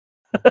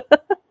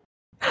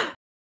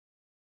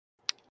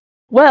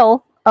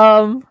 Well,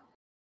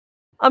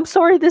 I'm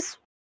sorry this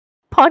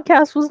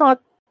podcast was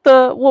not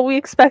what we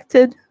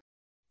expected,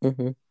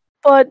 Mm-hmm.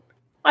 but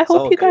I all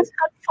hope you guys good.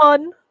 had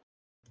fun.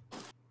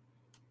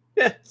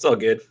 Yeah, it's all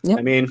good. Yep.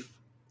 I mean,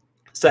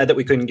 sad that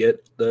we couldn't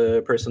get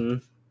the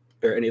person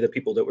or any of the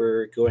people that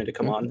were going to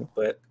come on,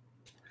 but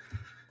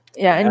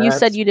Yeah, and you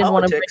said that's you didn't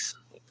want to bring politics.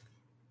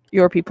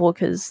 your people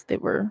because they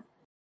were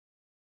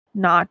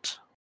not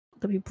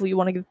the people you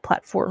want to give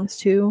platforms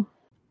to.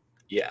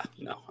 Yeah,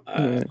 no,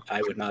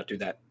 I would not do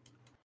that.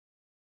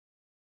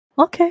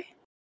 Okay.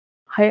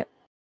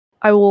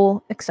 I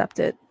will accept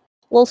it.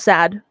 A little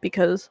sad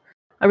because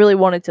I really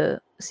wanted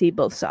to see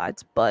both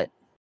sides, but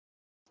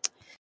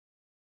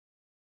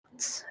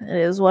it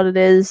is what it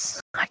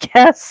is, I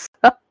guess.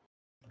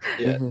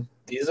 Yeah, Mhm.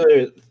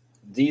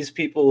 these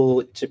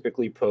people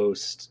typically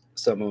post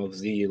some of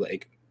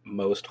the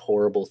most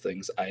horrible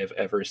things I have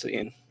ever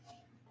seen.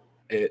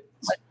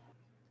 It's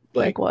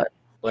Like what?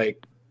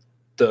 like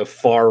the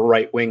far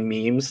right wing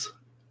memes.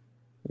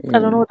 I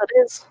don't know what that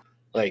is.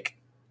 Like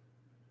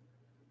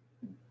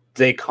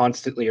they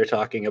constantly are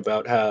talking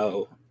about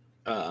how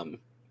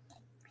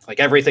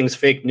everything's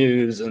fake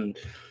news and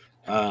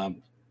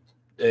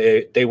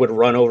they would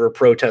run over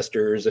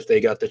protesters if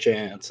they got the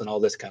chance and all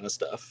this kind of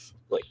stuff.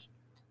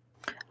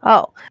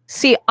 Oh,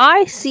 see,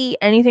 I see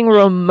anything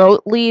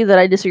remotely that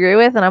I disagree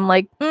with, and I'm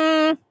like,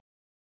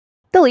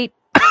 delete.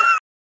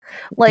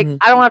 Like, Mhm.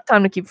 I don't have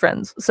time to keep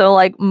friends. So,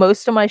 like,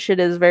 most of my shit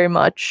is very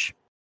much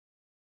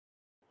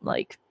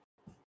like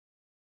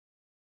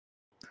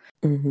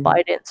Mhm.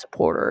 Biden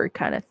supporter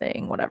kind of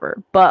thing,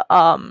 whatever. But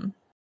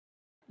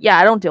yeah,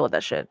 I don't deal with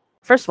that shit.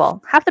 First of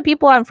all, half the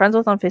people I'm friends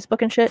with on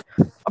Facebook and shit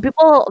are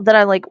people that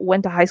I like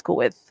went to high school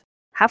with.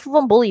 Half of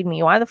them bullied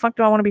me. Why the fuck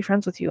do I want to be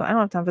friends with you? I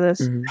don't have time for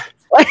this. Mhm.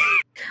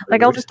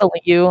 Like, I'll just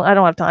delete you. I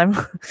don't have time.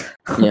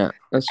 Yeah,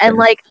 that's And fair.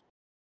 like,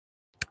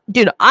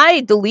 dude,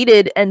 I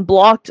deleted and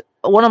blocked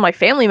one of my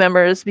family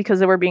members because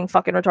they were being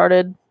fucking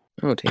retarded.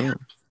 Oh damn.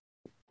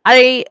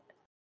 I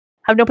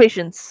have no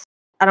patience.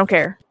 I don't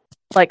care.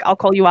 Like, I'll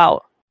call you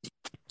out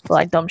for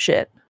like dumb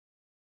shit.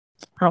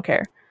 I don't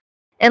care.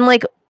 And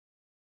like,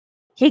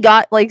 he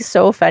got like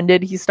so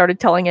offended. He started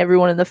telling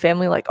everyone in the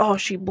family like, "Oh,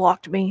 she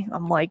blocked me."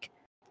 I'm like,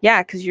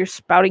 "Yeah, because you're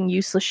spouting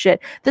useless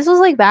shit." This was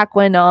like back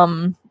when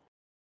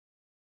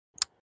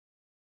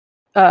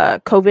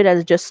COVID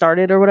has just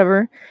started or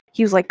whatever.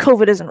 He was like,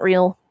 "COVID isn't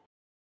real."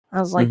 I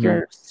was like, Mhm.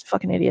 "You're a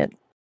fucking idiot."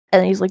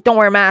 And he's like, "Don't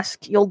wear a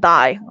mask, you'll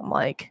die." I'm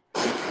like,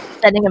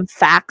 sending him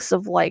facts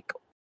of like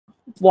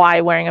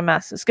why wearing a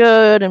mask is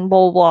good and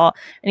blah blah blah.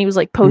 And he was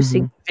like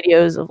posting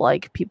videos of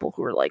like people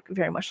who were like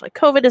very much like,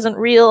 "COVID isn't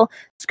real.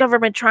 It's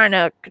government trying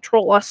to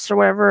control us or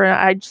whatever."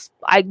 And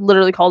I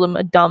literally called him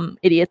a dumb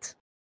idiot.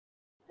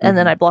 And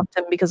then I blocked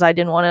him because I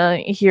didn't want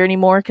to hear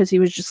anymore, because he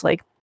was just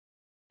like,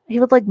 he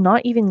would like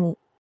not even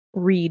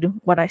read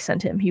what I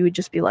sent him. He would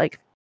just be like,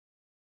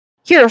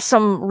 "Here are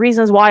some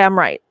reasons why I'm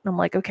right." And I'm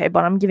like, "Okay,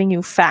 but I'm giving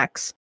you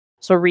facts,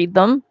 so read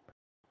them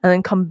and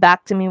then come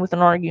back to me with an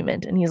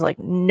argument." And he's like,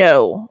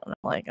 "No." And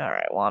I'm like, "All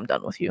right, well, I'm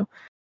done with you."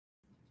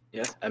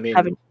 Yeah, I mean,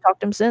 Haven't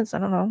talked to him since. I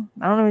don't know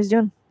what he's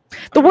doing.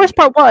 The worst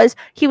part was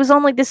he was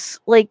on like this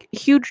like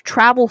huge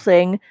travel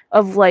thing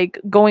of like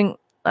going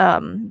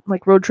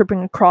like road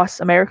tripping across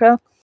America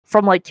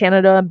from like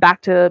Canada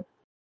back to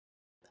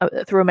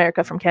through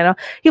America from Canada.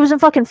 He was in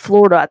fucking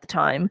Florida at the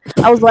time.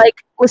 I was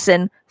like,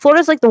 "Listen,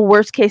 Florida's like the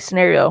worst case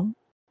scenario."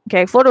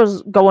 Okay, Florida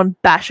was going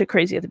batshit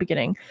crazy at the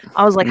beginning.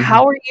 I was like,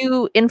 "How are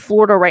you in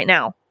Florida right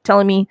now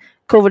telling me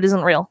COVID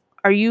isn't real?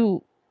 Are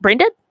you brain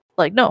dead?"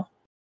 Like, no.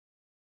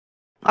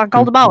 I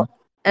called him out.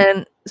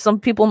 And some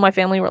people in my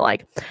family were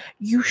like,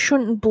 "You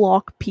shouldn't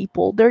block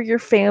people. They're your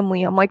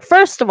family." I'm like,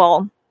 first of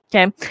all,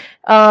 okay,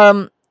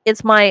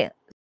 it's my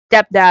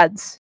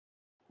stepdad's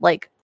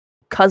like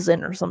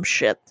cousin or some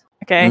shit.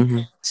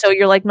 Okay. So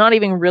you're like not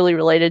even really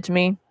related to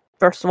me,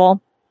 first of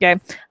all. Okay.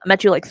 I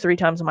met you like 3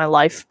 times in my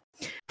life.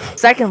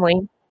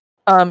 Secondly,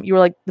 you were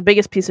like the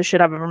biggest piece of shit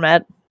I've ever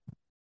met.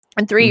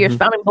 And 3, you're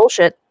spouting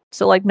bullshit.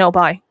 So like, no,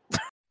 bye.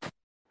 I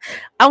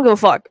don't give a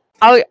fuck.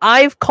 I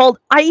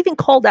even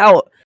called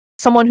out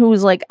someone who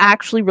was like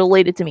actually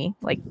related to me.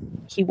 Like,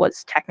 he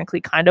was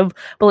technically kind of,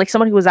 but like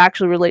someone who was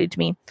actually related to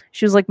me.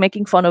 She was like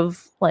making fun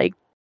of like,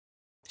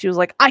 she was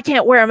like, "I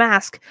can't wear a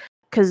mask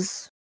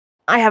because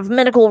I have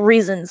medical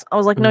reasons." I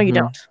was like, "No, you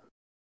don't."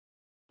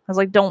 I was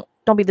like, don't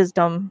be this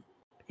dumb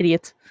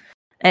idiot.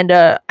 And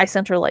I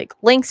sent her like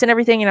links and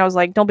everything, and I was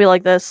like, "Don't be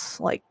like this.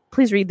 Like,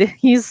 please read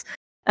these."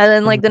 And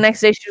then like the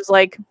next day she was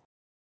like,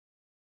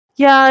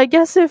 "Yeah, I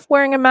guess if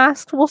wearing a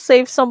mask will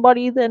save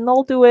somebody, then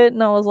I'll do it."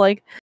 And I was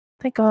like,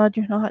 "Thank God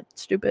you're not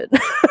stupid."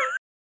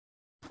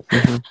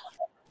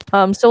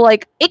 So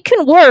like it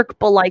can work,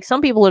 but like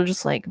some people are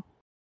just like,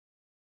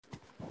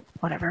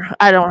 whatever.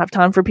 I don't have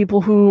time for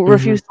people who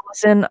refuse to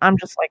listen. I'm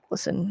just like,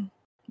 "Listen,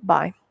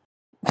 bye."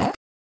 I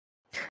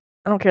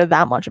don't care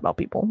that much about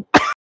people.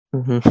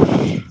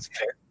 That's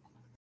fair.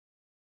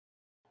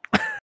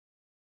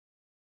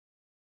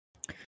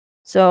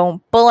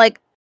 So, but like,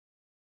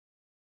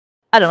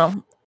 I don't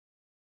know.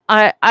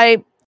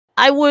 I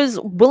was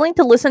willing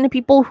to listen to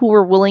people who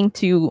were willing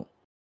to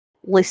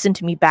listen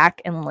to me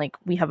back, and like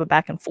we have a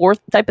back and forth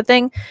type of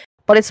thing.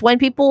 But it's when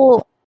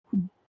people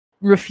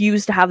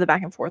refuse to have the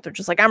back and forth, they're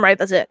just like, "I'm right,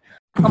 that's it."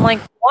 I'm like,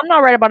 "Well, I'm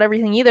not right about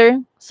everything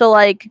either. So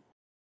like,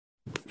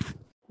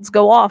 let's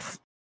go off."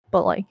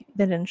 But like,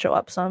 they didn't show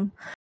up, so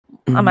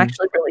I'm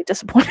actually really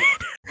disappointed.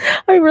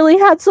 I really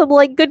had some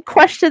like good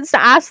questions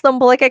to ask them,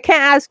 but like I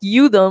can't ask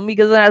you them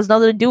because it has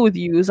nothing to do with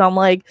you. So I'm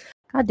like,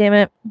 God damn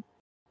it.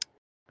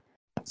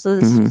 So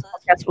this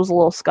podcast was a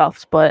little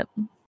scuffed, but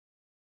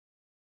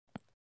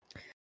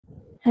it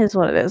is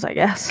what it is, I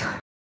guess.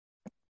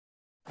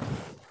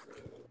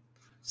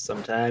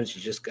 Sometimes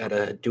you just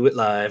gotta do it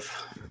live.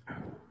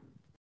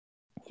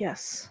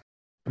 Yes.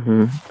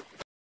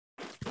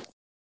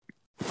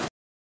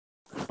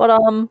 But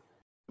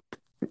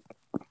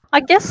I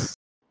guess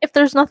if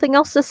there's nothing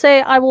else to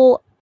say, I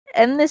will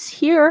end this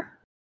here.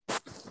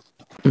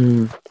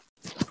 All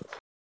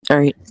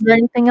right. Is there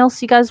anything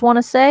else you guys want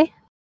to say?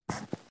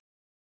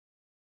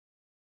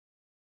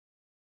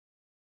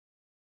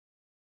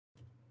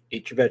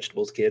 Eat your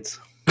vegetables, kids.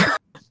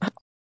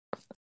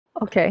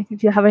 Okay. Do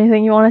you have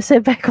anything you want to say,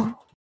 Beckel?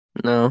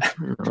 No.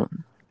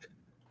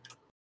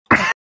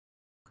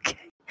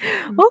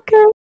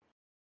 Okay.